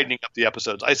and tightening up the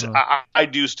episodes. I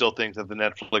do still think that the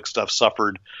Netflix stuff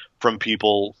suffered from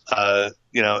people.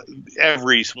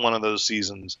 Every one of those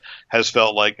seasons has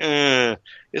felt like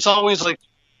it's always like.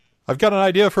 I've got an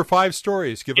idea for 5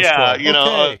 stories. Give us 12.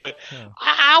 Okay.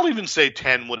 I'll even say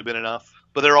 10 would have been enough.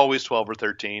 But they're always 12 or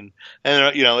 13,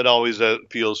 and it always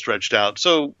feels stretched out.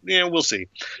 So we'll see.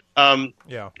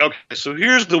 Yeah. Okay, so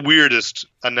here's the weirdest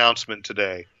announcement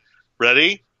today.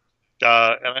 Ready?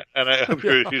 And I hope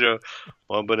you're,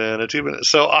 1 banana, 2 bananas.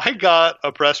 So I got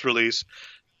a press release,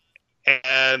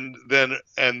 and then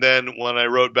when I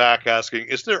wrote back asking,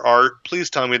 "Is there art? Please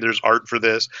tell me there's art for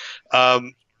this."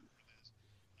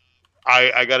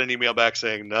 I got an email back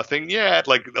saying nothing yet.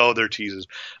 Like, they're teases.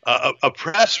 A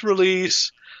press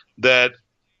release that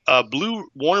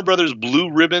Warner Brothers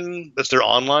Blue Ribbon, that's their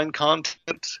online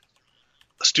content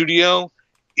studio,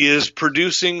 is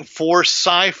producing for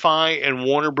Sci-Fi and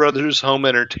Warner Brothers Home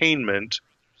Entertainment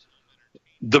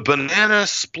the Banana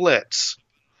Splits.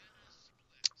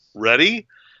 Ready?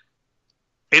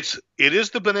 It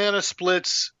is the Banana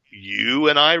Splits you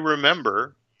and I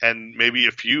remember, and maybe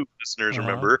a few listeners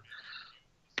remember.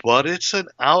 But it's an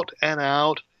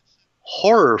out-and-out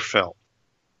horror film.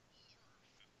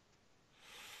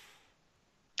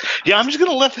 Yeah, I'm just going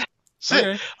to let that sit.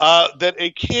 Okay. That a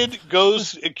kid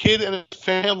and his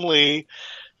family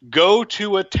go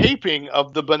to a taping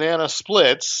of the Banana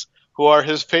Splits, who are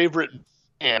his favorite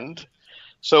band.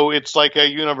 So it's like a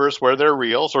universe where they're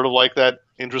real, sort of like that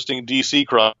interesting DC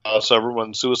crossover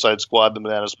when Suicide Squad, the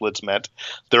Banana Splits met.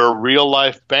 They're a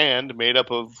real-life band made up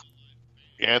of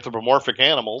anthropomorphic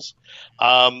animals,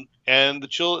 and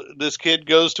this kid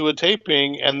goes to a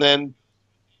taping, and then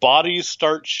bodies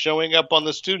start showing up on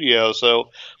the studio. So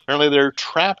apparently they're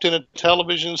trapped in a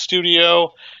television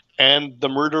studio, and the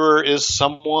murderer is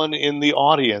someone in the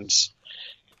audience.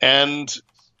 And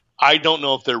I don't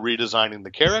know if they're redesigning the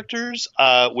characters,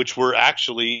 which were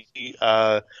actually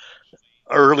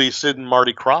early Sid and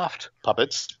Marty Krofft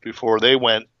puppets before they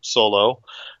went solo.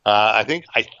 I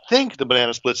think the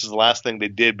Banana Splits is the last thing they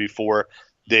did before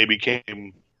they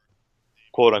became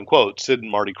quote unquote Sid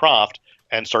and Marty Krofft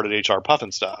and started HR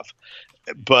Puffin stuff.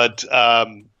 But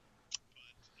I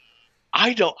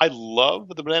love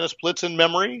the Banana Splits in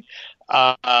memory.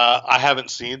 I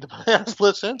haven't seen the Banana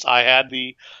Splits since. I had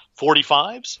the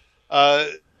 45s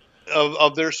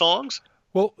of their songs.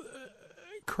 Well,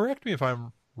 correct me if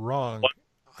I'm wrong.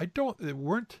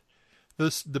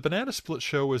 The Banana Split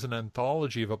show was an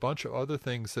anthology of a bunch of other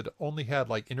things that only had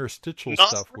like interstitial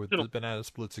stuff with the Banana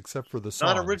Splits, except for the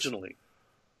songs. Not originally.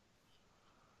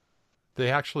 They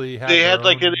actually had. They had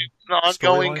like an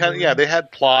ongoing kind of. Yeah, they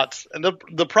had plots, and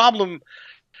the problem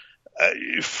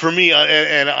for me,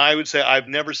 and I would say I've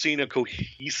never seen a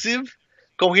coherent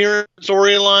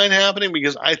storyline happening,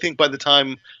 because I think by the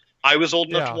time I was old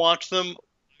enough to watch them,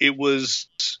 it was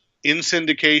in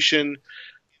syndication,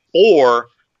 or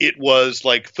it was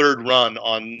like third run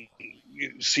on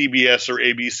CBS or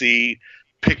ABC,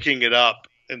 picking it up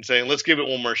and saying, let's give it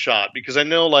one more shot. Because I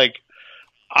know, like,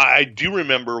 I do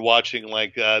remember watching,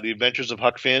 like, The Adventures of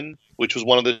Huck Finn, which was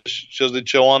one of the shows that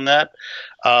show on that.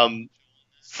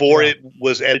 It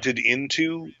was edited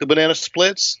into the Banana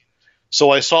Splits. So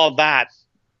I saw that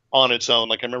on its own.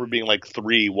 Like, I remember being like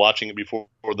 3, watching it before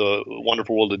the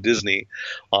Wonderful World of Disney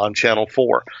on Channel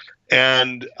 4.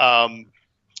 And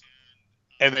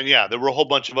then, there were a whole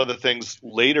bunch of other things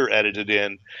later edited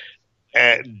in.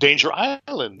 Danger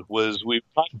Island was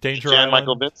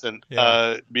Michael Vincent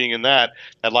being in that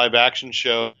live action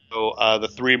show. The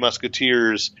Three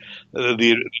Musketeers,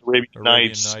 the Arabian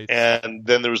Nights, and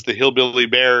then there was the Hillbilly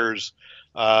Bears.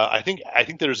 I think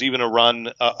there's even a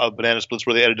run of Banana Splits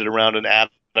where they edited around an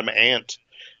Adam Ant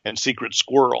and Secret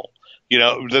Squirrel.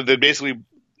 They basically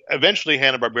eventually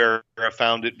Hanna-Barbera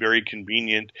found it very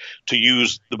convenient to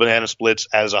use the banana splits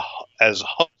as a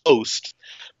host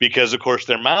because, of course,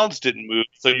 their mouths didn't move,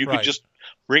 so you could just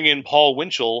bring in Paul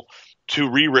Winchell to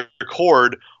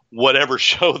re-record whatever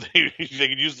show they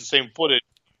could use the same footage.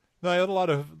 No, I had a lot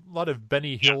of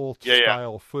Benny Hill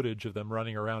style footage of them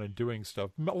running around and doing stuff,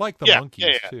 like the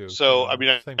Monkees too. So I mean,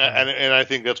 and I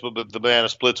think that's what the Banana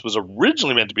Splits was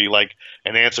originally meant to be, like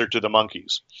an answer to the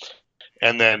Monkees,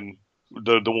 and then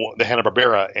the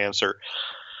Hanna-Barbera answer.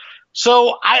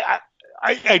 So I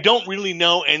don't really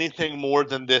know anything more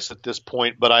than this at this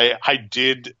point, but I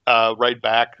did write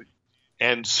back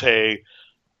and say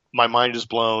my mind is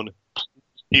blown.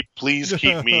 Please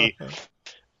keep me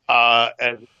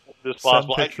as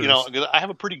possible. I have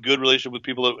a pretty good relationship with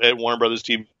people at Warner Brothers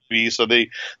TV, so they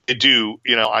do.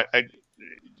 I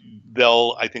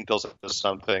think they'll send us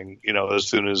something. As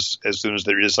soon as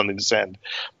there is something to send.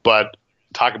 But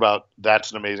talk about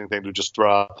that's an amazing thing to just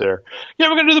throw out there. Yeah,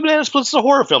 we're gonna do the Banana Splits as a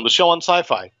horror film, the show on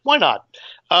Sci-Fi. Why not?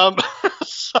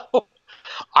 So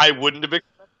I wouldn't have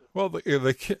expected. Well,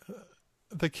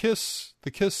 the Kiss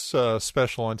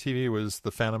special on TV was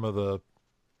the Phantom of the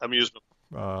Amusement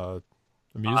Park.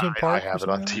 I have it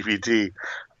on DVD.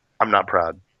 I'm not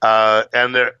proud.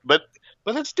 But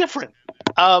that's different.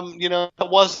 It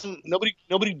wasn't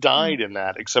nobody died in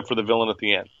that except for the villain at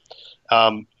the end.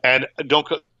 And don't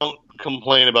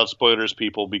complain about spoilers,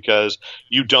 people, because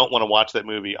you don't want to watch that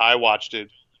movie. I watched it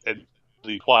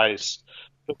twice,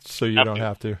 so you don't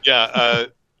have to. Yeah,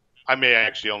 I may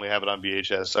actually only have it on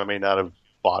VHS. I may not have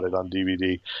bought it on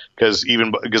DVD because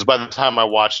by the time I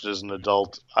watched it as an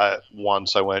adult,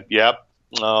 once I went, yep.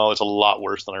 No, it's a lot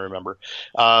worse than I remember.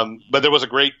 But there was a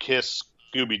great Kiss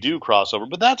Scooby-Doo crossover,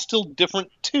 but that's still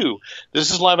different too.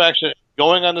 This is live action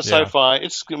going on to Sci-Fi.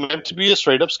 It's meant to be a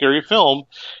straight up scary film.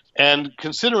 And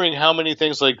considering how many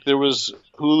things, like there was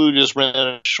Hulu just ran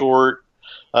a short,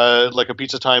 like a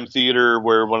Pizza Time Theater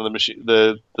where one of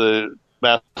the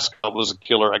mascot was a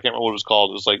killer. I can't remember what it was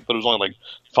called. But it was only like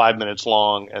 5 minutes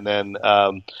long. And then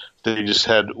they just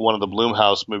had one of the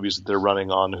Blumhouse movies that they're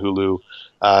running on Hulu.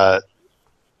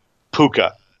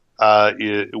 Puka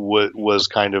was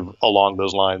kind of along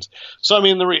those lines. So I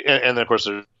mean, and then of course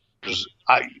there's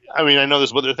I know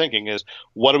this is what they're thinking is,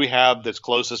 what do we have that's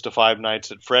closest to Five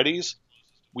Nights at Freddy's?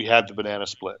 We have the Banana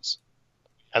Splits,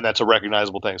 and that's a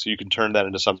recognizable thing. So you can turn that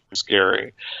into something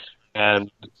scary. And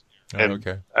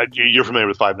you're familiar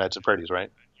with Five Nights at Freddy's,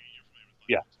 right?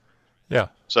 Yeah.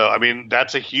 So I mean,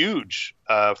 that's a huge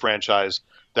franchise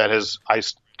that has. I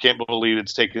can't believe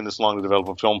it's taken this long to develop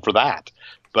a film for that.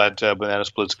 But Banana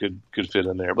Splits could fit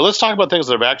in there. But let's talk about things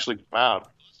that have actually come out.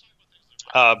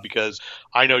 Because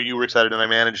I know you were excited, and I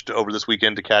managed over this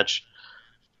weekend to catch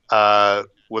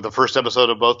with the first episode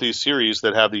of both these series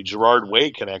that have the Gerard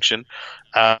Way connection.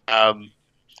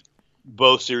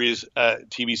 Both series,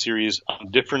 TV series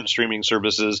on different streaming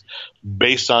services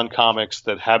based on comics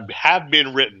that have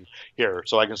been written here,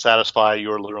 so I can satisfy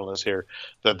your literalness here,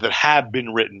 that have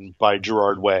been written by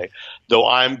Gerard Way. Though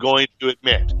I'm going to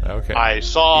admit, I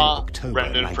saw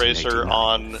Brendan Fraser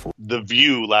on The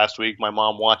View last week. My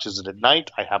mom watches it at night.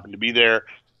 I happened to be there,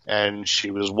 and she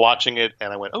was watching it,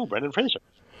 and I went, "Oh, Brendan Fraser,"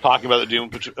 talking about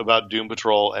Doom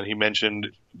Patrol, and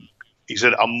he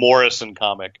said a Morrison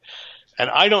comic. And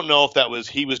I don't know if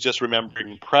he was just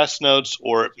remembering press notes,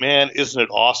 or, man, isn't it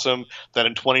awesome that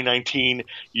in 2019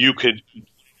 you could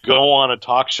go on a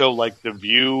talk show like The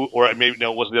View, or maybe,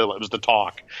 no, it wasn't the other one, it was The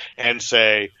Talk, and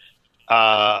say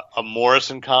a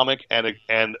Morrison comic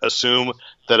and assume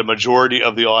that a majority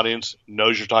of the audience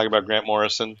knows you're talking about Grant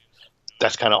Morrison.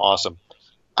 That's kind of awesome.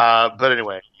 But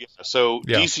anyway,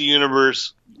 DC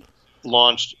Universe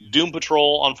launched Doom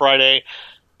Patrol on Friday.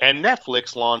 And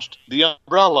Netflix launched The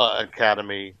Umbrella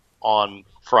Academy on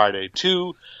Friday.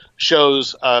 2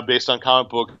 shows based on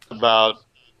comic book about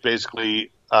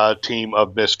basically a team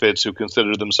of misfits who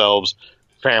consider themselves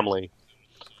family.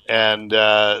 And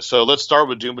so let's start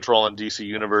with Doom Patrol on DC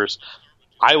Universe.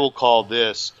 I will call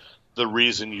this the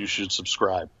reason you should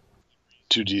subscribe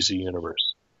to DC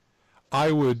Universe.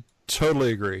 I would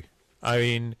totally agree. I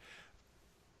mean,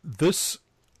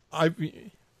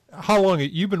 how long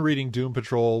you've been reading Doom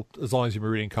Patrol? As long as you've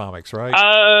been reading comics,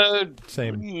 right?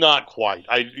 Same. Not quite.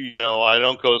 I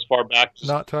don't go as far back.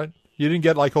 Not tight. You didn't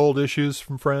get like old issues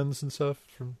from friends and stuff.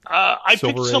 I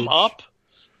picked some up.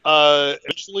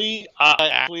 Actually,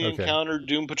 I encountered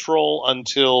Doom Patrol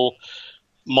until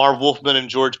Marv Wolfman and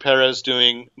George Perez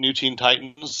doing New Teen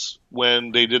Titans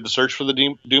when they did the search for the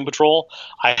Doom Patrol.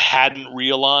 I hadn't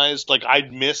realized, like,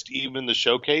 I'd missed even the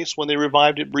showcase when they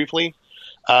revived it briefly.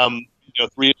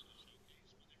 3.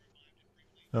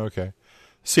 Okay.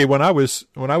 See, when I was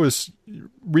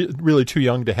really too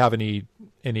young to have any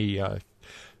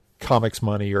comics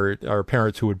money or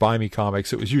parents who would buy me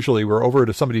comics, it was usually we're over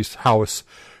to somebody's house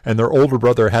and their older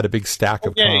brother had a big stack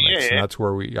of comics, and that's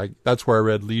where I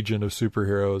read Legion of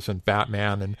Superheroes and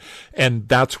Batman, and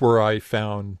that's where I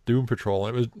found Doom Patrol.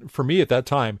 And it was, for me at that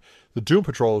time, the Doom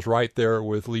Patrol was right there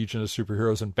with Legion of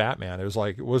Superheroes and Batman. It was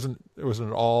like it wasn't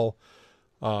at all.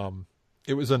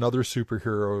 It was another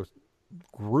superhero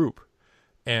group,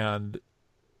 and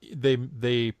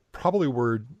they probably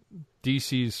were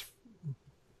DC's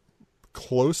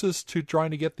closest to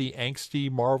trying to get the angsty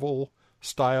Marvel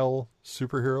style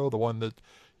superhero, the one that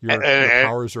your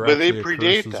powers are actually a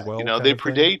curse as well. You know, they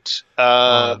predate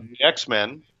the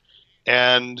X-Men,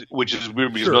 and which is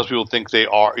weird because most people think they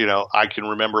are. You know, I can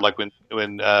remember like when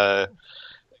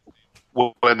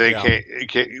they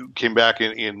came back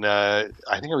in I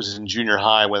think I was in junior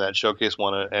high when that showcase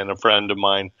won, and a friend of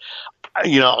mine.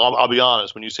 You know, I'll be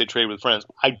honest. When you say trade with friends,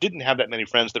 I didn't have that many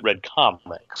friends that read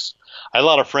comics. I had a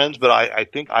lot of friends, but I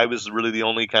think I was really the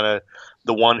only kind of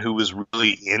the one who was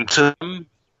really into them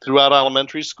throughout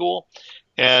elementary school.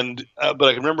 And but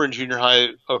I can remember in junior high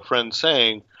a friend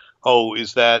saying, "Oh,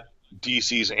 is that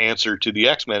DC's answer to the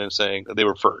X-Men?" and saying they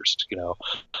were first. You know,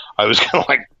 I was kind of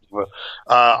like,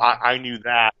 I knew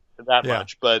that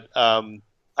much, but I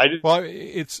didn't. Well,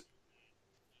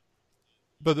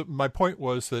 but my point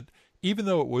was that even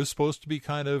though it was supposed to be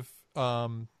kind of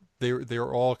they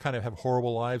were all kind of have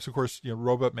horrible lives. Of course, you know,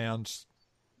 Robot Man's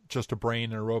just a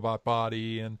brain in a robot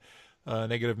body, and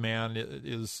Negative Man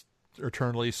is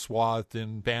eternally swathed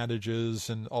in bandages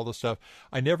and all this stuff.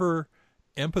 I never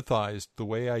empathized the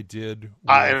way I did.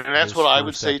 And that's what I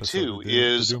would say too.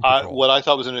 Is what I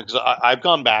thought was I've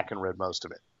gone back and read most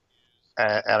of it.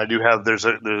 And I do have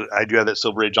I do have that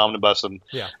Silver Age omnibus, and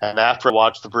after I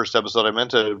watched the first episode, I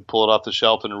meant to pull it off the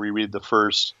shelf and reread the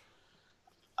first.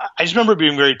 I just remember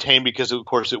being very tame because, of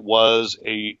course, it was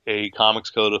a Comics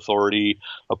Code Authority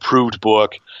approved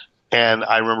book, and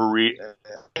I remember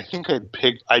I think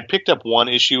I'd picked up one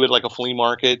issue at like a flea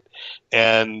market,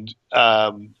 and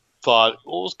thought,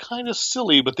 well, it was kind of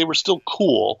silly, but they were still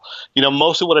cool. You know,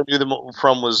 most of what I knew them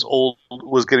from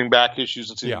was getting back issues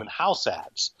and seeing them in house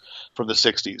ads from the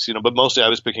 60s, you know, but mostly I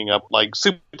was picking up like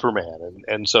Superman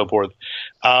and so forth.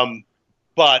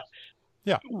 But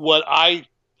what I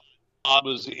thought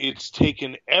was it's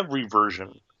taken every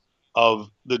version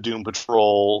of the Doom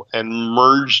Patrol and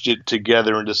merged it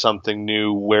together into something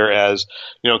new. Whereas,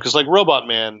 you know, because like Robot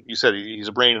Man, you said he's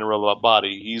a brain in a robot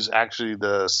body. He's actually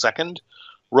the second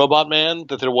Robot Man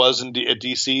that there was at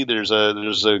DC. There's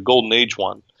a Golden Age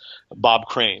one, Bob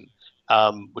Crane,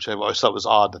 which I always thought was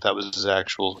odd that was his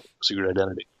actual secret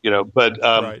identity, you know. But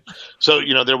right. So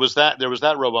you know there was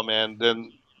that Robot Man.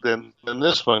 Then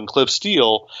this one, Cliff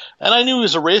Steele, and I knew he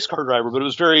was a race car driver, but it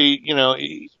was very, you know,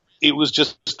 it was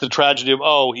just the tragedy of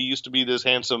he used to be this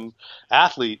handsome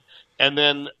athlete, and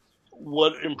then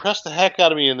what impressed the heck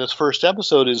out of me in this first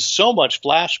episode is so much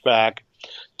flashback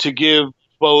to give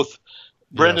both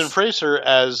Brendan Fraser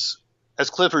as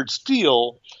Clifford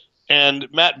Steele and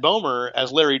Matt Bomer as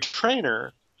Larry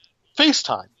Traynor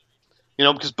FaceTime. You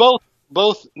know, because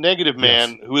both Negative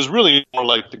Man, who is really more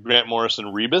like the Grant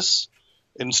Morrison Rebus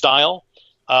in style,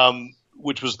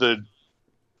 which was the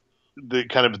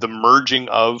kind of the merging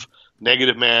of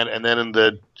Negative Man, and then in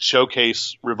the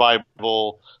Showcase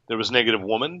revival there was Negative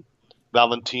Woman,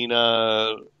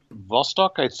 Valentina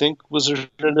Vostok, I think was her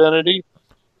identity.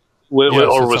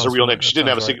 Or was a real name? She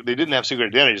didn't have They didn't have secret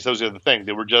identities. That was the other thing.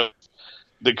 They were just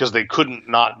because they couldn't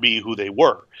not be who they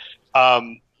were.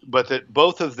 But that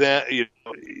both of them. You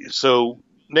know, so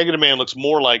Negative Man looks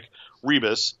more like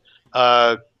Rebus.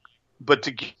 But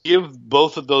to give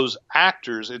both of those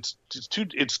actors, it's two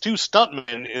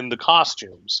stuntmen in the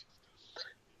costumes.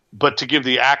 But to give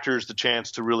the actors the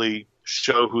chance to really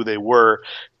show who they were.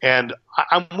 And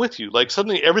I'm with you. Like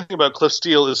suddenly everything about Cliff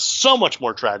Steele is so much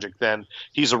more tragic than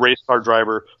he's a race car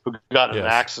driver who got in an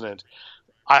accident.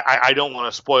 I don't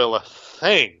want to spoil a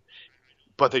thing,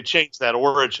 but they changed that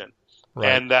origin. Right.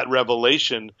 And that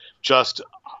revelation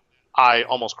I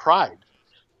almost cried.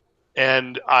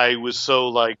 And I was so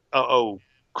like,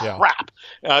 crap.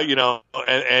 You know,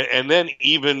 and then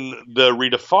even the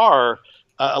Rita Farr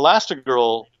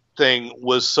Elastigirl thing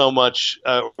was so much,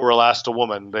 or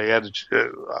Elasti-Woman. They had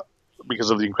because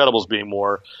of the Incredibles being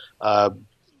more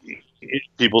in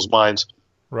people's minds,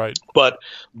 right? But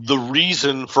the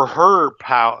reason for her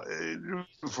power,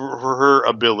 for her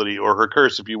ability or her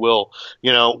curse, if you will,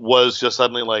 you know, was just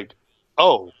suddenly like,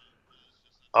 you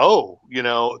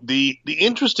know, the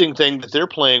interesting thing that they're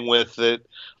playing with that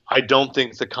I don't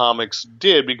think the comics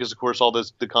did, because of course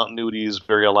the continuity is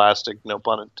very elastic, no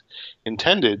pun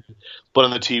intended. But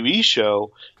on the TV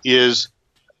show is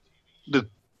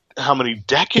how many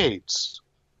decades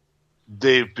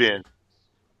they've been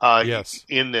Yes.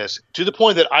 in this, to the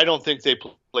point that I don't think they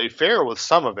play fair with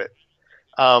some of it.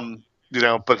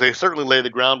 But they certainly lay the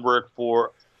groundwork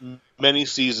for many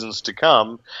seasons to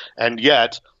come, and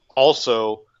yet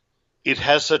also it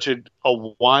has such a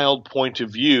wild point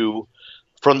of view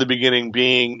from the beginning,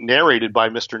 being narrated by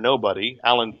Mr. Nobody,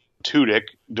 Alan Tudyk,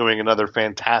 doing another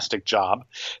fantastic job.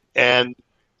 And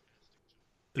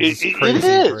it is.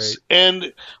 Great.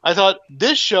 And I thought,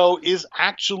 this show is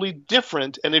actually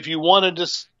different. And if you wanted to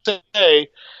say,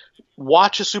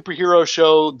 watch a superhero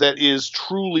show that is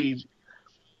truly,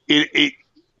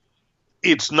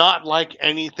 it's not like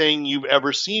anything you've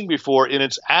ever seen before in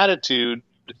its attitude.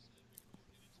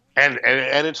 And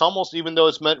it's almost, even though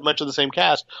it's much of the same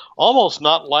cast, almost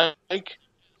not like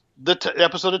the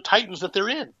episode of Titans that they're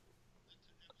in.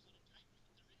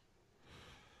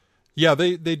 Yeah,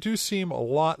 they do seem a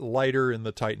lot lighter in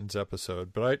the Titans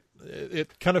episode, but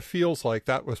it kind of feels like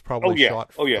that was probably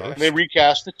shot first. Oh yeah, and they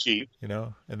recast the chief,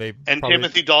 and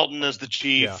Timothy Dalton as the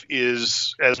chief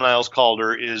is, as Niles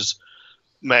Calder, is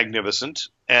magnificent,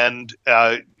 and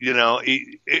I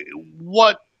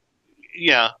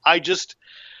just.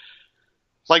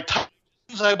 Like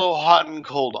Titans, I go hot and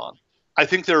cold on. I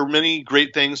think there are many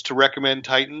great things to recommend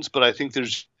Titans, but I think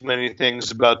there's many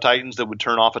things about Titans that would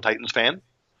turn off a Titans fan.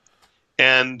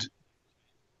 And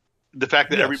the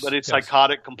fact that everybody's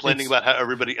psychotic, complaining about how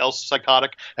everybody else is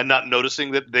psychotic, and not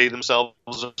noticing that they themselves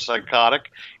are psychotic,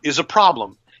 is a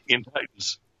problem in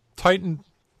Titans.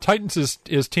 Titans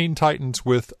is Teen Titans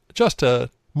with just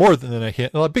more than a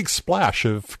hint, a big splash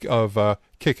of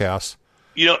kick-ass.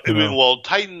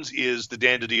 Titans is the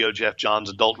Dan DiDio, Jeff Johns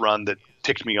adult run that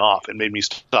ticked me off and made me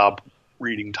stop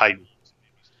reading Titans.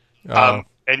 And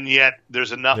yet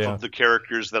there's enough of the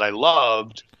characters that I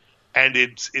loved, and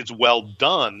it's well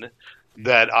done,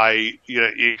 that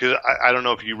because I don't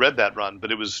know if you read that run,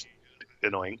 but it was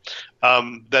annoying.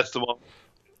 That's the one.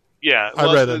 Yeah,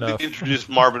 I read enough. They introduced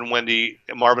Marvin and Wendy,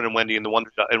 and the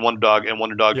Wonder Dog, and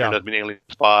Wonder Dog turned out to be an alien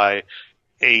spy,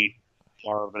 ate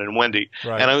Marvin and Wendy,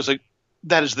 and I was like,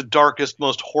 that is the darkest,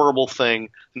 most horrible thing.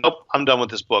 Nope, I'm done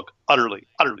with this book. Utterly.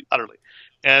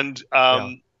 And,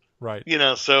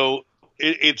 so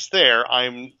it's there.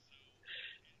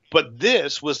 But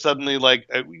this was suddenly like,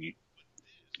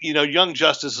 Young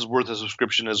Justice is worth a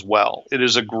subscription as well. It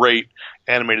is a great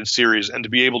animated series. And to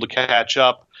be able to catch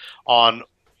up on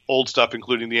old stuff,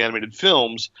 including the animated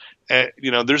films,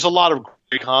 there's a lot of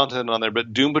great content on there.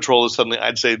 But Doom Patrol is suddenly,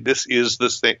 I'd say this is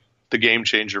the game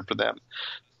changer for them.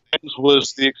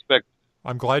 Was the expect.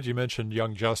 I'm glad you mentioned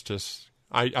Young Justice.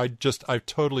 I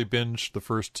totally binged the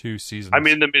first 2 seasons. I'm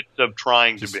in the midst of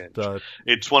trying to binge.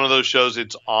 It's one of those shows.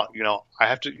 It's I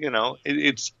have to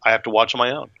I have to watch on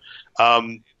my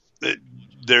own.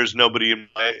 There's nobody in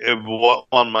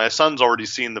my son's already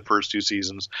seen the first 2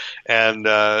 seasons, and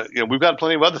we've got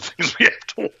plenty of other things we have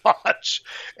to watch.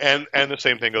 And the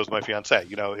same thing goes with my fiance.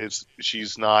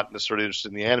 She's not necessarily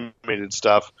interested in the animated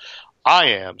stuff. I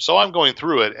am. So I'm going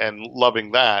through it and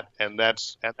loving that, and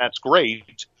that's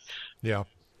great. Yeah.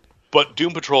 But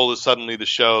Doom Patrol is suddenly the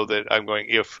show that I'm going,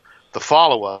 if the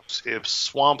follow-ups, if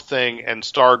Swamp Thing and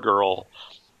Stargirl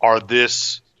are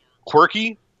this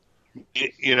quirky,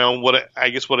 what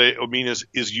I mean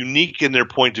is unique in their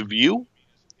point of view,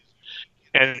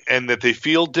 and that they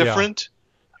feel different.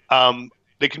 Yeah.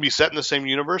 They can be set in the same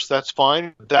universe. That's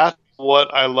fine. That's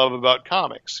what I love about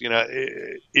comics.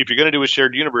 If you're going to do a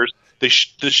shared universe, the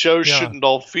shows shouldn't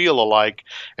all feel alike.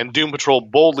 And Doom Patrol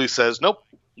boldly says, nope,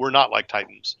 we're not like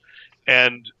Titans.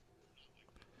 And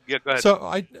go ahead. So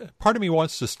part of me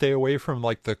wants to stay away from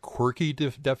like the quirky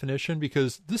definition,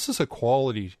 because this is a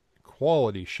quality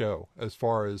show as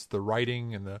far as the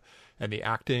writing and the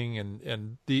acting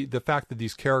and the fact that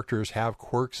these characters have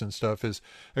quirks and stuff is.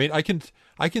 I mean, I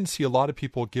can see a lot of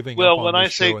people giving up on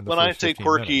this show in the first 15 minutes. When I say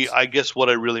quirky, I guess what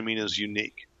I really mean is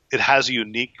unique. It has a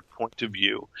unique point of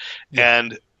view,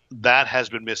 and that has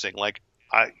been missing. Like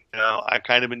I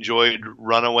kind of enjoyed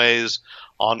Runaways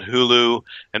on Hulu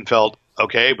and felt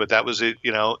okay, but that was it.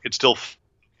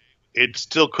 It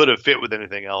still could have fit with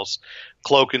anything else.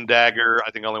 Cloak and Dagger,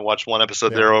 I think I only watched one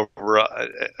episode there over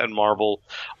at Marvel.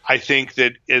 I think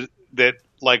that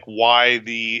why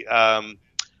the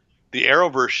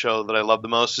Arrowverse show that I love the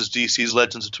most is DC's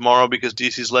Legends of Tomorrow, because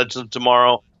DC's Legends of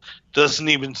Tomorrow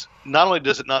not only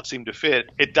does it not seem to fit,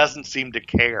 it doesn't seem to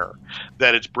care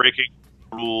that it's breaking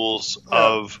rules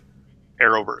of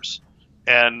Arrowverse.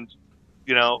 And,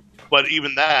 but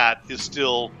even that is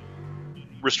still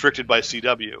restricted by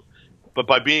CW. But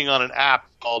by being on an app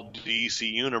called DC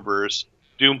Universe,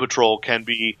 Doom Patrol can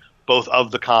be both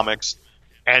of the comics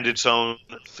and its own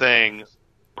thing,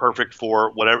 perfect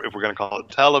for whatever, if we're going to call it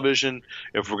television,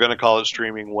 if we're going to call it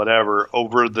streaming, whatever,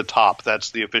 over the top.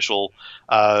 That's the official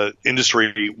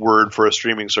industry word for a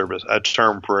streaming service, a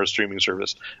term for a streaming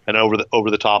service, an over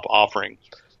the top offering,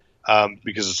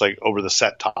 because it's like over the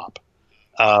set top.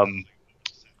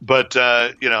 But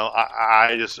I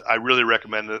really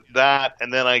recommend that.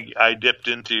 And then I dipped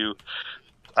into.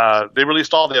 They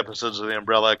released all the episodes of the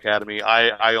Umbrella Academy.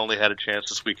 I only had a chance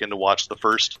this weekend to watch the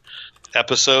first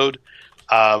episode,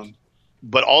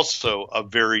 but also a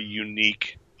very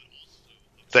unique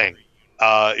thing.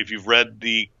 If you've read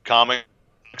the comics,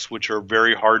 which are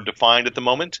very hard to find at the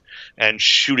moment and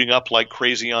shooting up like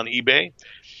crazy on eBay,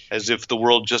 as if the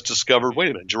world just discovered, wait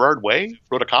a minute, Gerard Way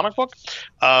wrote a comic book?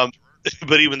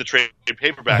 But even the trade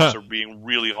paperbacks are being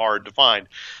really hard to find.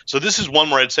 So this is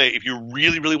one where I'd say if you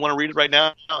really, really want to read it right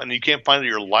now and you can't find it at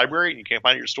your library and you can't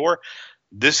find it at your store,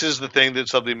 this is the thing that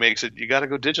something makes it, you got to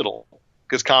go digital,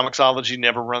 because Comixology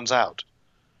never runs out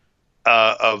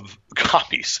of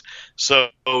copies. So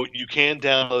you can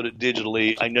download it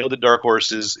digitally. I know that Dark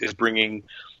Horse is bringing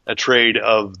a trade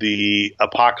of the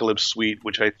Apocalypse Suite,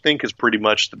 which I think is pretty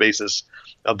much the basis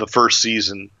of the first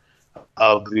season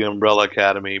of the Umbrella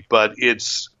Academy, but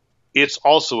it's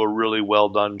also a really well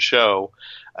done show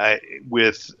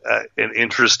with an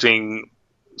interesting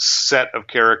set of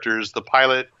characters. The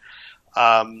pilot,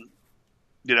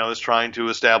 is trying to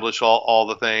establish all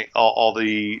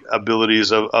the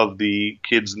abilities of the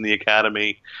kids in the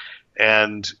academy,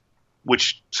 and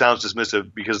which sounds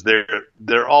dismissive because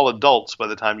they're all adults by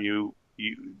the time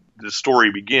the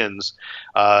story begins.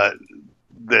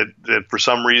 That for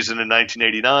some reason in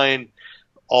 1989,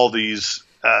 all these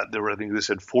there were, I think they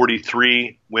said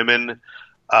 43 women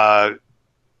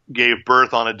gave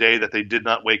birth on a day that they did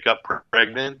not wake up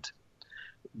pregnant.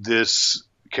 This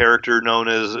character known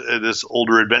as this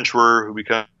older adventurer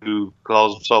who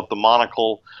calls himself the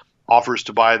Monocle offers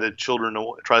to buy the children,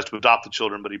 tries to adopt the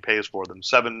children, but he pays for them.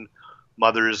 7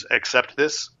 mothers accept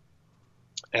this,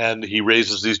 and he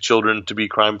raises these children to be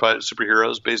crime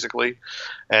superheroes, basically,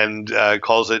 and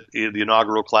calls it the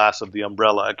inaugural class of the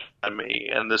Umbrella Academy.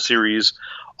 And the series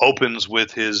opens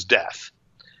with his death,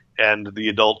 and the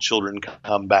adult children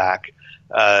come back.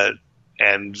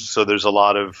 And so there's a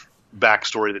lot of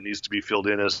backstory that needs to be filled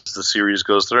in as the series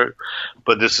goes through.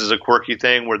 But this is a quirky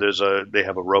thing where they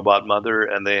have a robot mother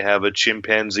and they have a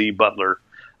chimpanzee butler,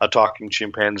 a talking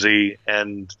chimpanzee,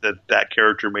 and that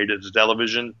character made it to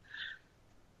television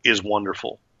is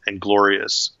wonderful and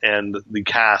glorious, and the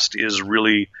cast is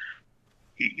really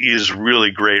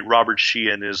great. Robert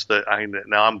Sheehan is now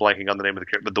I'm blanking on the name of the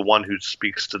character, but the one who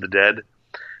speaks to the dead,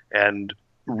 and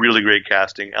really great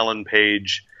casting. Ellen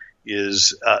Page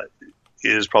is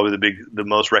probably the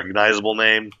most recognizable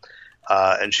name,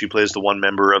 and she plays the one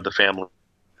member of the family,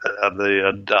 of the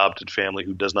adopted family,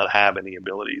 who does not have any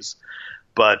abilities,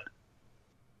 but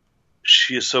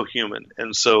she is so human,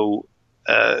 and so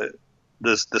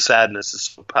the sadness is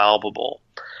so palpable,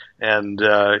 and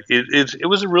it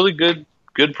was a really good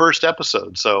first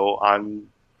episode. So I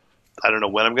don't know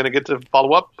when I'm going to get to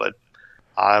follow up, but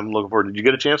I'm looking forward. Did you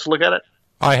get a chance to look at it?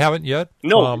 I haven't yet.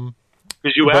 No,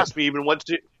 because you asked me even what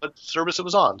service it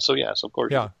was on. So yes, of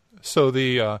course. Yeah. So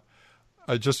the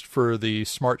just for the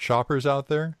smart shoppers out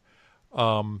there,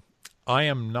 I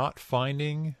am not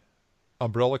finding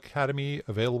Umbrella Academy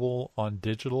available on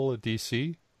digital at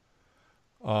DC.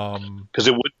 Because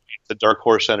it would be the Dark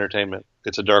Horse Entertainment.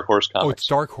 It's a Dark Horse Comics. Oh, it's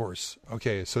Dark Horse.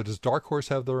 Okay, so does Dark Horse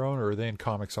have their own, or are they in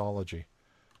Comixology?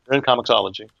 They're in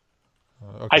Comixology.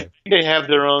 Okay. I think they have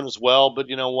their own as well, but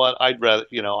you know what? I'd rather,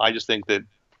 I just think that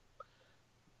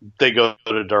they go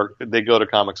to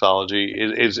Comixology.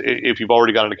 If you've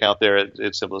already got an account there,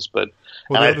 it's simplest. But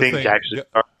the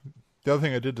other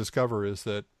thing I did discover is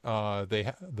that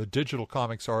the digital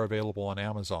comics are available on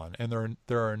Amazon, and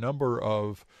there are a number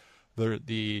of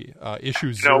the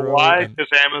issues. You know why? Because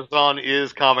Amazon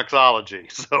is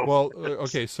Comixology. So well,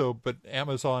 okay. So, but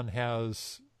Amazon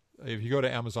has. If you go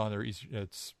to Amazon,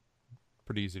 it's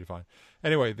pretty easy to find.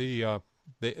 Anyway,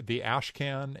 the Ash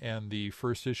Can and the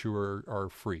first issue are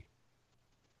free.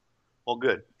 Well,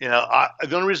 good. The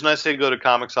only reason I say go to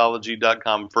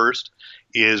Comixology.com first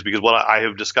is because what I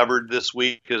have discovered this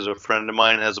week is a friend of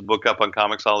mine has a book up on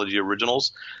Comixology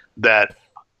Originals that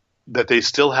they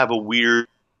still have a weird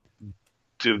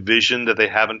division that they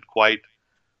haven't quite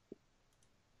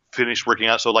finished working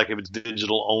out. So like if it's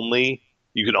digital only,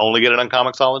 you can only get it on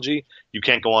Comixology. You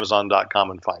can't go on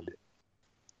Amazon.com and find it.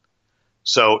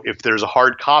 So if there's a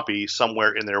hard copy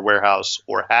somewhere in their warehouse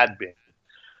or had been,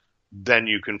 then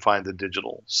you can find the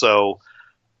digital. So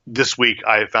this week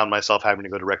I found myself having to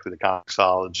go directly to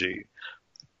Comixology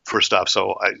for stuff.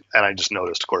 So I just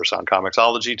noticed, of course, on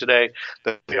Comixology today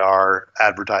that they are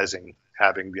advertising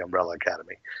having the Umbrella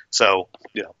Academy. So,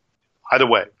 either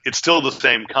way, it's still the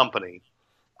same company.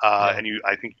 And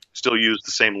I think still use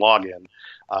the same login.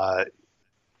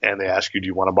 And they ask you, do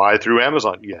you want to buy through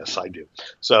Amazon? Yes, I do.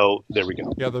 So there we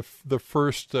go. Yeah, the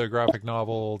first graphic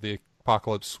novel, The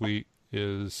Apocalypse Suite,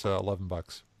 is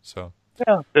 $11. So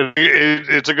yeah,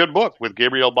 it's a good book with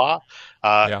Gabriel Ba,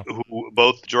 who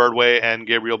both Gerard Way and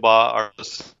Gabriel Ba are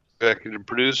executive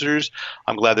producers.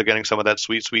 I'm glad they're getting some of that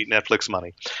sweet Netflix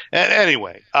money. And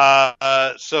anyway,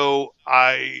 so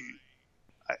I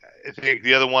think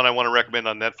the other one I want to recommend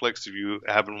on Netflix, if you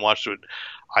haven't watched it,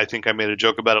 I think I made a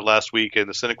joke about it last week in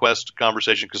the CineQuest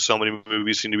conversation, because so many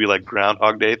movies seem to be like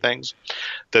Groundhog Day things,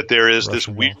 that there is this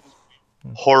weird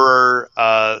horror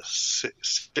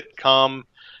sitcom,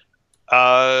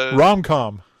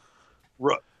 rom-com,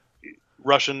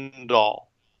 Russian Doll.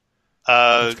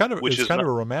 It's kind of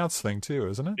a romance thing too,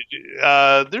 isn't it?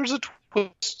 There's a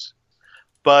twist,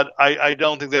 but I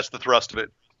don't think that's the thrust of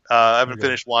it. I haven't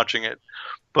finished watching it,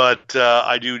 but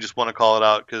I do just want to call it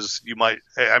out because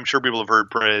I'm sure people have heard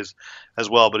praise as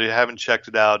well, but if you haven't checked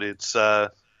it out, it's an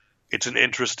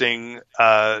interesting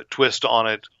twist on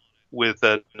it with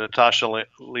Natasha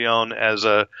Lyonne as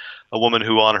a woman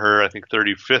who on her, I think,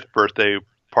 35th birthday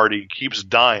party keeps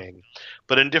dying,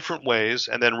 but in different ways,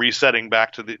 and then resetting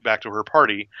back to her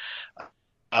party.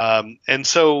 And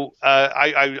so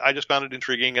I just found it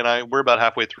intriguing, and we're about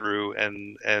halfway through,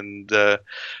 and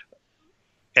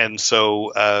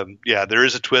so there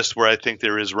is a twist where I think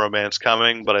there is romance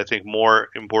coming, but I think more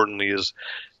importantly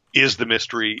is the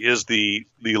mystery, is the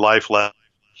life left,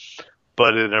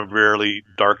 but in a really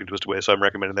dark and twisted way. So I'm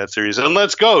recommending that series. And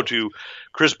let's go to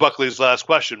Chris Buckley's last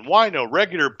question. Why no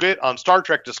regular bit on Star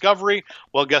Trek Discovery?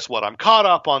 Well, guess what? I'm caught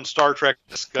up on Star Trek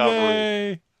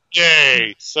Discovery.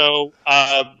 Yay! So,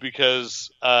 because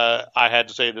I had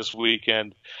to say this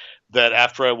weekend that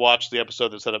after I watched the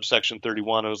episode that set up Section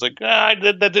 31, I was like,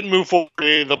 that didn't move forward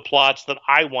any of the plots that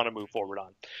I want to move forward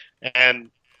on. And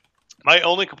my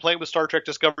only complaint with Star Trek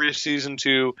Discovery Season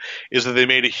 2 is that they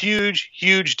made a huge,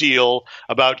 huge deal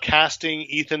about casting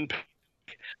Ethan Peck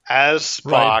as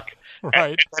Spock,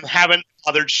 right. And haven't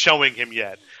bothered showing him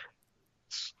yet.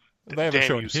 They haven't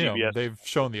shown him. CBS. They've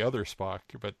shown the other Spock,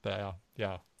 but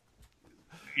yeah.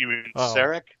 You mean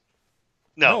Sarek?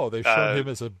 No, they've shown him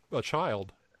as a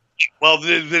child. Well,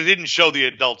 they didn't show the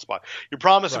adult Spock. You're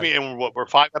promising me, and we're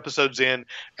 5 episodes in,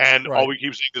 and all we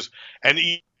keep saying is, and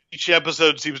each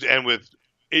episode seems to end with,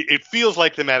 it feels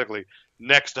like thematically,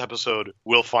 next episode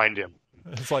we'll find him.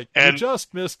 It's like, you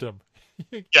just missed him.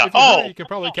 You can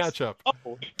probably catch up.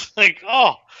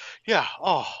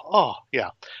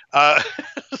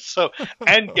 So,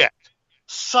 and yet,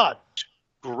 such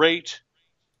great.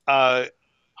 I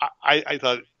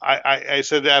thought I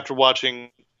said after watching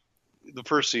the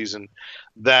first season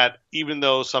that even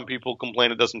though some people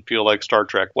complain it doesn't feel like Star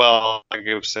Trek, well, like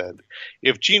I've said,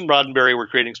 if Gene Roddenberry were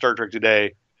creating Star Trek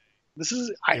today,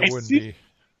 it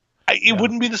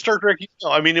wouldn't be the Star Trek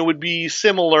I mean, it would be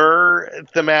similar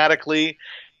thematically.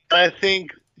 I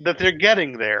think that they're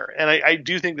getting there, and I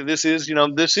do think that this is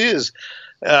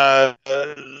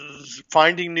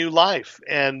finding new life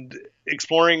and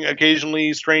exploring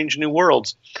occasionally strange new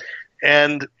worlds,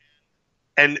 and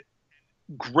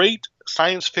great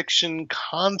science fiction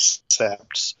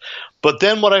concepts. But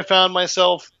then what I found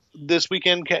myself this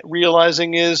weekend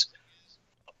realizing is,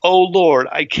 oh Lord,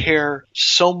 I care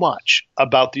so much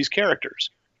about these characters.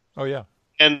 Oh yeah.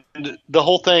 And the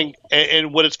whole thing,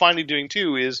 and what it's finally doing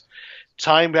too, is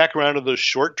tying back around to those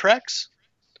short treks.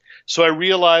 So I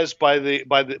realized by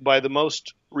the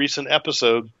most recent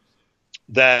episode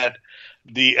that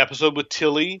the episode with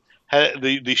Tilly,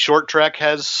 the short trek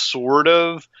has sort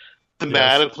of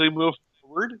thematically moved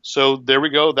forward. So there we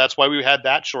go. That's why we had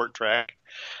that short trek.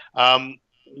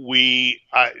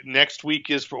 Next week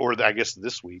this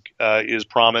week is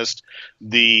promised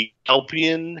the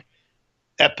Kelpian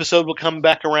episode will come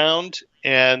back around,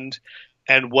 and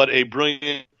what a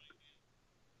brilliant.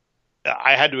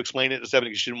 I had to explain it to Stephanie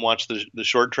because she didn't watch the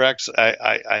short treks.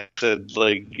 I said,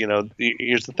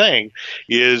 here's the thing,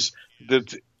 is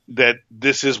that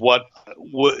this is what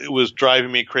was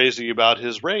driving me crazy about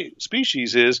his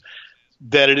species, is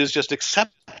that it is just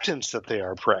acceptance that they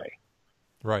are prey.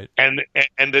 Right. and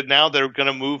that now they're going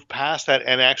to move past that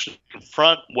and actually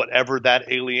confront whatever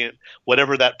that alien,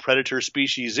 whatever that predator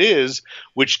species is,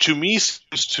 which to me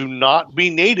seems to not be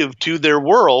native to their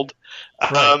world.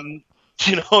 Right.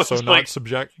 So It's like,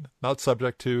 not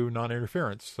subject to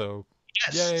non-interference. So,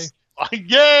 yay. yes.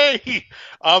 Yay!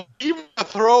 Even a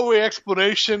throwaway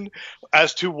explanation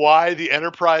as to why the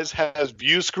Enterprise has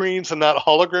view screens and not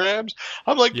holograms.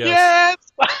 I'm like, yes,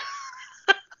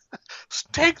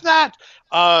 take that.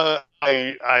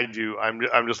 I do.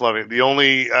 I'm just loving it. The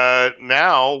only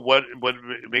now what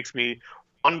makes me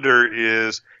wonder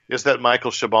is that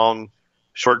Michael Chabon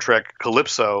short trek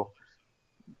Calypso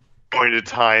going to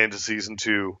tie into season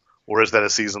 2, or is that a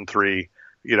season 3?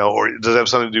 Or does it have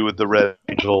something to do with the Red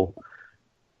Angel?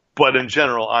 But in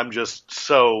general, I'm just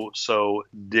so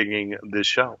digging this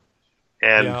show.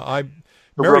 And yeah,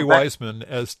 Mary Wiseman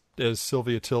as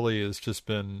Sylvia Tilly has just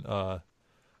been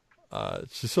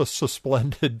she's so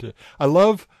splendid. I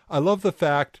love the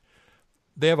fact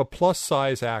they have a plus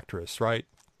size actress, right?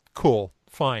 Cool,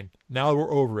 fine. Now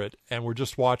we're over it, and we're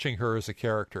just watching her as a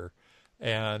character,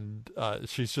 and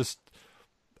she's just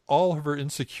all of her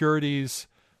insecurities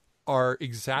are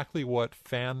exactly what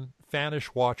fanish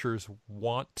watchers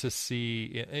want to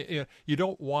see. You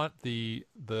don't want the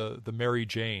Mary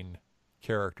Jane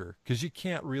character because you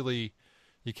can't really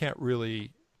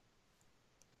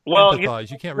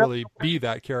empathize. You can't really be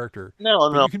that character.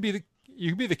 No. You can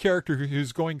be the character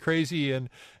who's going crazy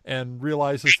and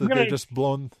realizes that they're just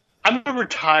blown. I'm gonna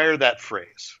retire that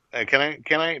phrase. Can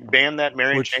I ban that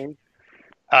Mary Jane?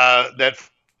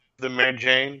 The Mary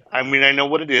Jane. I mean, I know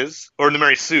what it is, or the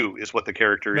Mary Sue is what the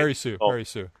character Mary is. Sue. Oh, Mary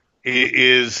Sue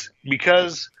is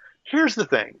because here's the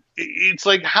thing. It's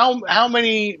like how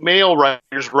many male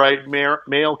writers write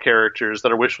male characters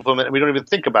that are wish fulfillment, and we don't even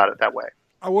think about it that way.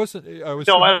 I was.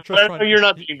 No, I know you're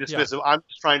not being dismissive. Yeah. I'm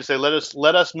just trying to say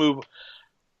let us move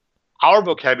our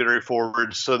vocabulary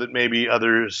forward so that maybe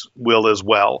others will as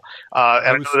well.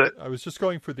 I was just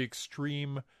going for the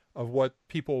extreme of what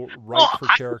people write for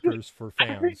characters for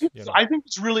fans. I think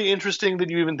it's really interesting that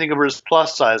you even think of her as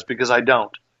plus size because I don't.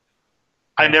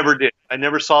 Yeah. I never did. I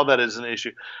never saw that as an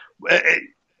issue.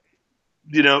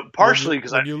 Partially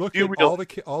because when you look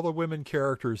at all the women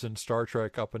characters in Star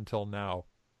Trek up until now,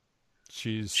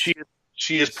 she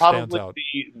is probably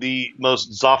the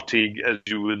most Zoftig, as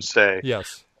you would say.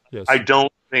 Yes. I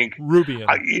don't think Rubian.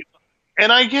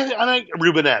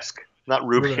 Rubenesque, not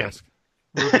Rubian.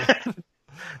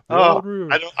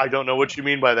 I don't know what you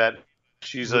mean by that.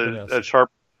 She's a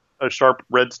sharp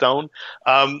red stone.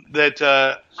 I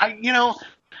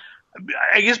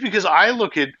guess because I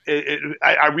look at it,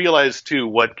 I realize too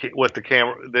what the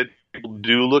camera that people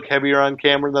do look heavier on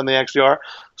camera than they actually are.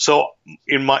 So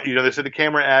in my, they said the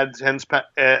camera adds 10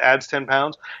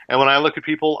 pounds, and when I look at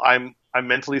people, I'm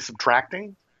mentally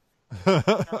subtracting.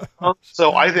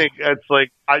 So I think it's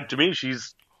like to me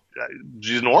she's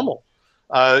normal.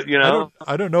 I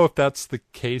don't know if that's the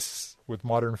case with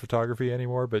modern photography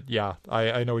anymore, but yeah,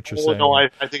 I know what you're saying. No, I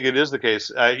think it is the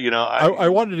case. I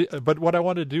wanted, but what I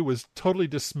wanted to do was totally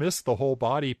dismiss the whole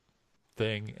body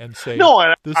thing and say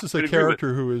this is a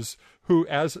character who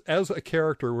as a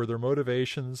character were their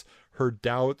motivations, her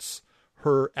doubts,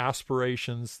 her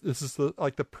aspirations. This is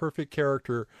the perfect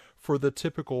character for the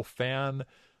typical fan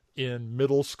in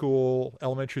middle school,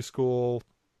 elementary school,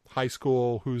 high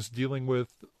school who's dealing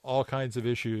with all kinds of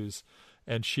issues,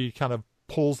 and she kind of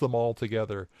pulls them all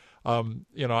together. I'm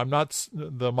not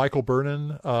the Michael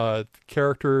Burnham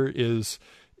character is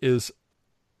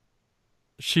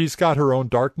she's got her own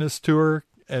darkness to her,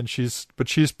 and she's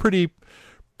pretty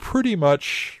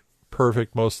much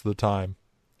perfect most of the time.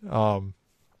 But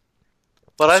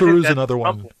I Saru's another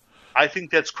one. I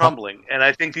think that's crumbling, and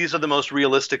I think these are the most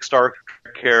realistic Star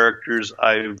Trek characters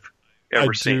I've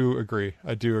ever seen.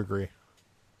 I do agree.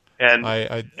 And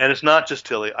and it's not just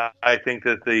Tilly. I think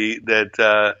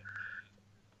that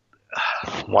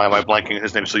why am I blanking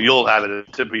his name? So you'll have it at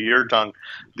the tip of your tongue.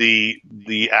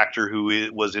 The actor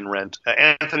who was in Rent,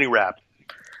 Anthony Rapp.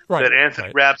 Right. That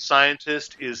Anthony Rapp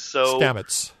scientist is so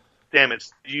Stamets.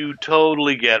 You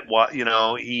totally get why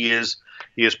he is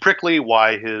prickly.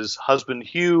 Why his husband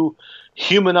Hugh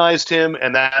humanized him,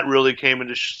 and that really came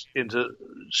into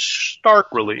stark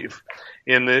relief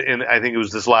in I think it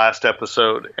was this last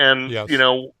episode. And yes.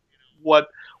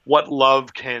 What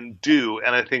love can do,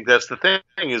 and I think that's the thing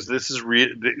is this is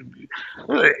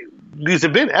these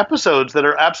have been episodes that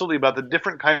are absolutely about the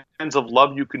different kinds of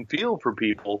love you can feel for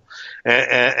people,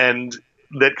 and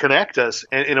that connect us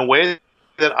in a way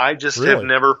that I just have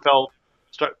never felt.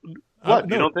 What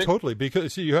you don't think? Totally,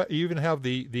 because you even have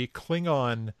the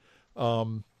Klingon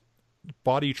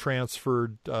body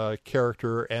transferred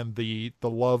character and the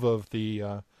love of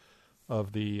the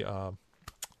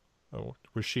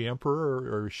was she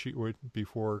emperor or was she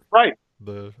before Right.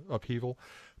 the upheaval?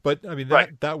 But I mean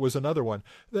that was another one.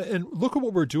 And look at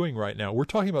what we're doing right now. We're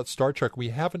talking about Star Trek. We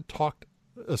haven't talked,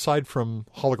 aside from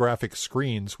holographic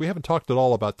screens, we haven't talked at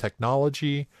all about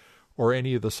technology or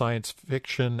any of the science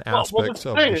fiction aspects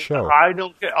of the show. I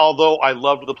don't get, although I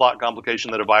loved the plot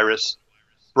complication that a virus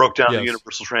broke down the Yes.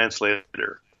 universal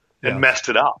translator and Yes. messed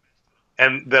it up.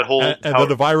 And that whole and that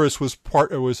the virus was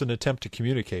an attempt to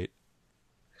communicate.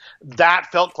 That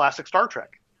felt classic Star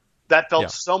Trek. That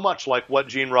felt so much like what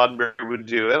Gene Roddenberry would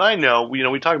do. And I know, we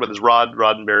talked about this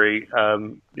Roddenberry.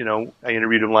 I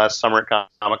interviewed him last summer at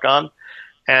Comic-Con.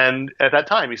 And at that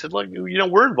time, he said, look,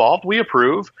 we're involved. We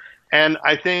approve. And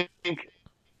I think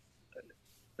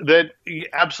that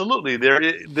absolutely that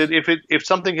if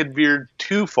something had veered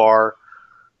too far,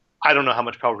 I don't know how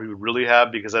much power he would really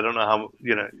have, because I don't know how,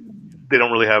 they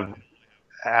don't really have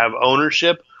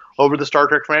ownership over the Star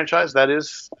Trek franchise. That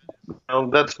is,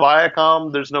 that's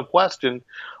Viacom. There's no question.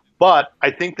 But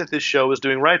I think that this show is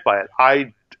doing right by it.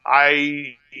 I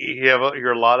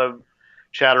hear a lot of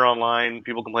chatter online,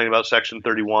 people complaining about Section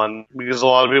 31, because a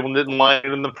lot of people didn't like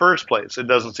it in the first place. It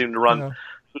doesn't seem to run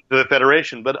the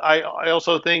Federation. But I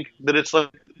also think that it's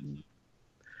like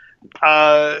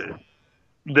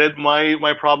that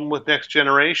my problem with Next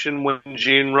Generation when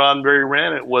Gene Roddenberry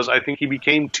ran it was I think he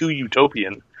became too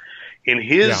utopian in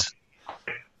his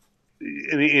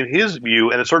in his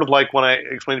view. And it's sort of like when I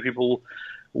explain to people,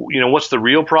 what's the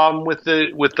real problem with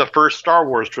the first Star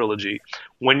Wars trilogy?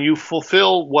 When you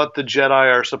fulfill what the Jedi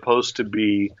are supposed to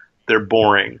be, they're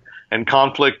boring, and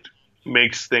conflict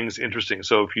makes things interesting.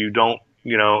 So if you don't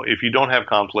have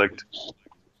conflict,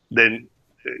 then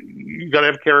you got to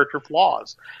have character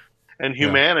flaws and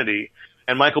humanity.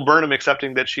 And Michael Burnham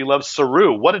accepting that she loves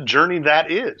Saru. What a journey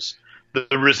that is. The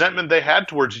resentment they had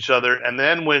towards each other, and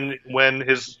then when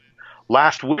his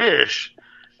last wish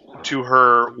to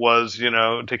her was,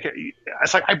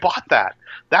 it's like, I bought that.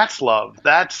 That's love.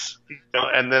 That's,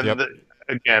 and then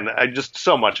again, I just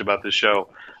so much about this show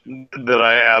that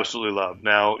I absolutely love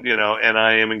now, and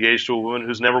I am engaged to a woman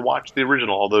who's never watched the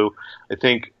original. Although I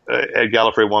think at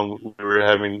Gallifrey one, we were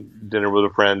having dinner with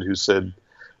a friend who said,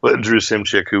 Drew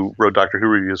Simchick, who wrote Doctor Who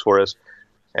reviews for us,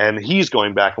 and he's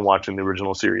going back and watching the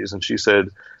original series. And she said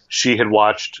she had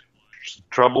watched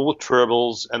Trouble with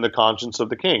Tribbles and The Conscience of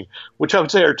the King, which I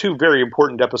would say are two very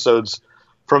important episodes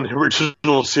from the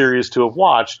original series to have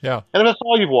watched. Yeah. And if that's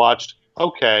all you've watched,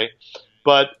 okay.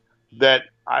 But that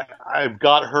I've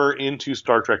got her into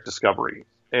Star Trek Discovery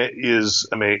is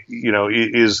amazing.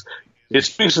 It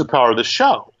speaks to the power of the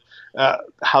show,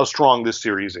 how strong this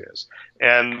series is.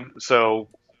 And so,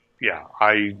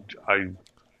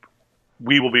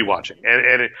 we will be watching.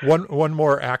 And one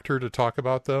more actor to talk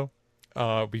about though.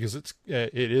 Because it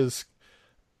is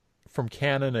from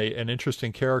canon an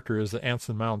interesting character is the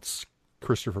Anson Mount's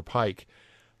Christopher Pike,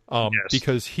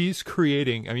 because he's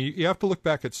creating. I mean, you have to look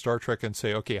back at Star Trek and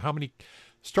say, okay, how many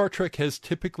Star Trek has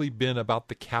typically been about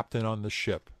the captain on the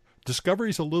ship.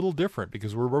 Discovery's a little different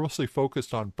because we're mostly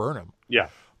focused on Burnham. Yeah.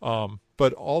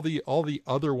 But all the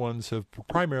other ones have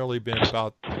primarily been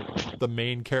about the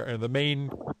main character. The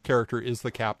main character is the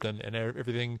captain, and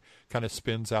everything kind of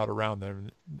spins out around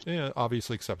them.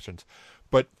 Obviously exceptions,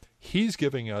 but he's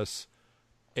giving us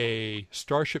a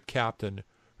starship captain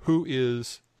who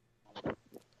is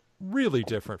really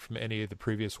different from any of the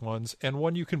previous ones, and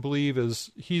one you can believe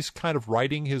is he's kind of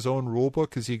writing his own rule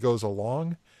book as he goes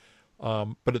along.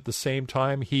 But at the same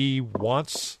time, he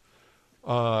wants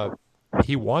to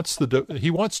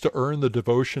earn the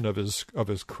devotion of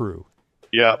his crew.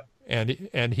 Yeah.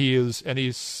 And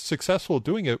he's successful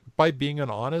doing it by being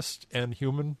an honest and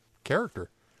human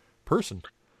person.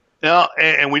 Yeah,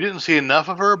 and we didn't see enough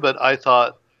of her, but I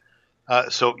thought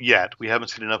we haven't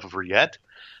seen enough of her yet.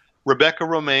 Rebecca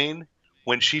Romaine,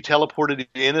 when she teleported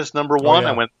in as number one,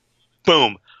 I went,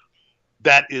 boom,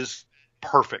 that is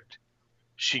perfect.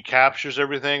 She captures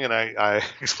everything, and I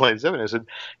explained to them, and I said,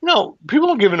 people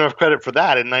don't give enough credit for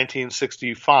that in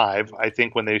 1965, I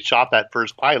think, when they shot that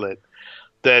first pilot,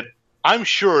 that I'm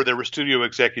sure there were studio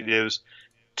executives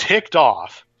ticked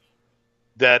off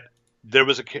that there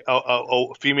was a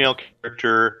female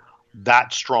character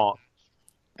that strong,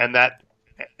 and that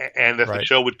the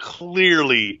show would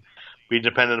clearly be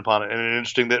dependent upon it. And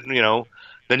interesting that,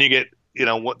 then you get,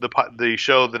 what the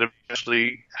show that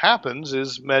eventually happens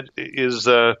is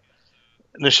Nichelle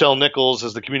Nichols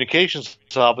as the communications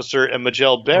officer, and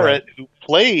Majel Barrett, who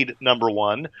played number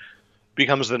one,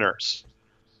 becomes the nurse.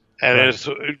 And it's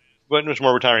much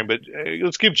more retiring. But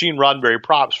let's give Gene Roddenberry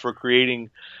props for creating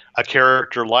a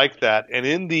character like that. And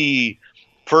in the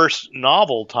first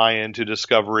novel tie-in to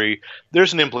Discovery,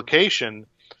 there's an implication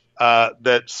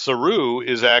that Saru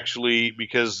is actually,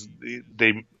 because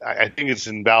I think it's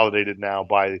invalidated now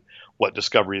by what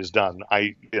Discovery has done.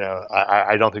 I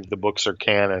don't think the books are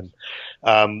canon.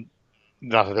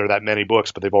 Not that there are that many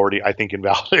books, but they've already, I think,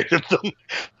 invalidated them.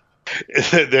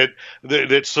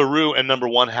 that Saru and Number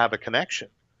One have a connection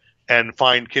and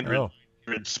find kindred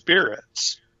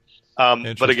spirits.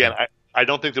 But again, I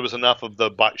don't think there was enough of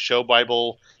the show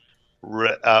Bible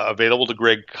available to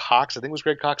Greg Cox. I think it was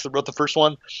Greg Cox that wrote the first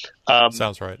one.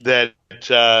 Sounds right. That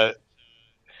the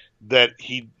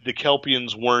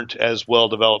Kelpians weren't as well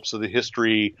developed, so the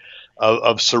history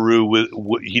of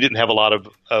Saru, he didn't have a lot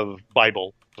of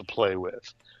Bible to play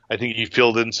with. I think he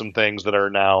filled in some things that are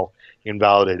now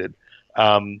invalidated.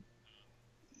 I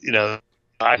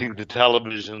think the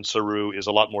television Saru is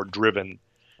a lot more driven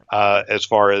as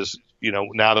far as,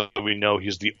 now that we know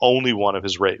he's the only one of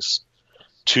his race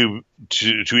to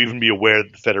even be aware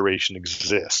that the Federation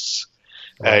exists.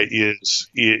 Right.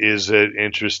 Is an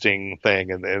interesting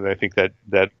thing, and I think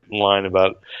that line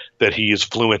about that he is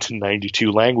fluent in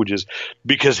 92 languages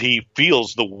because he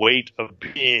feels the weight of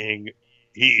being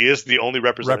he is the only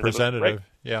representative. Right?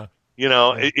 Yeah.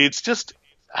 It's just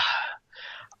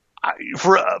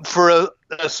for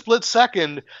a split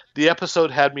second, the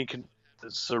episode had me convinced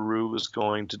that Saru was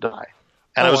going to die,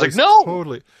 and I was like, no,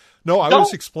 totally. No, I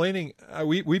was explaining.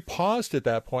 We paused at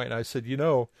that point, and I said,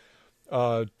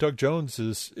 Doug Jones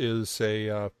is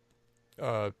a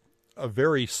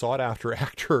very sought after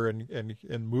actor in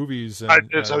movies. And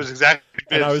I was exactly.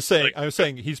 And I was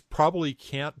saying he's probably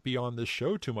can't be on this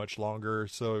show too much longer.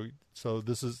 So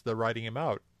this is they're writing him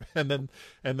out. And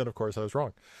then of course I was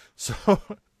wrong. So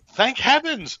thank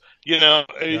heavens, no.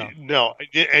 And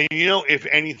if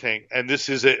anything, and this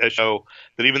is a show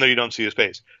that even though you don't see his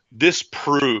face, this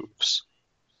proves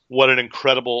what an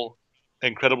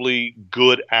incredibly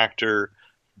good actor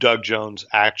Doug Jones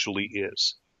actually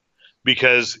is.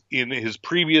 Because in his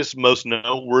previous most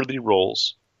noteworthy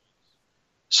roles,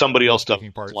 somebody else does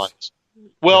lines.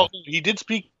 Well, he did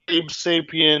speak Abe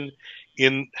Sapien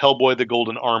in Hellboy: The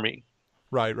Golden Army.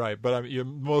 Right. But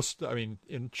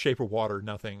in Shape of Water,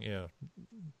 nothing. Yeah.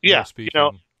 Yeah.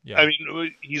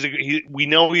 We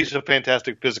know he's a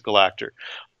fantastic physical actor,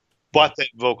 but that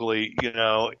vocally,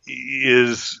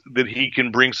 is that he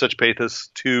can bring such pathos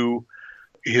to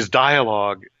his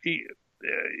dialogue.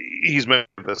 He's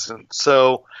magnificent.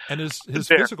 So, and his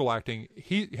physical acting.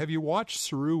 Have you watched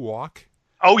Saru walk?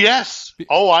 Oh yes.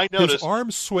 Oh, I noticed. His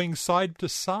arms swing side to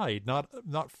side,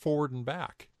 not forward and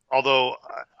back. Although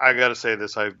I got to say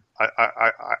this, I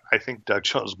think Doug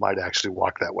Jones might actually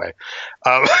walk that way.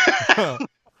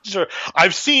 Sure,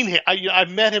 I've seen him. I've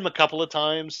met him a couple of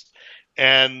times,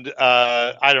 and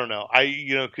I don't know.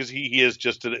 Because he is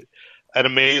just an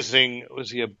amazing.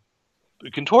 Was he a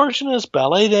contortionist,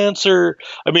 ballet dancer?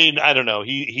 I mean, I don't know.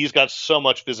 He's got so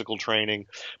much physical training,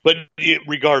 but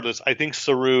regardless, I think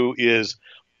Saru is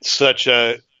such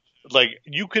a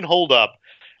you can hold up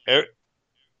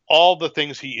all the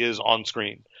things he is on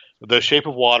screen: The Shape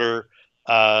of Water,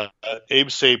 Abe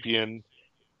Sapien,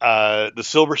 The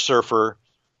Silver Surfer,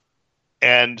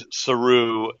 and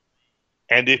Saru.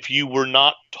 And if you were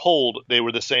not told they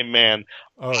were the same man,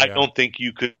 I don't think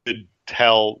you could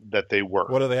tell that they were.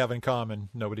 What do they have in common?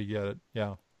 Nobody get it.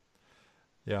 Yeah.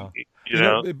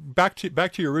 Back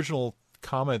to your original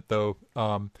comment though,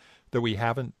 that we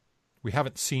haven't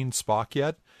seen Spock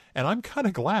yet, and I'm kind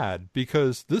of glad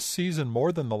because this season,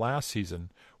 more than the last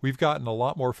season, we've gotten a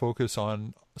lot more focus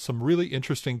on some really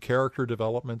interesting character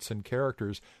developments and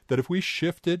characters that if we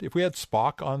had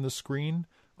Spock on the screen,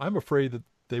 I'm afraid that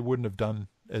they wouldn't have done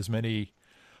as many.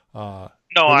 I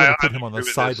put him on the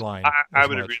sideline. I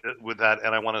would agree with that,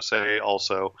 and I want to say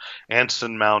also,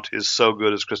 Anson Mount is so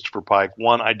good as Christopher Pike.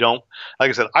 I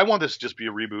want this to just be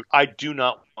a reboot. I do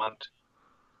not want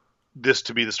this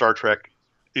to be the Star Trek,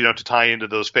 to tie into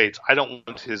those fates. I don't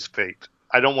want his fate.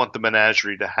 I don't want the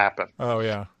menagerie to happen. Oh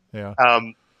yeah.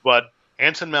 But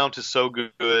Anson Mount is so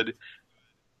good.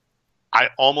 I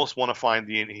almost want to find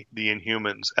the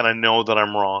Inhumans, and I know that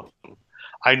I'm wrong.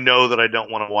 I know that I don't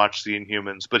want to watch the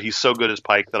Inhumans, but he's so good as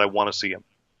Pike that I want to see him.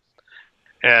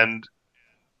 And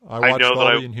I watched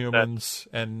all the Inhumans,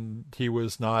 and he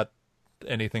was not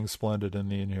anything splendid in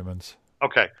the Inhumans.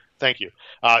 Okay, thank you.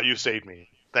 You saved me.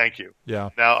 Thank you. Yeah.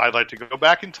 Now I'd like to go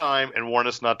back in time and warn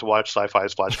us not to watch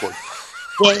Sci-Fi's Flash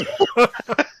Gordon.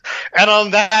 And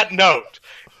on that note,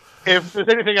 if there's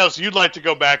anything else you'd like to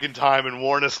go back in time and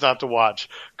warn us not to watch,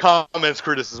 comments,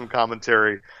 criticism,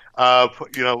 commentary,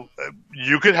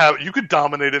 You could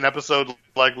dominate an episode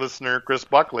like listener Chris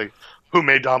Buckley, who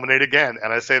may dominate again,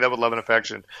 and I say that with love and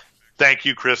affection. Thank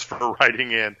you, Chris, for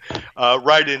writing in.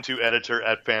 Write into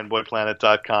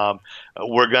editor@fanboyplanet.com.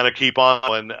 We're going to keep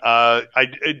on. I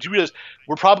do realize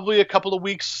we're probably a couple of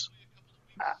weeks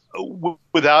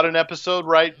without an episode,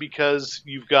 right? Because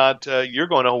you're going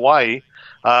to Hawaii,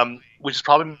 which is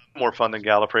probably more fun than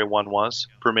Gallifrey 1 was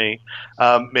for me,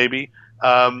 maybe.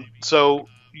 So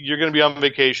you're going to be on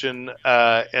vacation,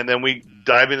 and then we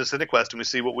dive into CineQuest and we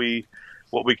see what we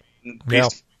can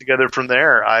piece together from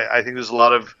there. I think there's a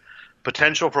lot of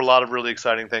potential for a lot of really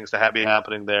exciting things to be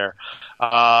happening there.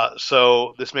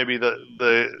 So this may be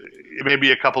it may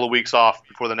be a couple of weeks off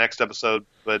before the next episode,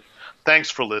 but thanks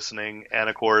for listening. And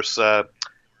of course, again,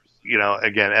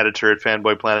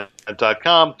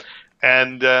 editor@fanboyplanet.com.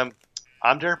 And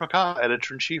I'm Derek McCaw,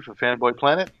 editor-in-chief of Fanboy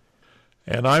Planet.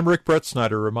 And I'm Rick Brett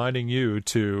Snyder, reminding you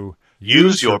to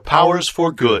use your powers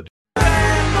for good.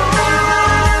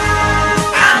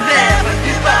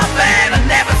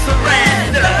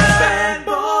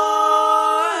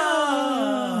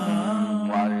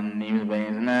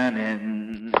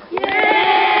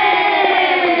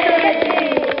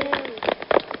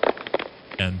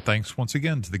 And thanks once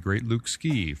again to the great Luke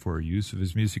Ski for use of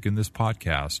his music in this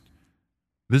podcast.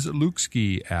 Visit Luke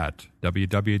Ski at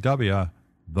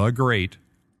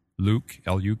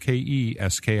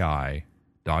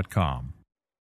www.thegreatlukeski.com.